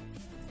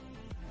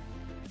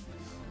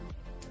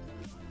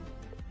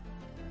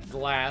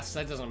 Glass.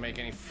 That doesn't make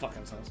any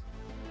fucking sense.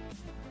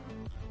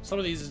 Some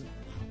of these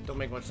don't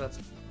make much sense.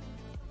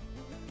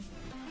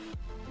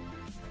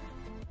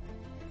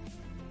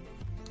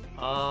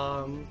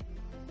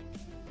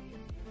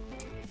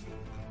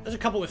 There's a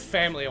couple with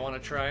family I want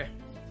to try.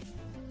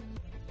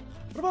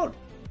 What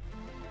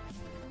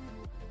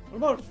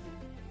about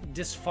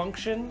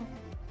dysfunction?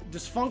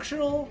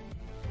 Dysfunctional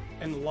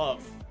and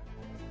love.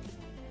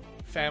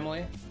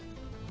 Family.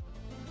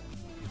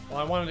 Well,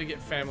 I wanted to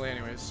get family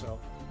anyways, so.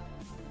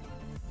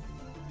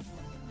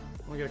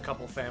 get a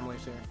couple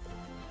families here.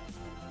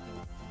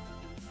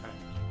 Alright.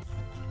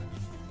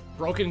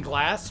 Broken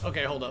glass?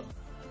 Okay, hold up.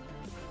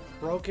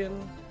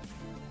 Broken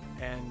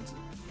and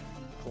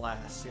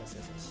glass. Yes,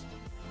 yes, yes.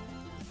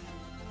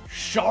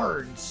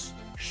 Shards.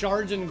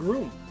 Shards and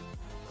groom.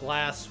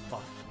 Glass.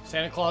 Fuck.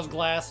 Santa Claus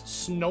glass.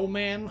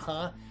 Snowman,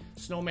 huh?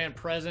 Snowman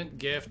present.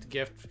 Gift.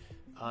 Gift.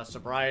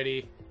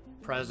 Sobriety.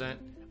 Present.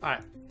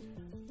 Alright.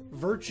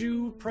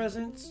 Virtue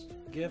presents.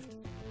 Gift.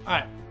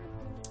 Alright.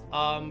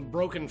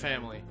 Broken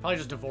family. Probably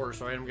just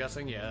divorce, right? I'm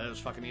guessing. Yeah, that was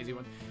a fucking easy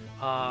one.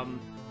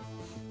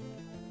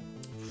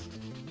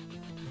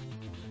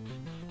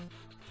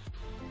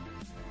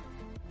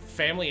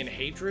 Family and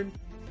hatred?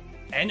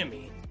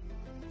 Enemy.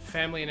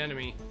 Family and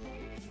enemy.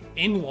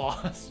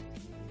 In-laws.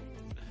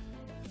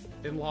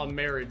 In-law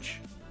marriage.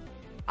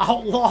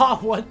 Outlaw?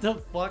 What the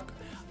fuck?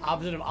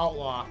 Opposite of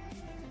outlaw.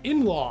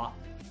 In-law.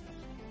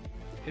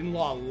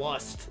 In-law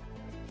lust.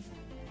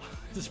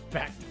 Just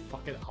back to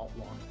fucking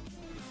outlaw.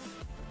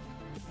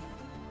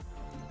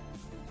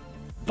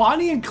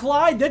 Bonnie and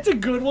Clyde, that's a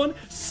good one.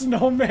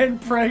 Snowman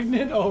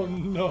pregnant? Oh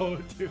no,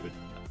 dude.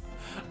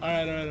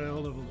 Alright,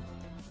 hold on.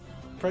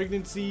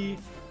 Pregnancy.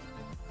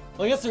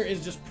 Well, I guess there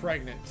is just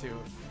pregnant too.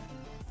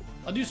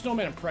 I'll do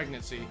snowman and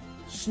pregnancy.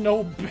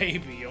 Snow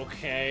baby,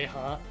 okay,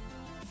 huh?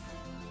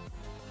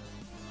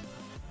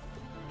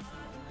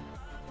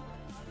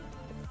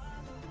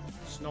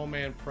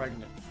 Snowman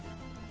pregnant.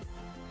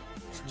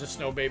 It's just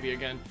snow baby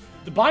again.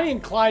 The Bonnie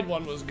and Clyde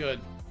one was good.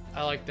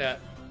 I like that.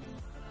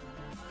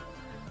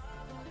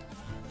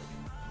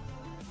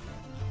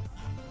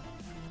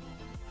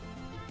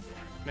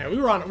 Man, we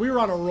were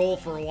on a roll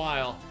for a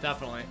while,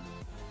 definitely.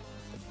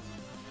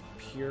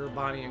 Pure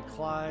Bonnie and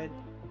Clyde.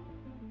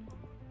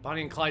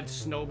 Bonnie and Clyde,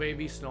 snow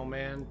baby,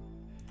 snowman.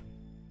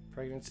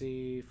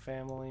 Pregnancy,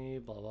 family,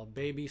 blah blah.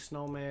 Baby,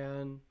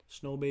 snowman,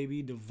 snow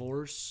baby,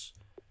 divorce.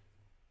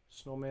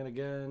 Snowman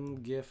again,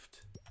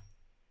 gift.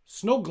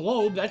 Snow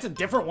globe, that's a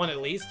different one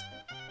at least.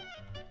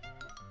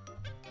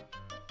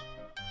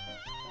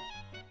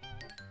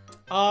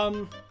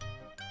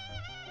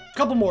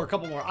 Couple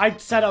more. I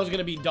said I was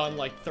gonna be done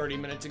like 30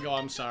 minutes ago,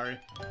 I'm sorry.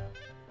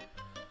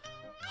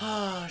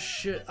 Ah,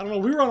 shit. I don't know,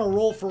 we were on a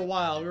roll for a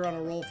while.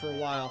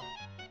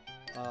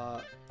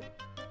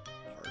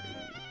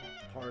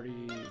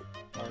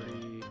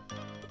 Party,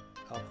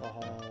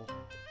 alcohol.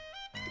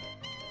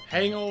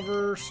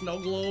 Hangover, snow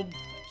globe,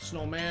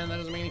 snowman, that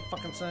doesn't make any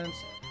fucking sense.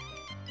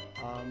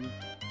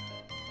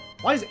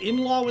 Why is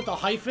in-law with a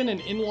hyphen and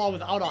in-law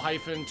without a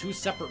hyphen two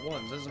separate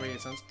ones? That doesn't make any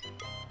sense.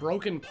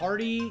 Broken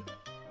party,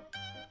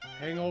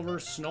 hangover,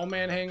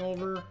 snowman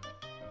hangover,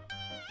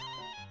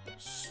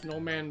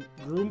 snowman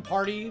groom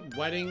party,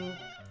 wedding,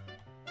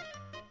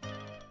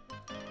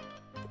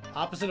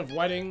 opposite of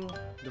wedding,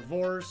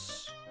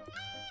 divorce.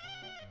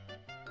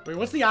 Wait,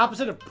 what's the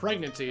opposite of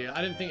pregnancy?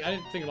 I didn't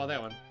think about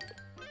that one.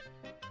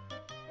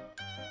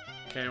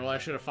 Okay, well I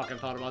should have fucking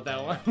thought about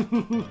that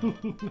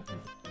one.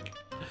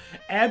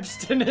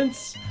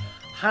 Abstinence?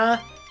 Huh?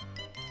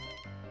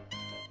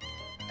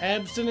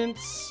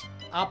 Abstinence?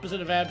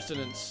 Opposite of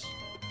abstinence.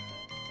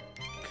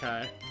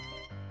 Okay.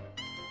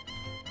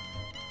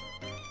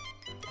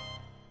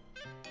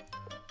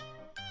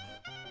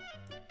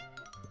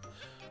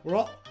 We're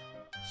all...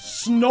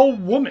 Snow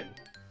woman.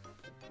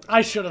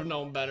 I should have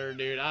known better,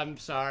 dude. I'm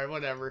sorry,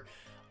 whatever.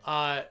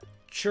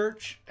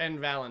 Church and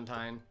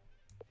Valentine.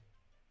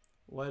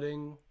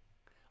 Wedding.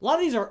 A lot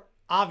of these are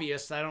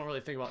obvious that I don't really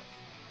think about.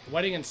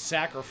 Wedding and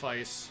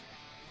sacrifice.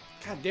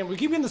 God damn, we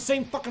keep getting the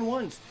same fucking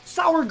ones.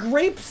 Sour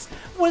grapes?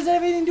 What does that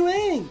have anything to do with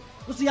anything?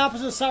 What's the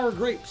opposite of sour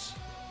grapes?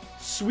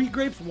 Sweet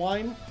grapes?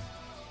 Wine?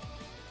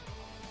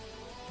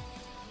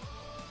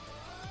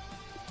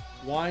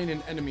 Wine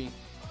and enemy.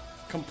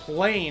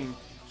 Complain.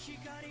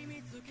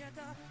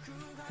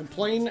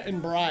 Complain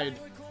and bride.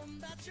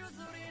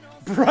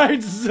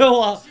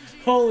 Bridezilla.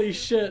 Holy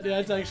shit, yeah,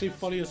 that's actually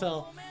funny as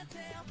hell.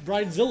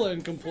 Bridezilla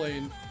and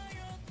complain.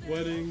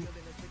 Wedding.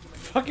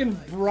 Fucking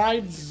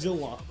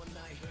Bridezilla.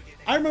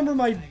 I remember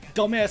my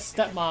dumbass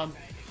stepmom.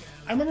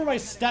 I remember my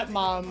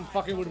stepmom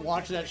fucking would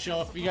watch that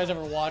show. If you guys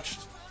ever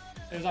watched,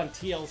 it was on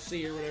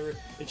TLC or whatever.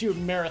 And she would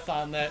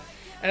marathon that.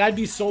 And I'd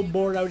be so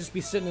bored, I would just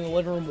be sitting in the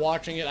living room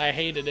watching it. I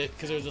hated it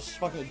because it was just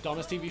fucking the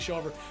dumbest TV show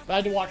ever. But I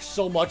had to watch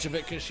so much of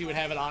it because she would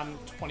have it on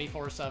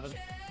 24/7.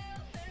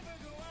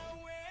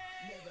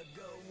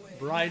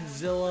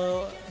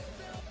 Bridezilla.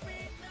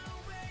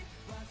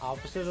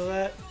 Opposite of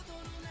that.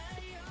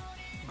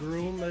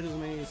 Groom, that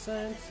doesn't make any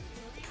sense.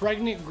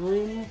 Pregnant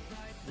groom.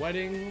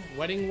 Wedding.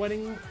 Wedding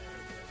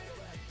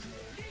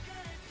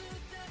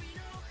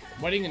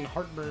and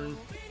heartburn.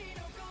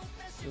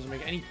 Doesn't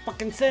make any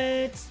fucking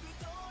sense.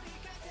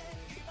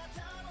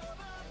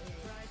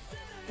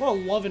 Well,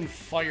 love and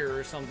fire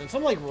or something.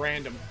 Something like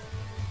random.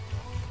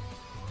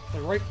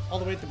 Like right all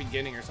the way at the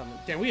beginning or something.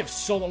 Damn, we have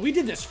so long. We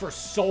did this for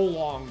so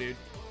long, dude.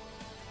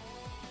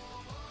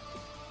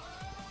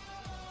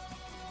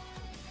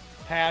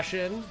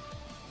 Passion.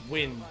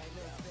 Wind.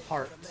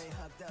 Heart.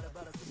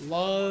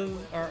 Love,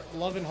 or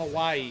love in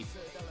Hawaii.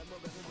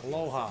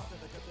 Aloha.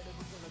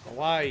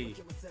 Hawaii.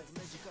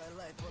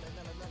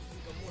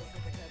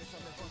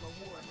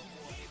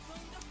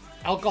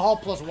 Alcohol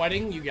plus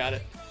wedding, you got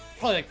it.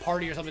 Probably like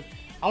party or something.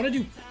 I want to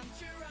do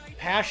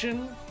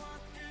passion.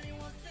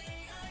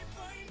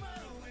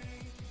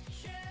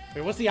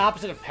 Wait, what's the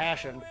opposite of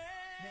passion?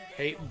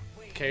 Hate.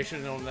 Okay, I should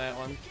have known that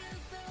one.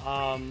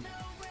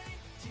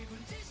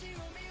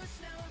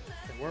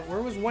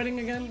 Where was wedding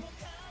again?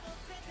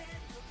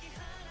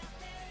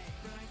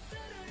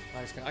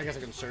 I guess I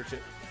can search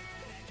it.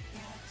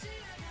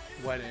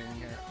 Wedding.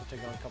 Here, I'll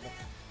take out a couple.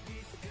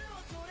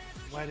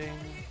 Wedding.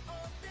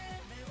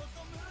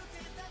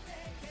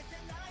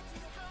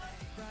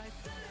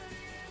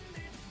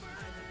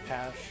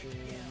 Passion.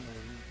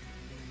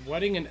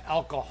 Wedding and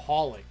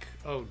alcoholic.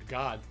 Oh,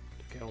 God.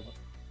 Okay, hold on.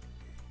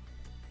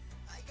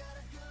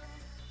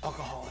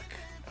 Alcoholic.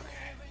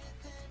 Okay.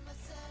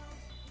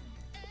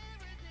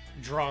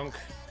 Drunk.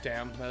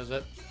 Damn, that is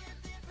it.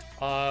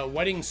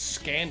 Wedding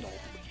scandal.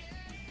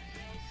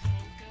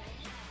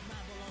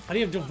 How do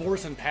you have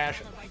divorce and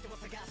passion?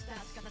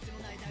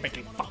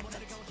 Making fun.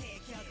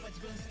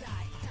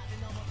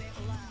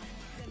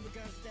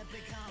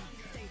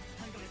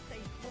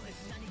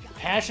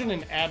 Passion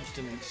and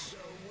abstinence.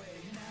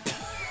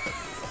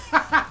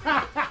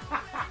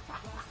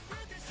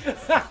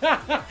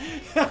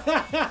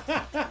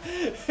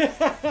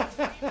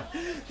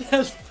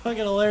 That's fucking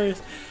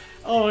hilarious.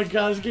 Oh my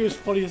god, this game is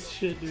funny as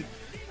shit, dude.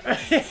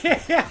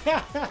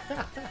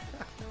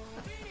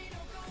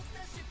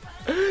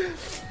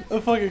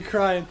 I'm fucking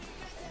crying.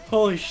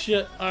 Holy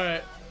shit.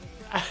 Alright.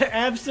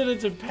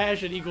 Abstinence and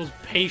passion equals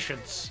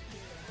patience.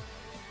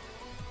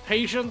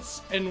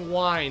 Patience and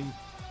wine.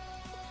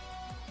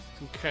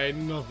 Okay,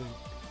 nothing.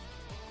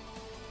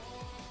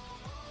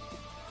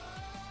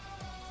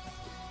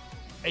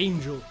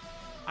 Angel.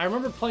 I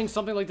remember playing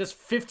something like this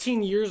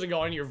 15 years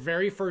ago on your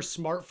very first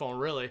smartphone,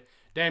 really.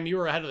 Damn, you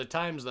were ahead of the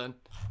times then.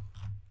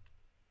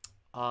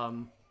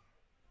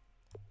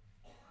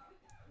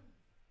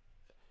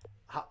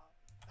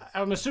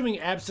 I'm assuming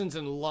absence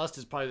and lust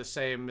is probably the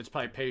same. It's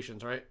probably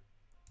patience, right?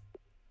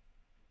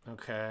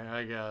 Okay,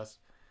 I guess.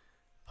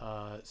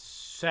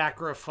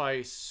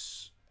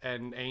 Sacrifice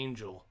and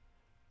angel.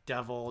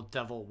 Devil,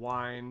 devil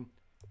wine,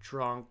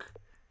 drunk,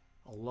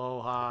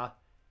 aloha,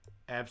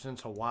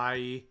 absence,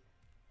 Hawaii,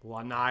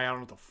 lanai, I don't know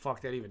what the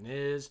fuck that even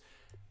is.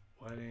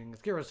 Wedding.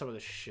 Let's get rid of some of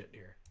this shit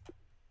here.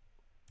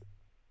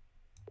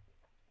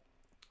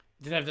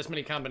 Didn't have this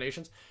many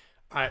combinations.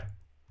 Alright.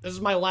 This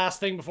is my last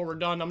thing before we're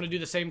done. I'm going to do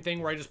the same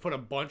thing where I just put a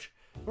bunch.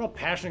 What about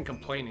passion and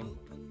complaining?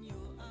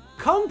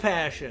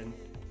 Compassion!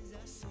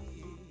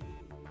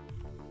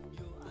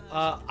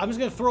 I'm just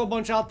going to throw a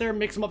bunch out there,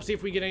 mix them up, see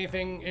if we get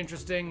anything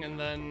interesting, and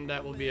then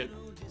that will be it.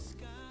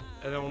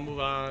 And then we'll move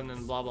on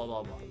and blah, blah,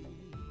 blah, blah.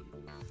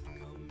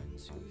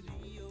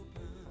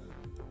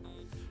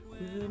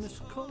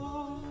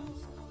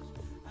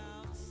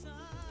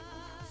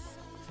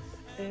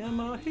 Am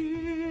I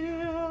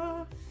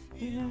here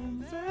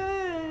in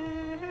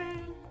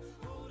vain?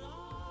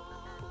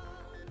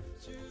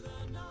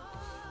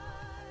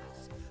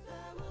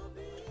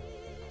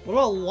 What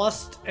about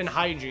lust and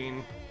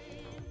hygiene?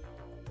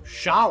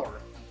 Shower.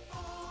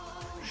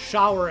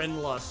 Shower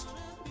and lust.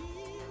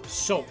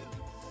 Soap.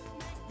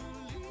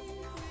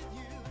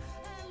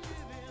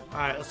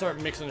 Alright, let's start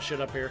mixing the shit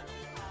up here.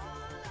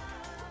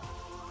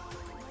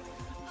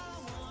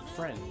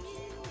 Friend.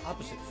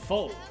 Opposite.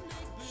 Foe.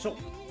 Soap.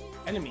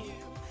 Enemy.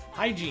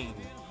 Hygiene.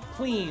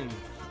 Clean.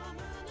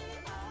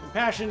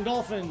 Compassion.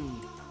 Dolphin.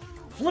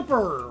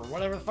 Flipper.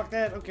 Whatever the fuck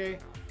that. Okay.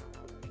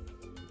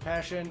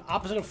 Passion.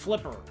 Opposite of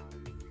flipper.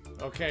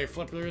 Okay,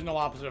 flipper. There is no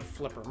opposite of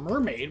flipper.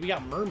 Mermaid. We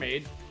got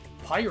mermaid.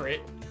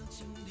 Pirate.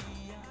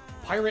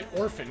 Pirate,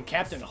 orphan,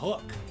 Captain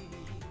Hook.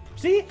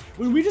 See?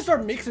 When we just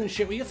start mixing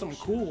shit, we get some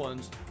cool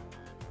ones.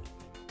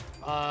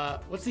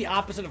 What's the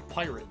opposite of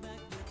pirate?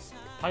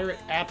 Pirate,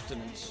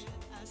 abstinence.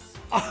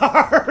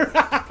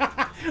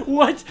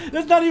 What?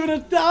 That's not even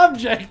an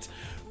object.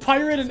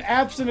 Pirate and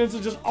abstinence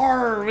is just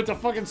R with the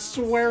fucking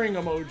swearing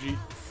emoji.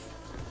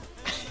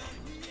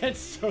 That's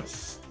so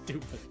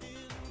stupid.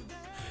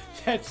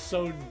 That's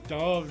so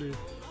dumb, dude.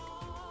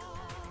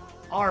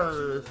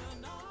 R.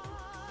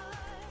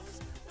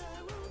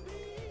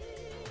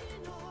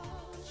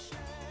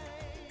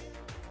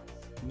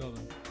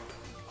 Nothing.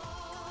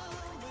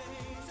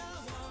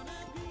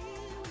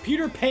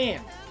 Peter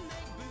Pan.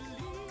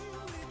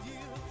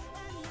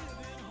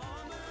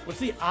 What's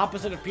the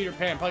opposite of Peter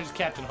Pan? Probably just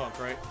Captain Hook,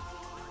 right?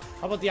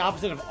 How about the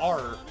opposite of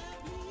R?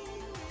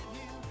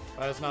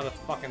 That's not a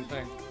fucking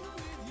thing.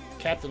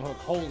 Captain Hook.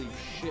 Holy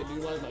shit,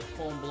 dude. Why is my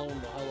phone blowing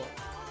the hell up?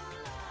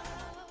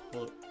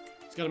 Well,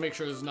 just gotta make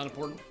sure this is not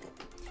important.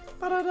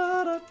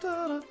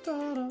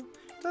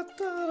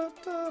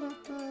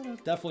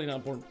 Definitely not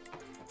important.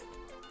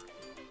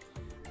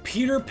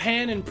 Peter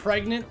Pan and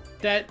pregnant?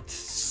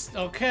 That's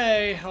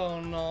okay.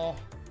 Oh no.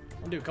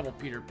 I'll do a couple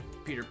Peter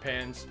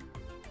Pans.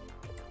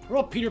 What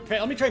about Peter Pan?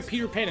 Let me try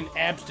Peter Pan and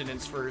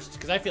abstinence first,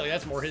 because I feel like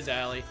that's more his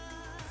alley.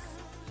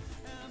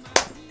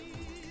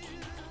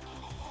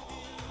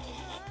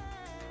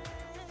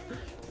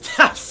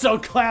 I'm so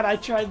glad I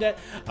tried that.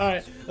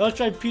 Alright, let's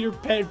try Peter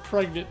Pan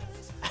pregnant.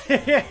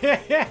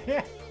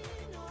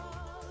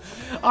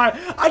 Alright,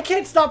 I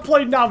can't stop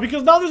playing now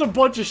because now there's a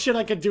bunch of shit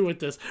I can do with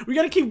this. We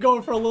gotta keep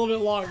going for a little bit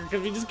longer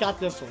because we just got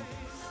this one.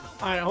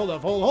 Alright, hold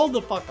up. Hold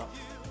the fuck up.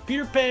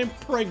 Peter Pan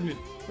pregnant.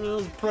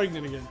 Well,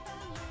 pregnant again.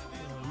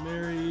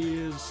 Mary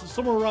is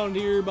somewhere around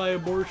here by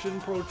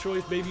abortion,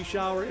 pro-choice, baby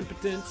shower,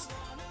 impotence.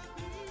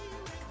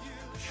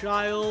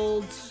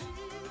 Child.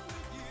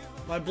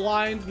 By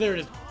blind. There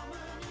it is.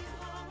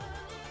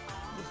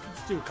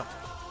 Let's do a couple.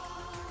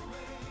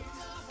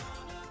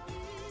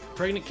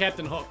 Pregnant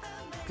Captain Hook.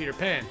 Peter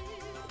Pan.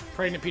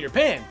 Pregnant Peter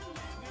Pan.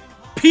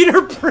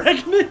 Peter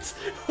pregnant?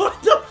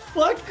 What the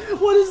fuck?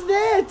 What is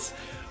that?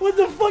 What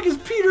the fuck is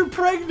Peter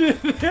pregnant?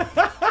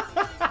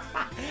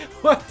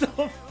 What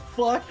the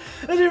fuck?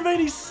 That doesn't make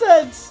any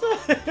sense.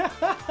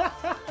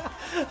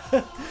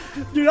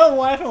 Dude, I'm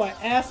laughing my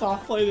ass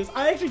off playing this.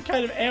 I actually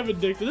kind of am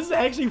addicted. This is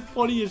actually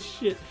funny as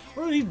shit.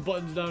 What are these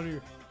buttons down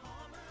here?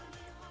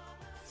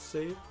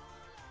 Save.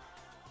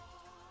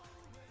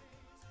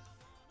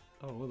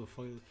 Oh, what the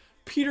fuck is this?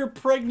 Peter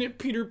pregnant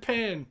Peter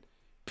Pan.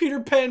 Peter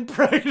Pan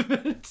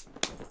pregnant.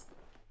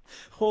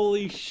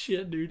 Holy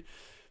shit, dude.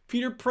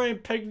 Peter Pan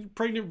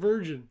pregnant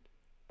virgin.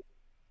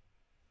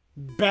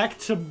 Back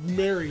to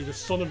Mary, the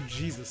son of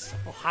Jesus.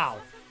 Oh, how?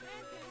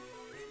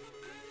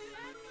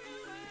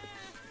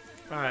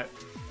 Alright.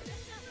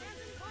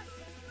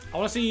 I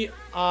want to see,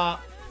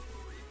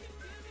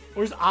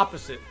 where's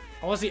opposite?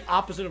 I want to see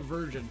opposite of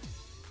virgin.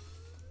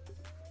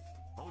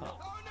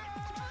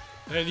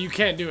 You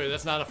can't do it.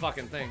 That's not a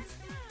fucking thing.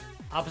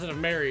 Opposite of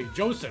Mary.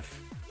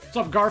 Joseph. What's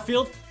up,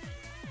 Garfield?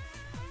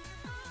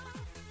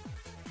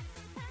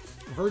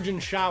 Virgin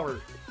shower.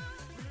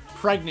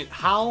 Pregnant.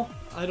 How?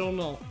 I don't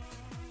know.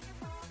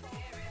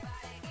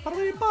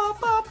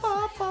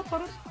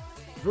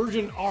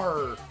 Virgin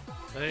R.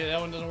 Hey, that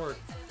one doesn't work.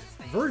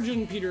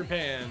 Virgin Peter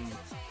Pan.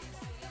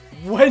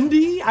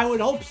 Wendy? I would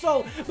hope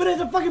so. But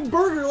it's a fucking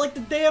burger like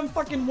the damn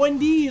fucking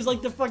Wendy's.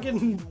 Like the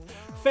fucking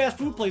fast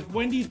food place.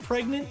 Wendy's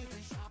pregnant?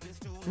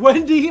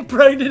 Wendy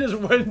pregnant is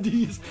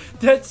Wendy's.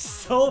 That's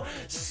so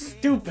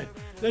stupid.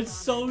 That's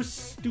so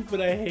stupid.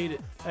 I hate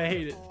it. I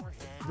hate it.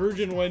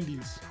 Virgin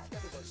Wendy's.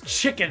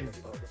 Chicken.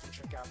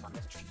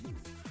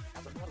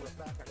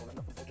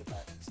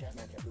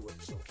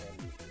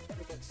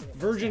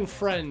 Virgin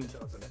friend.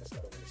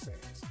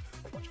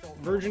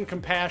 Virgin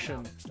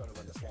compassion.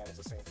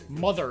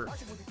 Mother.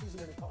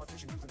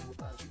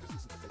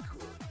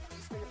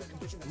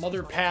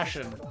 Mother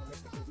passion.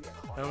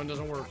 That one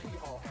doesn't work.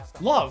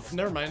 Love.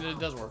 Never mind. It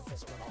does work.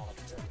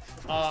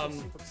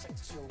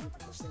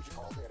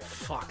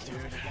 Fuck, dude.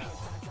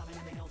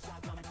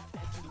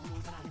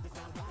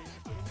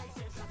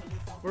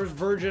 Where's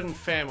Virgin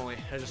Family?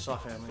 I just saw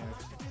Family.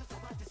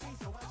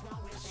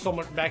 So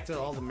much back to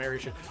all the Mary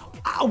shit.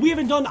 We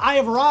haven't done Eye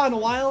of Ra in a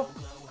while.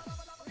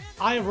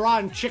 Eye of Ra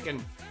and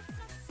chicken.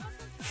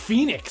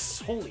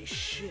 Phoenix. Holy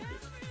shit.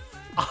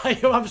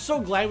 I'm so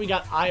glad we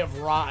got Eye of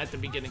Ra at the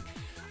beginning.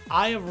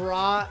 Eye of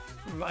Ra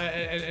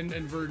and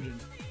Virgin.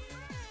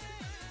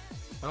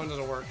 That one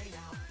doesn't work.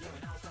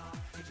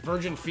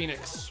 Virgin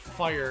Phoenix.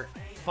 Fire.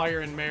 Fire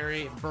and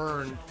Mary.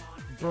 Burn.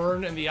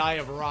 Burn and the Eye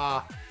of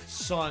Ra.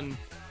 Sun.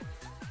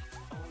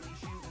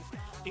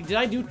 Did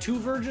I do two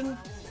Virgin?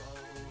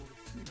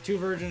 Two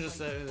Virgin,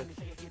 just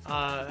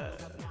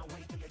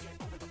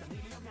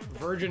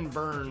Virgin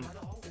Burn.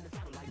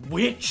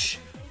 Witch.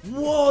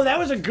 Whoa, that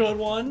was a good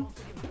one.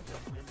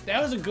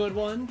 That was a good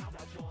one.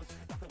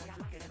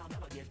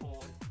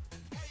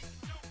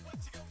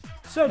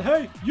 Said,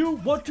 hey, you,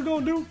 what you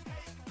gonna do?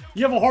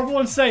 You have a horrible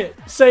one? Say it.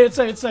 Say it,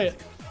 say it, say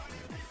it.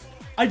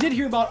 I did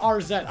hear about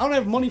RZ. I don't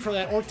have money for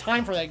that or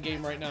time for that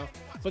game right now.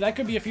 But that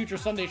could be a future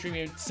Sunday stream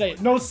game. Say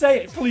it. No,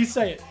 say it. Please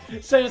say it.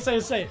 Say it, say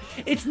it, say it.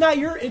 It's not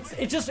your,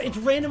 it's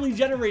randomly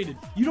generated.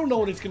 You don't know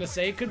what it's gonna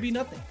say. It could be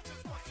nothing.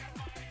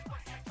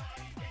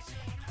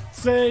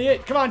 Say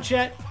it. Come on,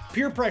 chat.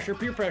 Peer pressure,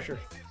 peer pressure.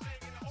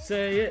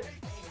 Say it.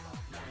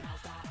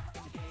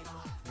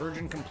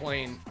 Virgin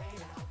complain.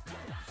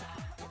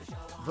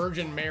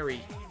 Virgin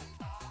Mary.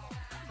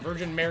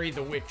 Virgin Mary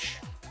the witch.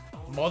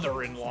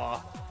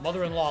 Mother-in-law.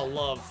 Mother-in-law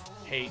love.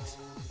 Hate.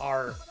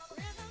 R.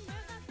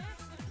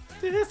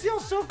 This your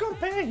soul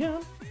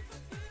companion.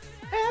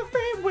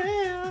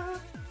 Everywhere.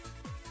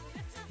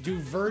 Do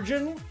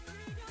Virgin?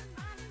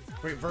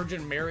 Wait,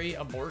 Virgin Mary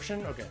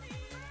abortion? Okay.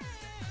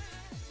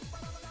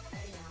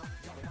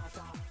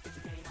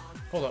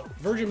 Hold up.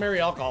 Virgin Mary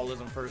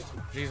alcoholism first.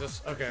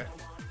 Jesus. Okay.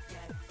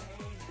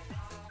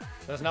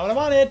 That's not what I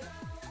wanted.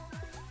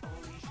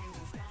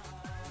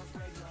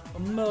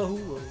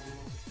 Mo.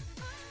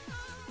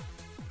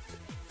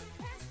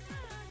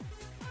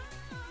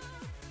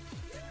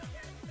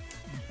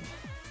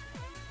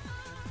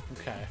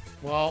 Okay.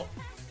 Well,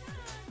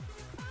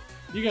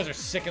 you guys are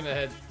sick in the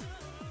head.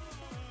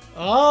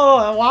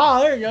 Oh, wow.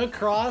 There you go.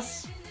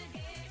 Cross.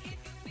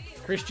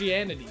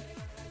 Christianity.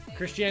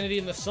 Christianity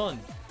in the sun.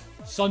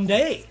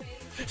 Sunday.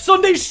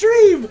 Sunday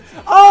stream.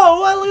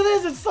 Oh, well, look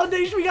at this. It's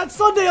Sunday. We got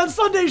Sunday on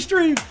Sunday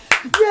stream.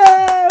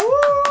 Yeah.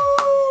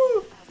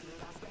 Woo.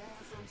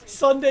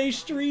 Sunday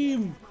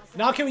stream.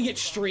 Now can we get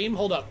stream?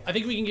 Hold up. I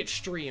think we can get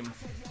stream.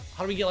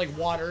 How do we get like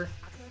water?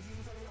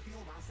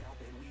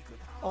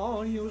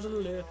 Oh,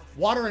 usually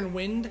water and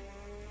wind.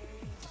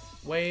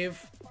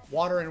 Wave.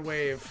 Water and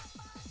wave.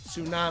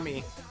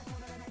 Tsunami.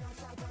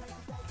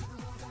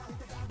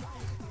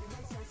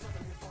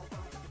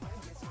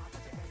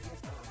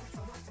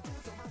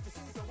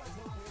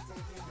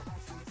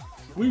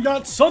 We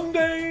got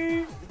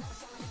Sunday!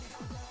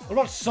 What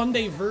about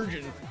Sunday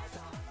Virgin?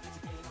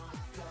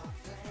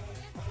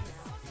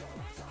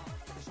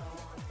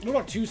 What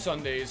about 2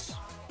 Sundays?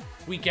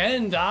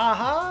 Weekend,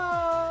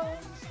 aha!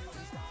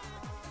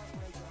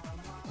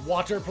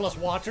 Water plus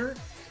water?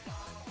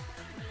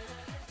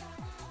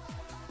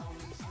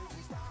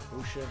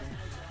 Ocean.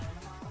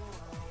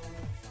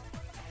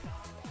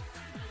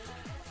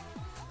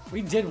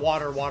 We did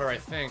water, I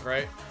think,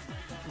 right?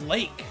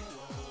 Lake.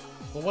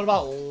 Well, what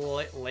about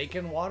lake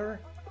and water?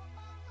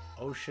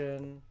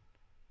 Ocean.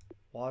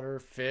 Water,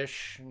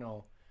 fish.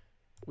 No.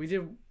 We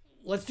did...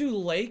 Let's do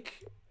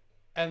lake.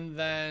 And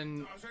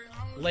then...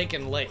 Lake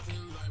and lake.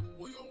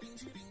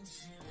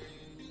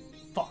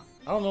 Fuck.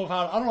 I don't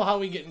know how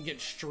we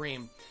get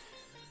stream.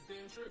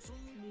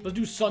 Let's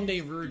do Sunday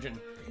Virgin.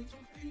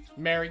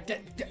 Mary...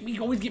 We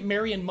always get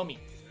Mary and Mummy.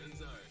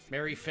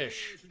 Mary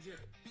fish.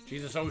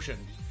 Jesus Ocean.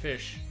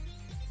 Fish.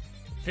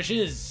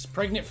 Fishes.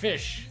 Pregnant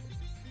fish.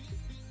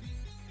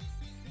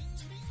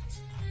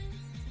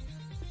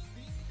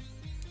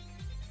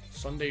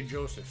 Sunday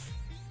Joseph.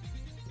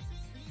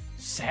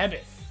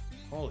 Sabbath.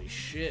 Holy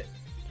shit.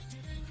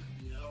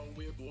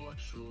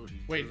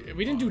 Wait,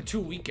 we didn't do 2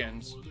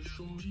 weekends.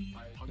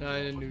 No,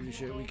 I didn't do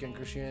shit. Weekend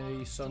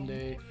Christianity,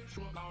 Sunday.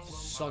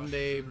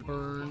 Sunday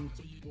burn.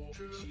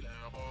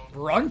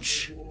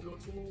 Brunch?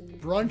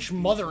 Brunch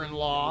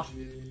mother-in-law.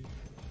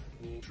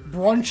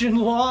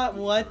 Brunch-in-law?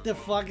 What the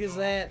fuck is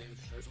that?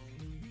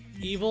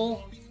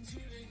 Evil?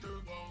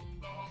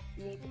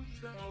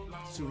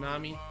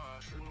 Tsunami?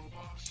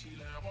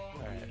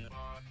 Alright.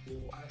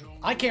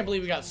 I can't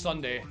believe we got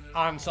Sunday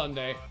on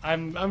Sunday.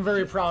 I'm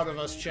very proud of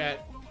us,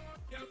 chat.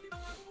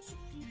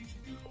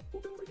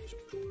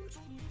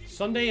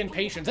 Sunday and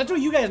patience. That's what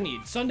you guys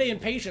need. Sunday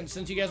and patience,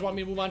 since you guys want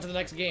me to move on to the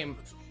next game.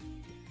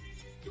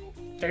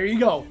 There you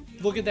go.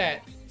 Look at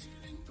that.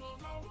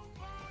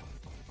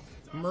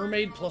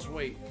 Mermaid plus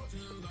weight.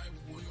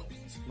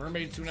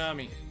 Mermaid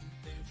tsunami.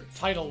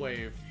 Tidal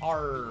wave.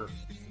 Arr.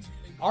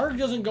 Arr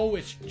doesn't go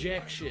with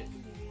jack shit.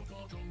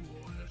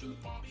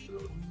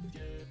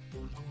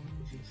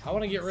 I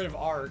want to get rid of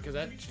R, because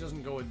that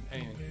doesn't go with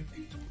anything.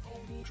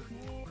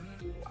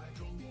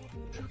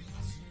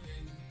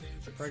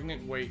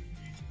 Pregnant weight.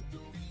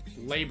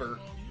 Labor.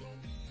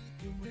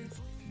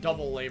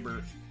 Double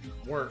labor.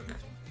 Work.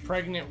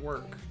 Pregnant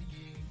work.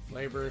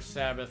 Labor,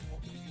 Sabbath.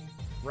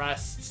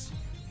 Rests.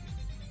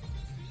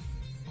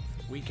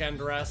 Weekend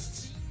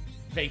rests.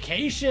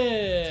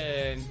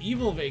 Vacation!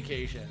 Evil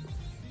vacation.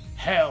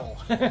 Hell.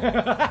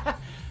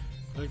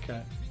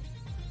 Okay.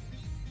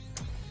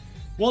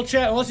 Well,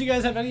 chat, unless you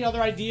guys have any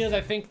other ideas,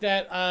 I think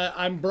that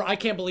I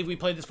can't believe we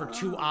played this for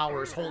 2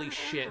 hours. Holy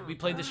shit. We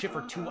played this shit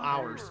for 2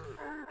 hours.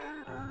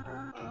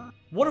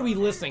 What are we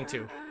listening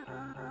to?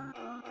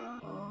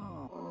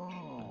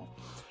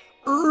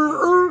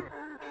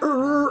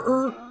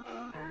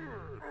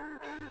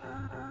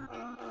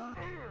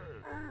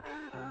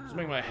 It's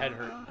making my head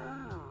hurt.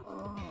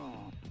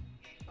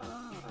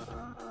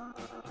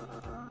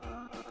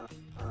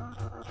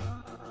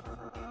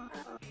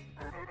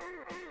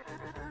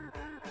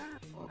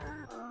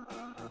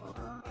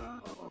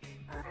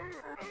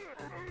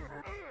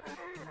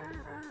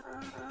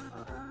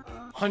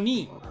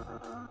 Honey.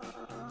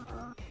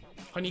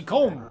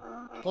 Honeycomb.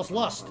 Plus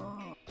lust.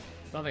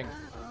 Nothing.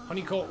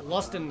 Honeycomb.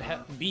 Lust and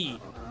bee.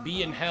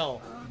 Bee in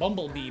hell.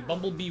 Bumblebee.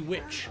 Bumblebee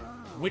witch.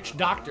 Witch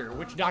doctor.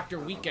 Witch doctor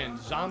weekend.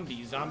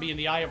 Zombie. Zombie in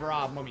the eye of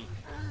Ra. Mummy.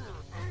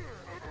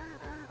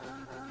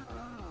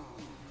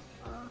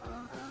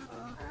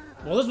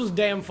 Well, this was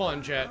damn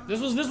fun, chat.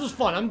 This was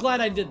fun. I'm glad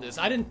I did this.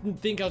 I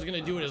didn't think I was gonna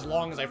do it as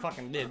long as I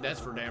fucking did. That's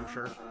for damn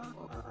sure.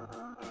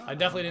 I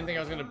definitely didn't think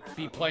I was gonna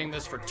be playing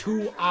this for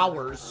 2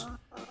 hours.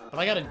 But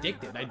I got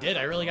addicted. I did.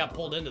 I really got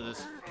pulled into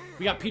this.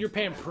 We got Peter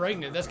Pan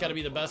pregnant. That's gotta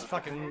be the best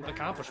fucking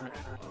accomplishment.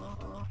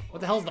 What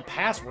the hell's the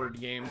password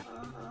game?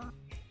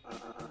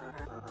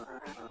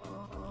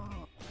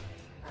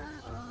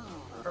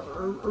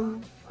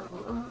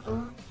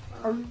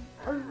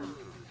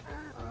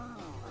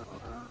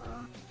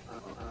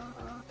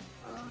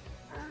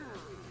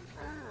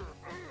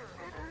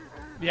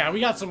 Yeah,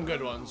 we got some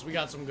good ones. We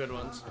got some good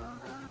ones.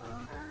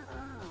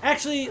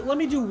 Actually, let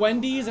me do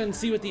Wendy's and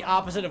see what the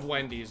opposite of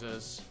Wendy's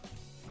is.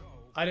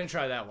 I didn't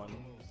try that one.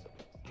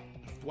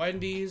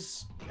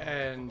 Wendy's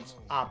and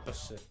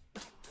opposite.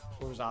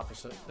 What was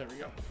opposite? There we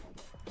go.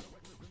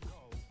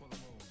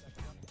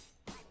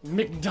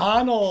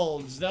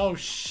 McDonald's! Oh,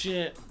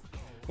 shit.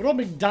 What about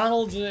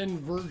McDonald's and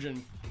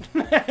Virgin?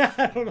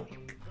 I don't know.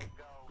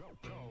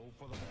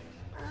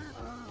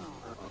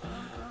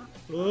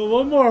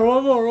 One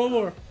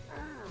more.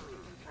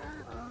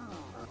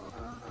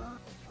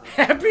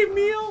 Happy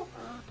Meal?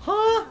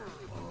 Huh?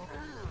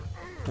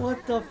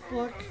 What the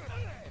fuck?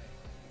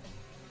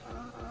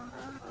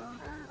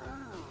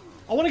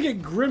 I want to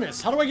get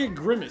Grimace. How do I get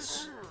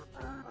Grimace?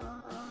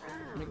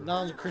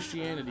 McDonald's and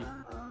Christianity.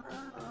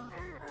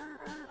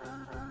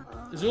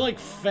 Is there like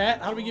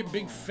fat? How do we get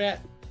big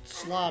fat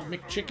slob?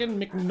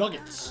 McChicken?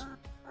 McNuggets.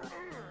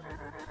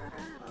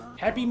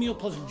 Happy Meal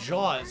plus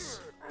Jaws.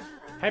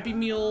 Happy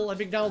Meal at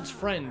McDonald's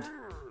friend.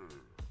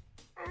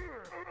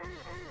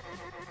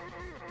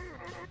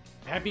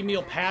 Happy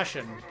Meal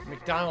passion.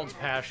 McDonald's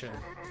passion.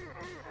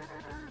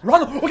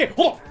 Ronald, okay,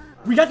 hold on.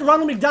 We got the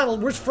Ronald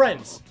McDonald. Where's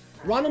friends?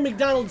 Ronald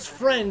McDonald's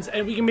friends,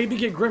 and we can maybe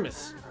get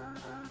Grimace.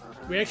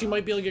 We actually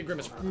might be able to get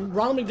Grimace.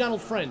 Ronald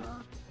McDonald friend.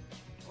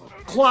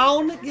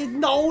 Clown?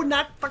 No,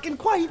 not fucking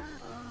quite.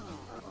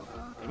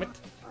 Damn it.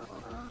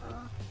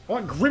 I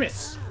want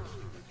Grimace.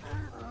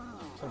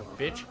 Son of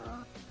a bitch.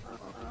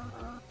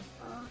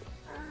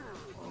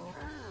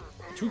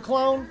 2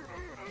 clown.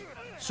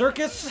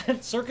 Circus.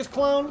 Circus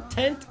clown.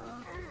 Tent.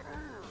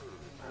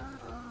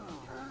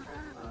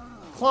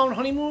 Clown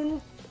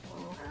honeymoon.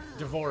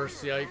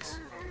 Divorce. Yikes.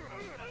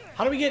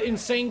 How do we get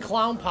insane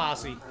clown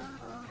posse?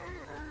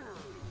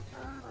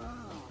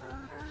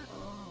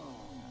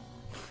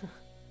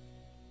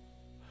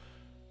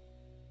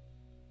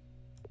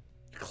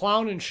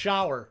 Clown and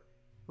shower.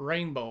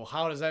 Rainbow.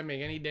 How does that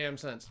make any damn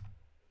sense?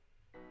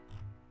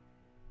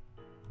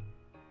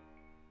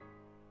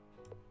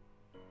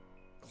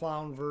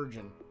 Clown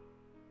virgin.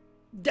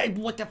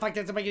 What the fuck?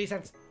 Doesn't make any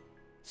sense.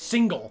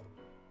 Single.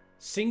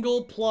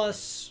 Single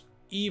plus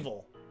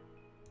evil.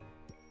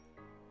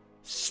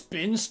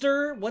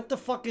 Spinster? What the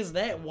fuck is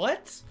that?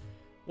 What?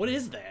 What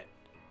is that?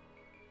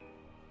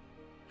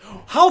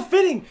 How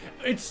fitting!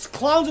 It's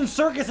Clowns and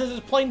Circuses is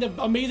playing the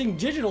Amazing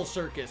Digital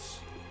Circus.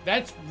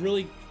 That's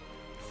really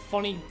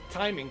funny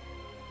timing.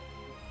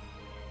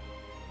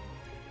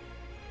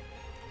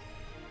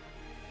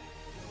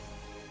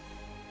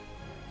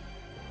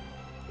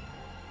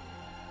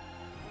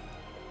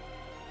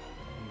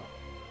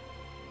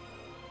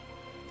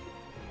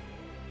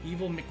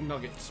 Evil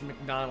McNuggets,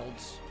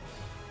 McDonald's.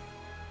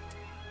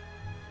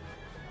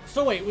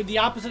 So wait, would the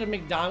opposite of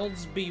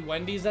McDonald's be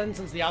Wendy's then,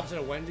 since the opposite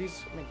of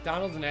Wendy's?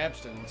 McDonald's and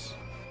abstinence.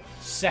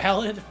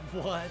 Salad?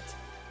 What?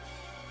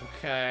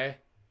 Okay.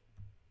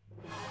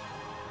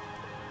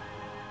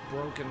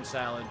 Broken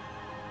salad.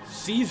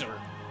 Caesar.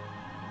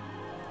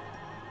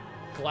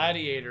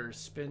 Gladiator.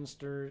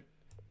 Spinster.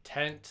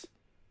 Tent.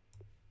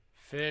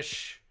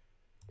 Fish.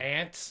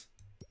 Ant.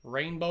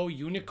 Rainbow.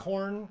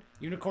 Unicorn.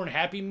 Unicorn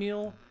Happy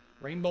Meal.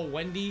 Rainbow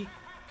Wendy.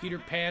 Peter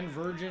Pan.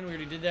 Virgin. We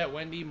already did that.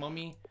 Wendy.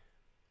 Mummy.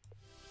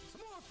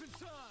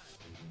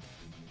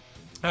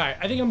 Alright,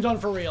 I think I'm done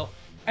for real.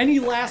 Any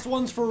last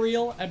ones for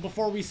real and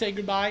before we say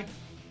goodbye?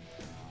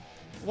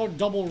 What about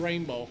double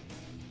rainbow?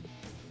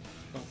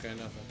 Okay,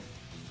 nothing.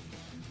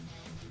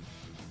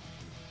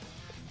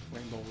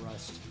 Rainbow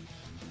Rust.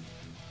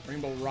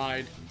 Rainbow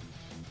Ride.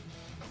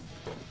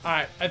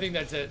 Alright, I think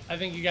that's it. I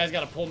think you guys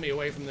gotta pull me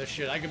away from this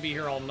shit. I could be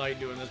here all night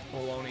doing this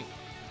baloney.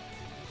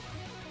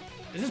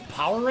 Is this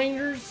Power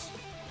Rangers?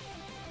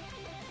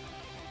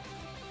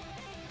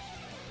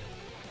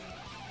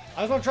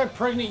 I just want to try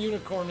Pregnant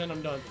Unicorn, then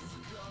I'm done.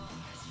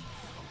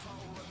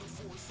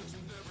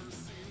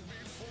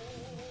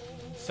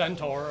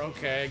 Centaur,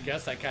 okay, I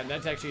guess I can.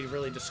 That's actually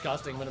really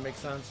disgusting, but it makes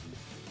sense.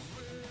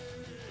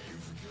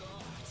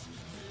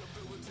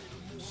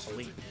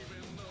 Sleep.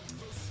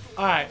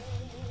 Alright.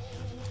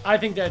 I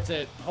think that's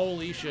it.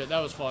 Holy shit,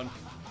 that was fun.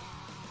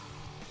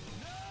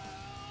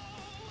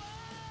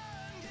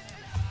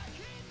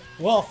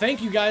 Well,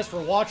 thank you guys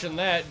for watching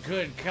that.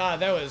 Good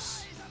God, that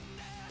was...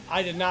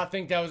 I did not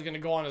think that was going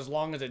to go on as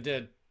long as it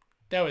did.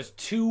 That was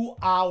 2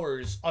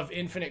 hours of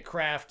Infinite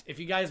Craft. If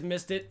you guys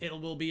missed it, it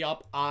will be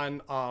up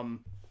on,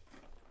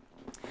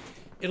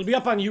 it'll be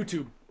up on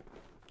YouTube.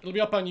 It'll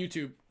be up on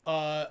YouTube.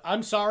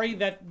 I'm sorry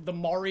that the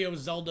Mario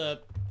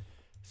Zelda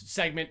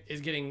segment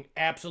is getting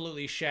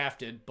absolutely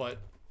shafted, but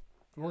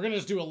we're going to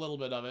just do a little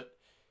bit of it.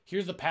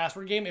 Here's the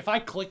password game. If I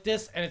click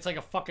this and it's like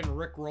a fucking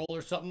Rick roll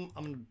or something,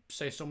 I'm going to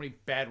say so many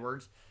bad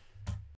words.